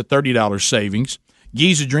 $69.99. That's a $30 savings.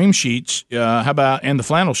 Giza Dream Sheets, and the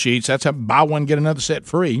flannel sheets, that's a buy one, get another set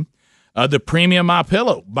free. The premium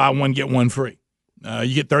MyPillow, buy one, get one free.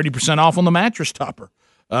 You get 30% off on the mattress topper.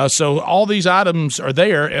 So all these items are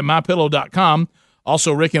there at MyPillow.com.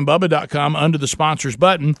 Also, RickandBubba.com under the sponsors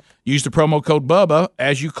button. Use the promo code Bubba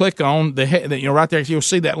as you click on right there. You'll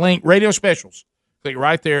see that link, radio specials. Click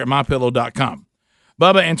right there at MyPillow.com.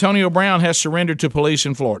 Bubba, Antonio Brown has surrendered to police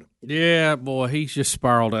in Florida. Yeah, boy, he's just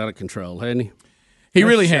spiraled out of control, hasn't he? He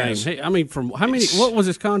really has. I mean, from how many? What was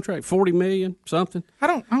his contract? $40 million, something. I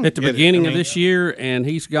don't at the beginning of this year, and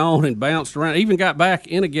he's gone and bounced around. Even got back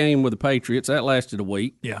in a game with the Patriots. That lasted a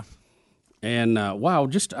week. Yeah. And wow,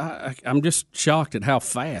 I'm just shocked at how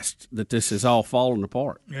fast that this is all falling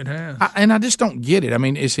apart. It has, and I just don't get it. I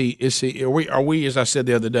mean, is he? Are we? As I said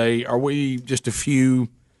the other day, are we just a few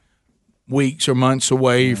weeks or months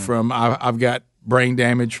away from? I've got brain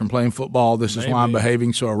damage from playing football. This is why I'm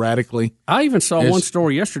behaving so erratically. I even saw one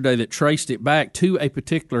story yesterday that traced it back to a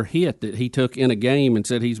particular hit that he took in a game and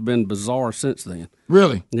said he's been bizarre since then.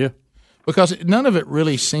 Really? Yeah. Because none of it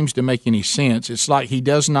really seems to make any sense. It's like he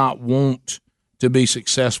does not want to be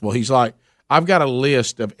successful. He's like, I've got a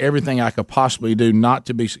list of everything I could possibly do not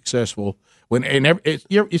to be successful.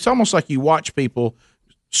 It's almost like you watch people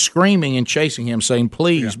screaming and chasing him, saying,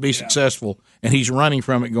 please be successful. And he's running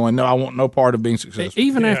from it going, no, I want no part of being successful.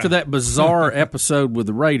 Even after that bizarre episode with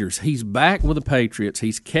the Raiders, he's back with the Patriots.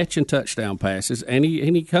 He's catching touchdown passes, and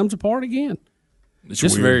he comes apart again. It's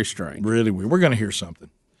just weird. Very strange. Really weird. We're going to hear something.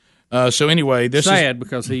 So anyway, this sad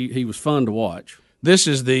because he was fun to watch. This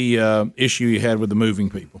is the issue you had with the moving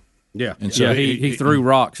people. Yeah, and so he threw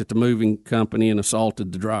rocks at the moving company and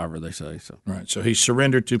assaulted the driver. They say so. Right. So he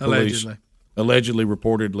surrendered to police, allegedly,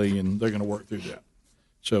 reportedly, and they're going to work through that.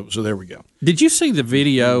 So there we go. Did you see the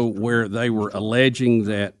video where they were alleging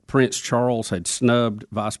that Prince Charles had snubbed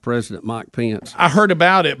Vice President Mike Pence? I heard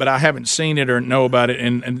about it, but I haven't seen it or know about it.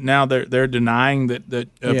 And now they're denying that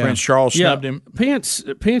Prince Charles snubbed him.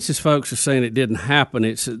 Pence's folks are saying it didn't happen.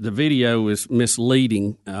 The video is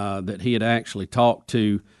misleading. That he had actually talked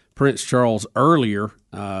to Prince Charles earlier.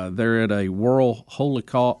 They're at a World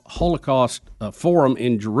Holocaust Forum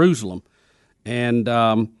in Jerusalem, and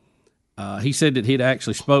he said that he'd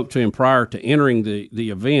actually spoke to him prior to entering the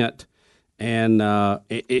event, and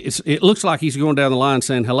it looks like he's going down the line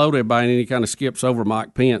saying hello to everybody, and he kind of skips over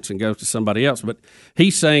Mike Pence and goes to somebody else. But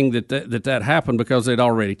he's saying that happened because they'd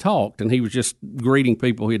already talked, and he was just greeting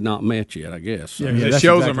people he had not met yet, I guess. Yeah, it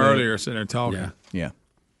shows them earlier sitting there talking. Yeah.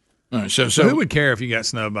 All right, so who would care if you got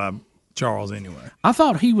snubbed by Charles anyway? I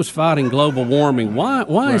thought he was fighting global warming.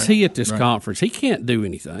 Why is he at this conference? He can't do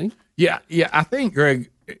anything. Yeah. I think, Greg,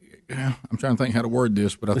 I'm trying to think how to word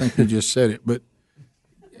this, but I think you just said it. But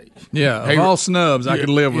yeah, of all snubs, I could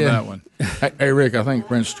live with that one. Hey, Rick, I think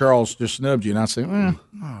Prince Charles just snubbed you, and I said, well,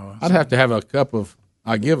 I'd have to have a cup of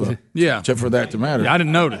I give a except for that to matter. Yeah, I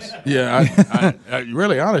didn't notice. Yeah, I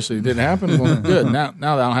really, honestly, it didn't happen. Well, good. Now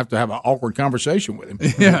I don't have to have an awkward conversation with him.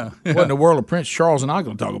 Yeah. What in the world are Prince Charles and I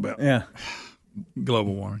going to talk about? Yeah,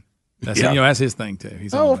 global warming. That's his thing too.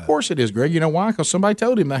 Of course it is, Greg. You know why? Because somebody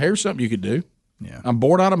told him that here's something you could do. Yeah, I'm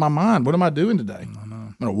bored out of my mind. What am I doing today?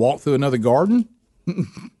 I'm going to walk through another garden.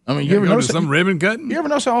 I mean, you ever notice some ribbon cutting? You ever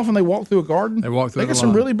notice how often they walk through a garden? They walk through. They got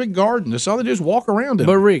some really big garden. That's all they do is walk around it.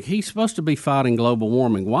 But Rick, he's supposed to be fighting global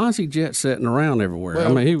warming. Why is he jet setting around everywhere?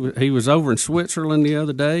 Well, I mean, he was over in Switzerland the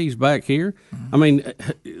other day. He's back here. I mean,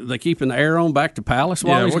 they keeping the air on back to Palace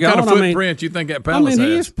while he's what gone. kind of footprint you think that Palace has?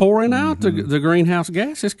 He is pouring out the greenhouse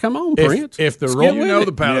gases. Come on, Prince. If the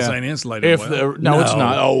the Palace ain't insulated No, it's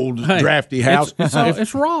not old drafty house.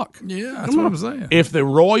 It's rock. Yeah, that's what I'm saying. If the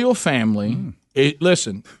royal family.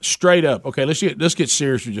 Listen, straight up. Okay, let's get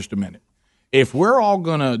serious for just a minute. If we're all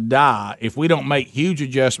gonna die, if we don't make huge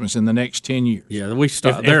adjustments in the next 10 years,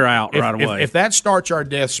 they're out right away. If that starts our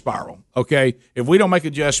death spiral, okay, if we don't make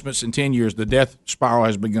adjustments in 10 years, the death spiral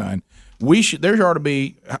has begun. There ought to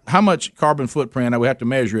be how much carbon footprint, we have to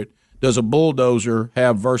measure it. Does a bulldozer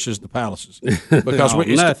have versus the palaces? Because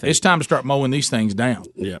it's time to start mowing these things down.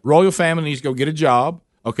 Yeah. Royal family needs to go get a job.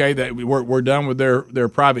 Okay, that we're done with their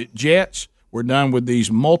private jets. We're done with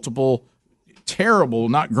these multiple terrible,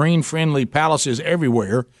 not green-friendly palaces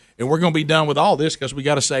everywhere, and we're going to be done with all this because we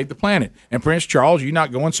got to save the planet. And Prince Charles, you're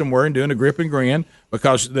not going somewhere and doing a grip and grin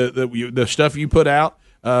because the stuff you put out,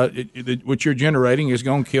 what you're generating, is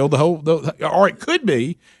going to kill the whole. Or it could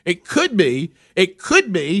be.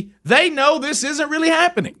 They know this isn't really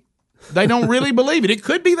happening. They don't really believe it. It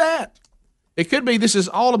could be that. It could be this is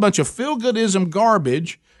all a bunch of feel-goodism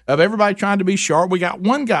garbage of everybody trying to be sharp. We got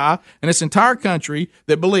one guy in this entire country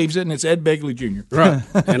that believes it, and it's Ed Begley Jr. Right.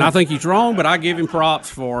 And I think he's wrong, but I give him props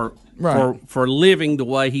for living the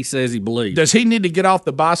way he says he believes. Does he need to get off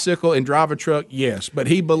the bicycle and drive a truck? Yes, but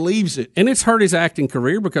he believes it. And it's hurt his acting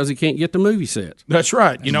career because he can't get to movie sets. That's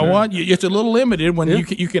right. You know what? It's a little limited when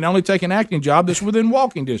you can only take an acting job that's within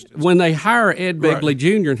walking distance. When they hire Ed Begley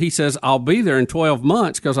Jr. and he says, I'll be there in 12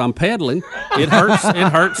 months because I'm pedaling, it hurts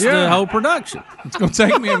the whole production. It's going to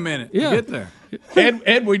take me a minute to get there.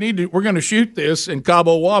 Ed, we're going to shoot this in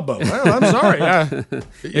Cabo Wabo. Well, I'm sorry.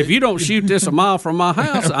 If you don't shoot this a mile from my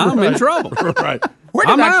house, I'm in trouble. Right.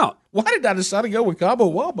 I'm out. Why did I decide to go with Cabo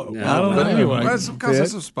Wabo? I don't know. Anyway, because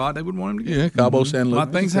that's a spot they would want him to get. Yeah, Cabo San Luis. A lot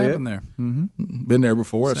of things happen there. Mm-hmm. Been there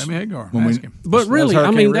before. Sammy Hagar. But really, I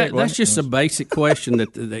mean, that's just a basic question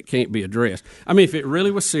that can't be addressed. I mean, if it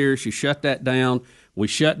really was serious, you shut that down. We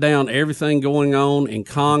shut down everything going on in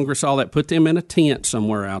Congress, all that, put them in a tent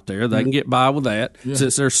somewhere out there. They can get by with that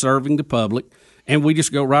since they're serving the public. And we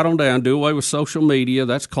just go right on down, do away with social media.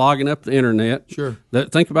 That's clogging up the internet. Sure.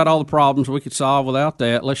 Think about all the problems we could solve without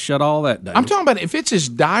that. Let's shut all that down. I'm talking about if it's as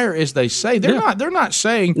dire as they say. They're not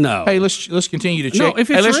saying, no. Hey, let's continue to check. No,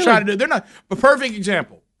 let's try to do it. They're not. A perfect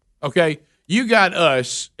example. Okay, you got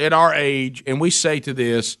us at our age, and we say to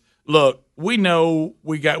this, look, we know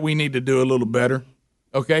we need to do a little better.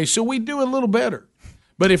 Okay, so we do a little better.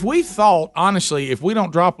 But if we thought, honestly, if we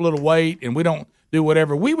don't drop a little weight and we don't do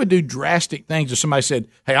whatever, we would do drastic things. If somebody said,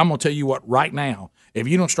 hey, I'm going to tell you what, right now, if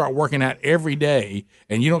you don't start working out every day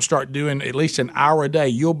and you don't start doing at least an hour a day,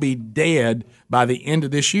 you'll be dead by the end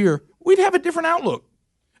of this year, we'd have a different outlook.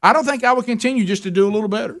 I don't think I would continue just to do a little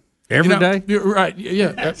better. Every day? You're right.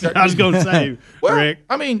 Yeah. I was going to say, well, Rick.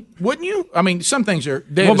 I mean, wouldn't you? I mean, some things are.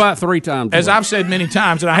 Davis, what about 3 times? As I've said many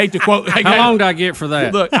times, and I hate to quote. How long do I get for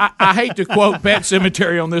that? Look, I hate to quote Pet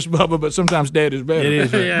Cemetery on this, Bubba, but sometimes dead is better. It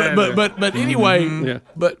is. But anyway,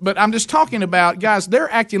 but I'm just talking about, guys,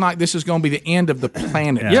 they're acting like this is going to be the end of the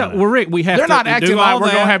planet. Yeah, well, Rick, we have They're to not do acting all like we're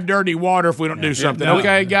that. going to have dirty water if we don't do something. No.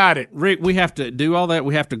 Okay, got it. Rick, we have to do all that.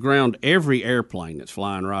 We have to ground every airplane that's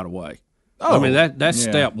flying right away. Oh, I mean, that's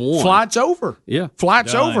step one. Flight's over. Yeah.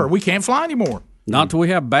 Flight's over. We can't fly anymore. Not until we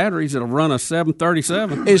have batteries that'll run a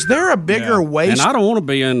 737. Is there a bigger waste? And I don't want to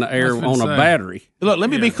be in the air on a battery. Look, let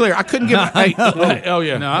me be clear. I couldn't get. Oh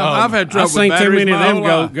yeah. No, I've had trouble I've seen with too many of batteries my them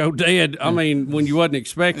whole life. go dead. I mean, when you wasn't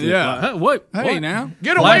expecting. Yeah. It. Like, what? Hey, now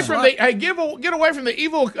get away from the get away from the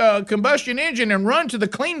evil combustion engine and run to the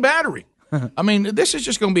clean battery. I mean, this is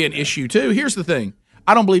just going to be an issue too. Here's the thing: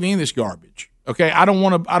 I don't believe any of this garbage. Okay, I don't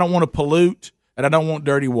want to pollute, and I don't want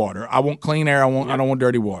dirty water. I want clean air. I don't want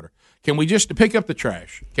dirty water. Can we just pick up the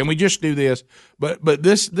trash? Can we just do this? But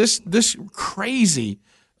this crazy,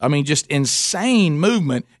 I mean, just insane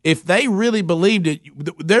movement. If they really believed it,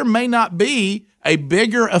 there may not be a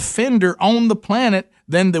bigger offender on the planet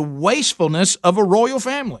than the wastefulness of a royal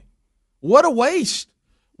family. What a waste!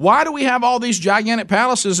 Why do we have all these gigantic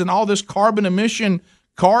palaces and all this carbon emission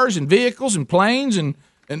cars and vehicles and planes and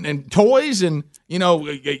toys and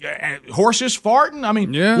horses farting? I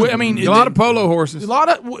mean, a lot of polo horses. How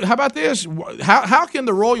about this? How can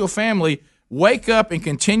the royal family wake up and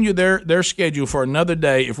continue their schedule for another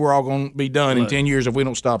day if we're all going to be done in 10 years if we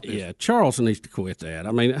don't stop this? Yeah, Charles needs to quit that.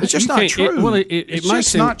 I mean, it's just not true.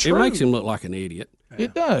 It makes him look like an idiot.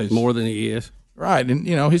 It does more than he is. Right, and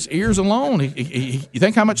his ears alone. You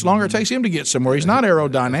think how much longer it takes him to get somewhere? He's not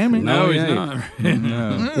aerodynamic. No, he's not.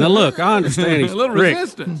 No. Now look, I understand he's a little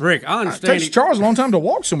resistant. Rick, I understand. It takes Charles a long time to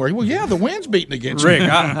walk somewhere. Well, yeah, the wind's beating against him. Rick,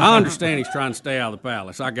 I understand he's trying to stay out of the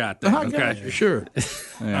palace. I got that. Okay, sure.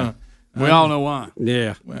 Yeah. We all know why.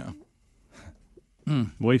 Yeah. Well,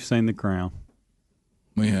 we've seen The Crown.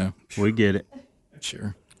 We have. We get it.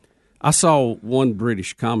 Sure. I saw one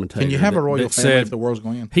British commentator. Can you have a royal that family said if the world's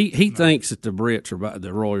going in? He thinks that the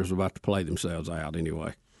royals are about to play themselves out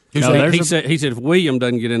anyway. He said if William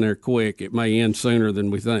doesn't get in there quick, it may end sooner than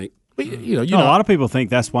we think. But, a lot of people think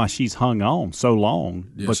that's why she's hung on so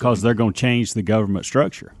long because they're going to change the government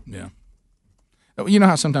structure. Yeah. You know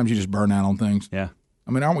how sometimes you just burn out on things? Yeah.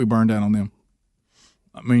 I mean, aren't we burned out on them?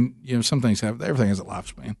 I mean, some things everything has a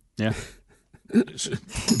lifespan. Yeah.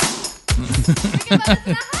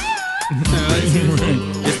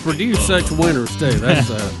 It's produced such winners too.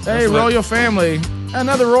 Hey, royal family,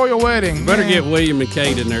 another royal wedding. Better get William and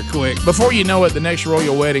Kate in there quick. Before you know it, the next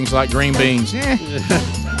royal wedding's like green beans. Okay.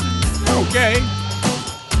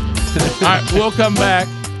 All right, we'll come back.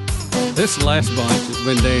 This last bunch has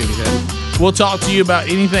been dandy. We'll talk to you about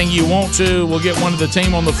anything you want to. We'll get one of the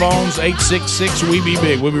team on the phones.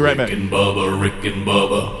 866-WE-BE-BIG. We'll be right back. Rick and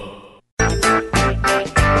Bubba.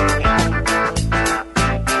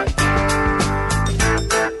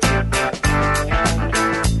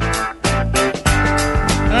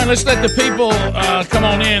 Let's let the people come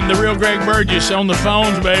on in. The real Greg Burgess on the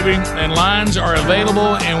phones, baby. And lines are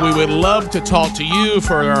available, and we would love to talk to you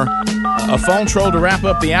for a phone troll to wrap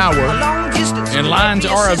up the hour. And lines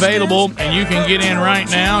are available, and you can get in right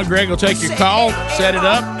now. Greg will take your call, set it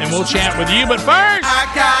up, and we'll chat with you. But first,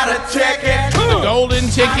 I got a ticket. The golden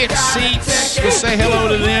ticket seats. Let's say hello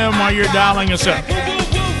to them while you're dialing us up.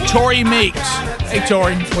 Tori Meeks. Hey,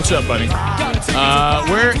 Tori. What's up, buddy?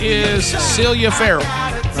 Where is Celia Farrell?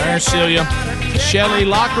 There's Celia. Shelly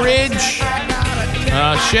Lockridge.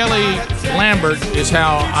 Shelly Lambert is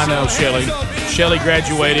how I know Shelly. Shelly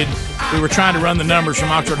graduated. We were trying to run the numbers from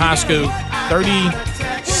Oxford High School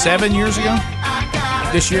 37 years ago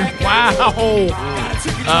this year.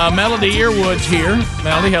 Wow. Melody Earwood's here.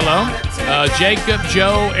 Melody, hello. Jacob,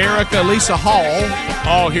 Joe, Erica, Lisa Hall,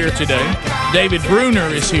 all here today. David Bruner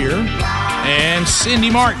is here. And Cindy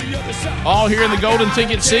Martin, all here in the golden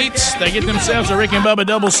ticket seats. They get themselves a Rick and Bubba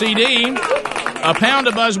double CD, a pound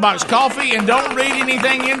of BuzzBox coffee, and don't read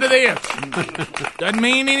anything into this. Doesn't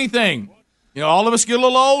mean anything. All of us get a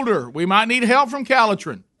little older. We might need help from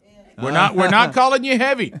Calitrin. We're not calling you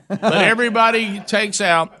heavy, but everybody takes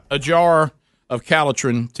out a jar of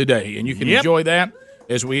Calitrin today, and you can enjoy that.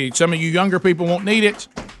 Some of you younger people won't need it.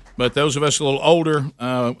 But those of us a little older,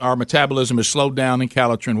 our metabolism is slowed down, and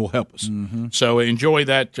Calitrin will help us. Mm-hmm. So enjoy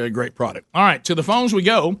that great product. All right, to the phones we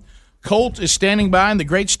go. Colt is standing by in the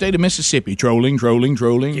great state of Mississippi. Trolling.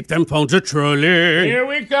 Keep them phones a trolling. Here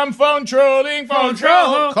we come, phone trolling.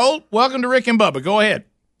 Colt, welcome to Rick and Bubba. Go ahead.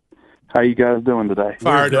 How you guys doing today?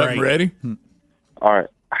 Fired up and ready. All right.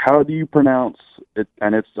 how do you pronounce it?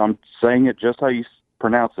 And I'm saying it just how you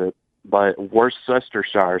pronounce it, but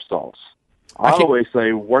Worcestershire sauce. I always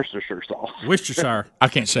say Worcestershire sauce. Worcestershire. I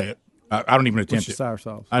can't say it. I don't even attempt Worcestershire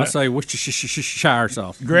sauce. I say Worcestershire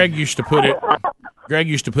sauce. Greg used to put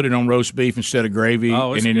it on roast beef instead of gravy,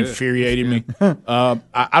 and it infuriated me.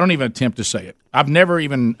 I don't even attempt to say it. I've never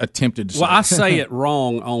even attempted to say it. Well, I say it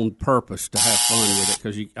wrong on purpose to have fun with it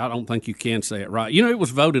because I don't think you can say it right. You know, it was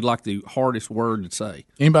voted like the hardest word to say.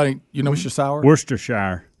 Anybody, Worcestershire?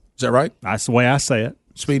 Worcestershire. Is that right? That's the way I say it.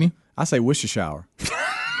 Speedy? I say Worcestershire.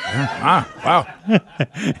 Wow.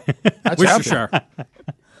 That's Worcestershire.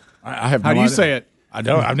 I have. How do you say it? I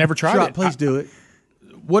don't. I've never tried it. Please do it.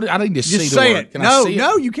 What? I need to see Just the say word. it. Can I see it?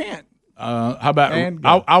 No, you can't. How about?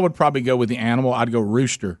 I would probably go with the animal. I'd go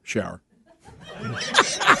rooster shower.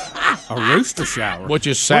 A rooster shower. Which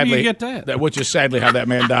is sadly. Where do you get that? Which is sadly how that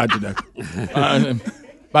man died today.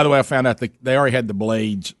 By the way, I found out they already had the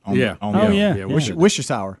blades. On Yeah. The, on Oh the, yeah.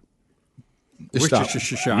 Worcestershire. Stop.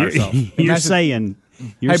 You're saying.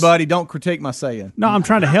 Hey, buddy, don't critique my saying. No, I'm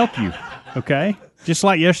trying to help you. Okay. Just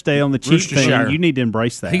like yesterday on the cheat thing, you need to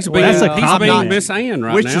embrace that. He's being Miss Ann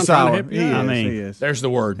right now. Sour. He is. There's the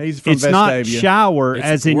word. He's from It's not Vestavia. shower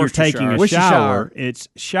as in you're taking a shower. It's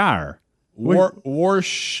shire.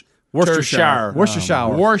 Worcestershire. Worcestershire.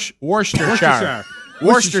 Worcestershire.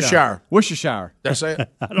 Worcestershire. Worcestershire. That's it.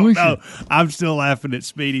 I don't know. I'm still laughing at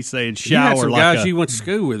Speedy saying shower. You had some like guys you went to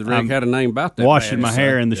school with, Rick, had a name about that. Washing my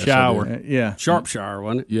hair in the shower. Yeah. Sharpshire,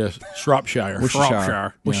 wasn't it? Yes. Shropshire.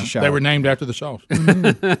 Shropshire. They were named after the sauce. Do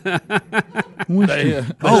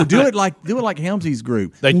it like Helmsley's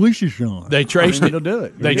group. They traced it. They'll do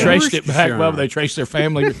it. They traced it back. Well, they traced their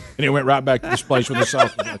family, and it went right back to this place with the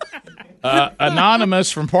sauce.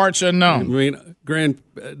 Anonymous from parts unknown. I mean,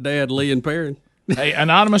 granddad Lee and Perrin. Hey,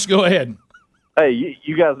 Anonymous, go ahead. Hey,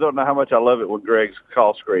 you guys don't know how much I love it when Greg's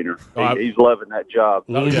call screener. He's loving that job.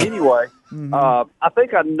 Anyway, I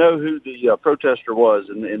think I know who the protester was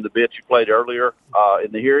in the bit you played earlier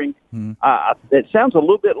in the hearing. It sounds a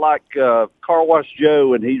little bit like Car Wash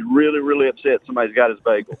Joe, and he's really, really upset somebody's got his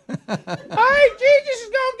bagel. Hey, Jesus is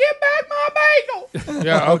going to get back my bagel.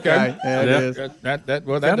 Yeah, okay. Yeah, it is. That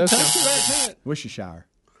does sound. Worcestershire.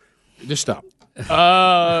 Just stop.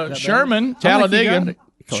 Sherman, Talladega.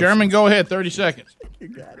 Sherman, go ahead. 30 seconds.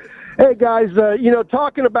 Hey, guys,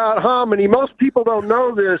 talking about hominy, most people don't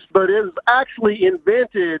know this, but it was actually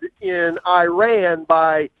invented in Iran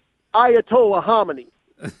by Ayatollah Khomeini.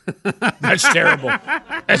 That's terrible.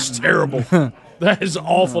 That's terrible. That is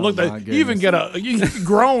awful. Look, you even get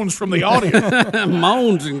groans from the audience.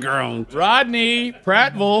 Moans and groans. Rodney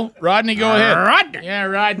Prattville. Rodney, go ahead. Rodney. Yeah,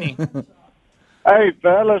 Rodney. Hey,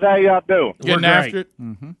 fellas, how y'all doing? Getting after it.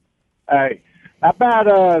 Mm-hmm. Hey, how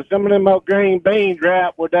about some of them old green beans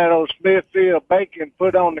wrapped with that old Smithfield bacon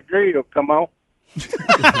put on the grill? Come on. He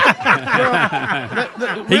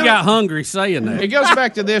got hungry saying that. It goes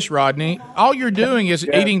back to this, Rodney. All you're doing is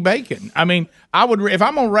eating bacon. I mean, if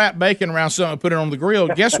I'm gonna wrap bacon around something and put it on the grill,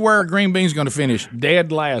 guess where a green bean's gonna finish?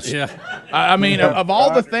 Dead last. Yeah. I mean, of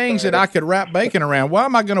all the things that I could wrap bacon around, why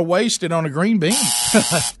am I gonna waste it on a green bean?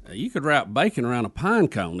 You could wrap bacon around a pine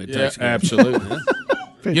cone. It tastes good. Absolutely.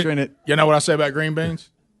 Picturing it. You know what I say about green beans?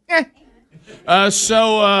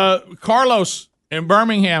 So Carlos in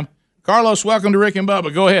Birmingham. Carlos, welcome to Rick and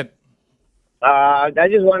Bubba. Go ahead. I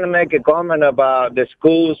just want to make a comment about the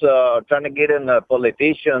schools trying to get in the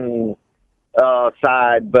politician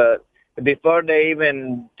side, but before they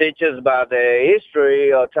even teach us about the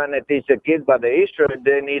history or trying to teach the kids about the history,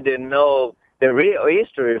 they need to know the real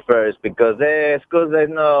history first, because the schools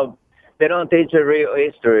they don't teach the real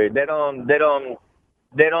history. They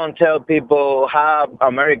don't tell people how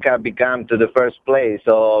America became to the first place.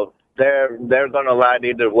 So they're gonna lie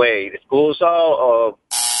either way. The schools are.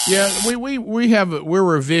 Yeah, we're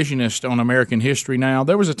revisionist on American history now.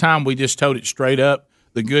 There was a time we just told it straight up,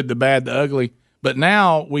 the good, the bad, the ugly. But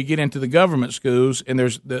now we get into the government schools, and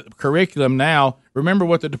there's the curriculum now. Remember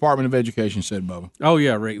what the Department of Education said, Bubba? Oh,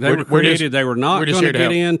 yeah, Rick. They were created. They were not going to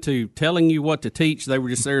get into telling you what to teach. They were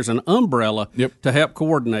just there as an umbrella to help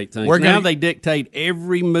coordinate things. Now they dictate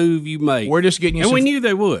every move you make. We're just getting you and we knew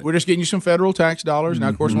they would. We're just getting you some federal tax dollars. Now,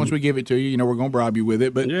 of course, once we give it to you, we're going to bribe you with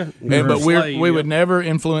it. But we would never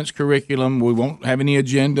influence curriculum. We won't have any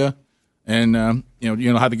agenda. And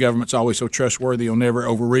you know how the government's always so trustworthy on never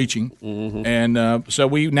overreaching. Mm-hmm. And so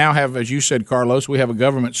we now have, as you said, Carlos, we have a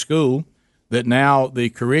government school that now the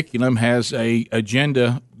curriculum has a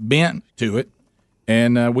agenda bent to it,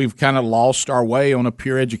 and we've kind of lost our way on a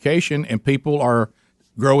pure education, and people are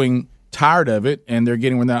growing tired of it, and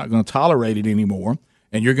we're not going to tolerate it anymore.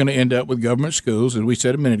 And you're going to end up with government schools, as we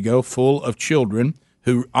said a minute ago, full of children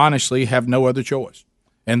who honestly have no other choice.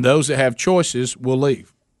 And those that have choices will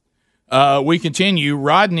leave. We continue.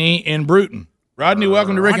 Rodney in Bruton. Rodney,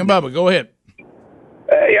 welcome to Rick and Bubba. Go ahead.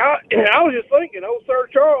 Hey, I was just thinking, old Sir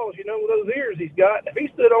Charles, with those ears he's got, if he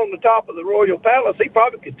stood on the top of the Royal Palace, he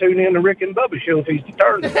probably could tune in to Rick and Bubba show if he's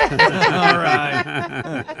determined. All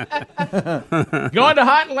right. Going to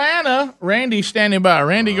Hot Atlanta. Randy standing by.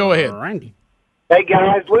 Randy, go ahead. Randy. Hey,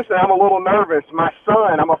 guys, listen, I'm a little nervous. My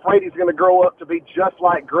son, I'm afraid he's going to grow up to be just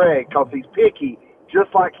like Greg because he's picky,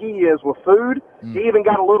 just like he is with food. He even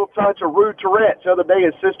got a little touch of rude Tourette's. The other day,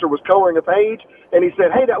 his sister was coloring a page, and he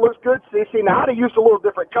said, hey, that looks good, Sissy. Now, I'd have used a little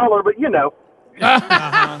different color, but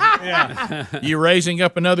You're raising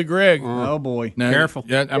up another Greg. Oh, boy. No, Careful.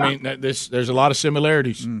 Yeah, I mean, there's a lot of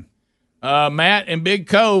similarities. Matt in Big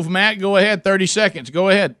Cove. Matt, go ahead. 30 seconds. Go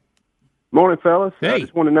ahead. Morning, fellas. Hey. I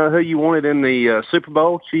just want to know who you wanted in the Super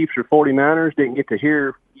Bowl, Chiefs or 49ers. Didn't get to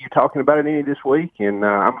hear you talking about it any this week, and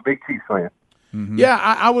I'm a big Chiefs fan. Mm-hmm. Yeah,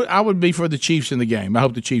 I would be for the Chiefs in the game. I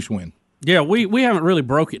hope the Chiefs win. Yeah, we haven't really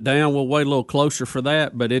broke it down. We'll wait a little closer for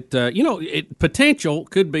that, but it potential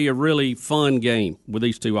could be a really fun game with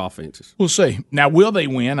these two offenses. We'll see. Now, will they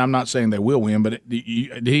win? I'm not saying they will win, but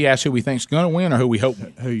did he ask who we think's going to win or who we hope?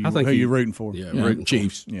 Who you rooting for? Yeah, rooting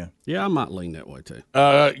Chiefs. For. Yeah, I might lean that way too.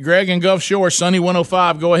 Greg in Gulf Shore, Sunny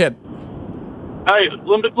 105. Go ahead. Hey,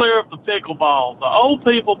 let me clear up the pickleball. The old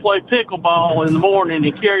people play pickleball in the morning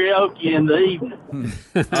and karaoke in the evening.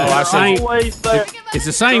 I see. Always there. It's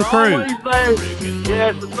the same They're crew. always there. Yeah,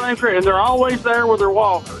 it's the same crew, and they're always there with their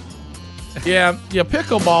walkers. Yeah.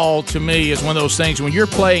 Pickleball to me is one of those things. When you're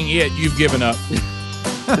playing it, you've given up.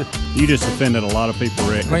 You just offended a lot lot of people,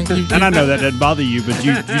 Rick. And I know that doesn't bother you, but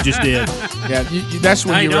you just did. Yeah, that's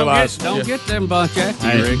when you realize. Don't get them bunch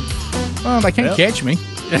after you, Rick. Well, they can't catch me.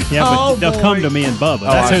 Yeah, but they'll come to me and Bubba.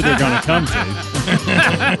 That's who they're going to come to.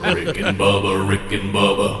 Rick and Bubba, Rick and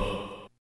Bubba.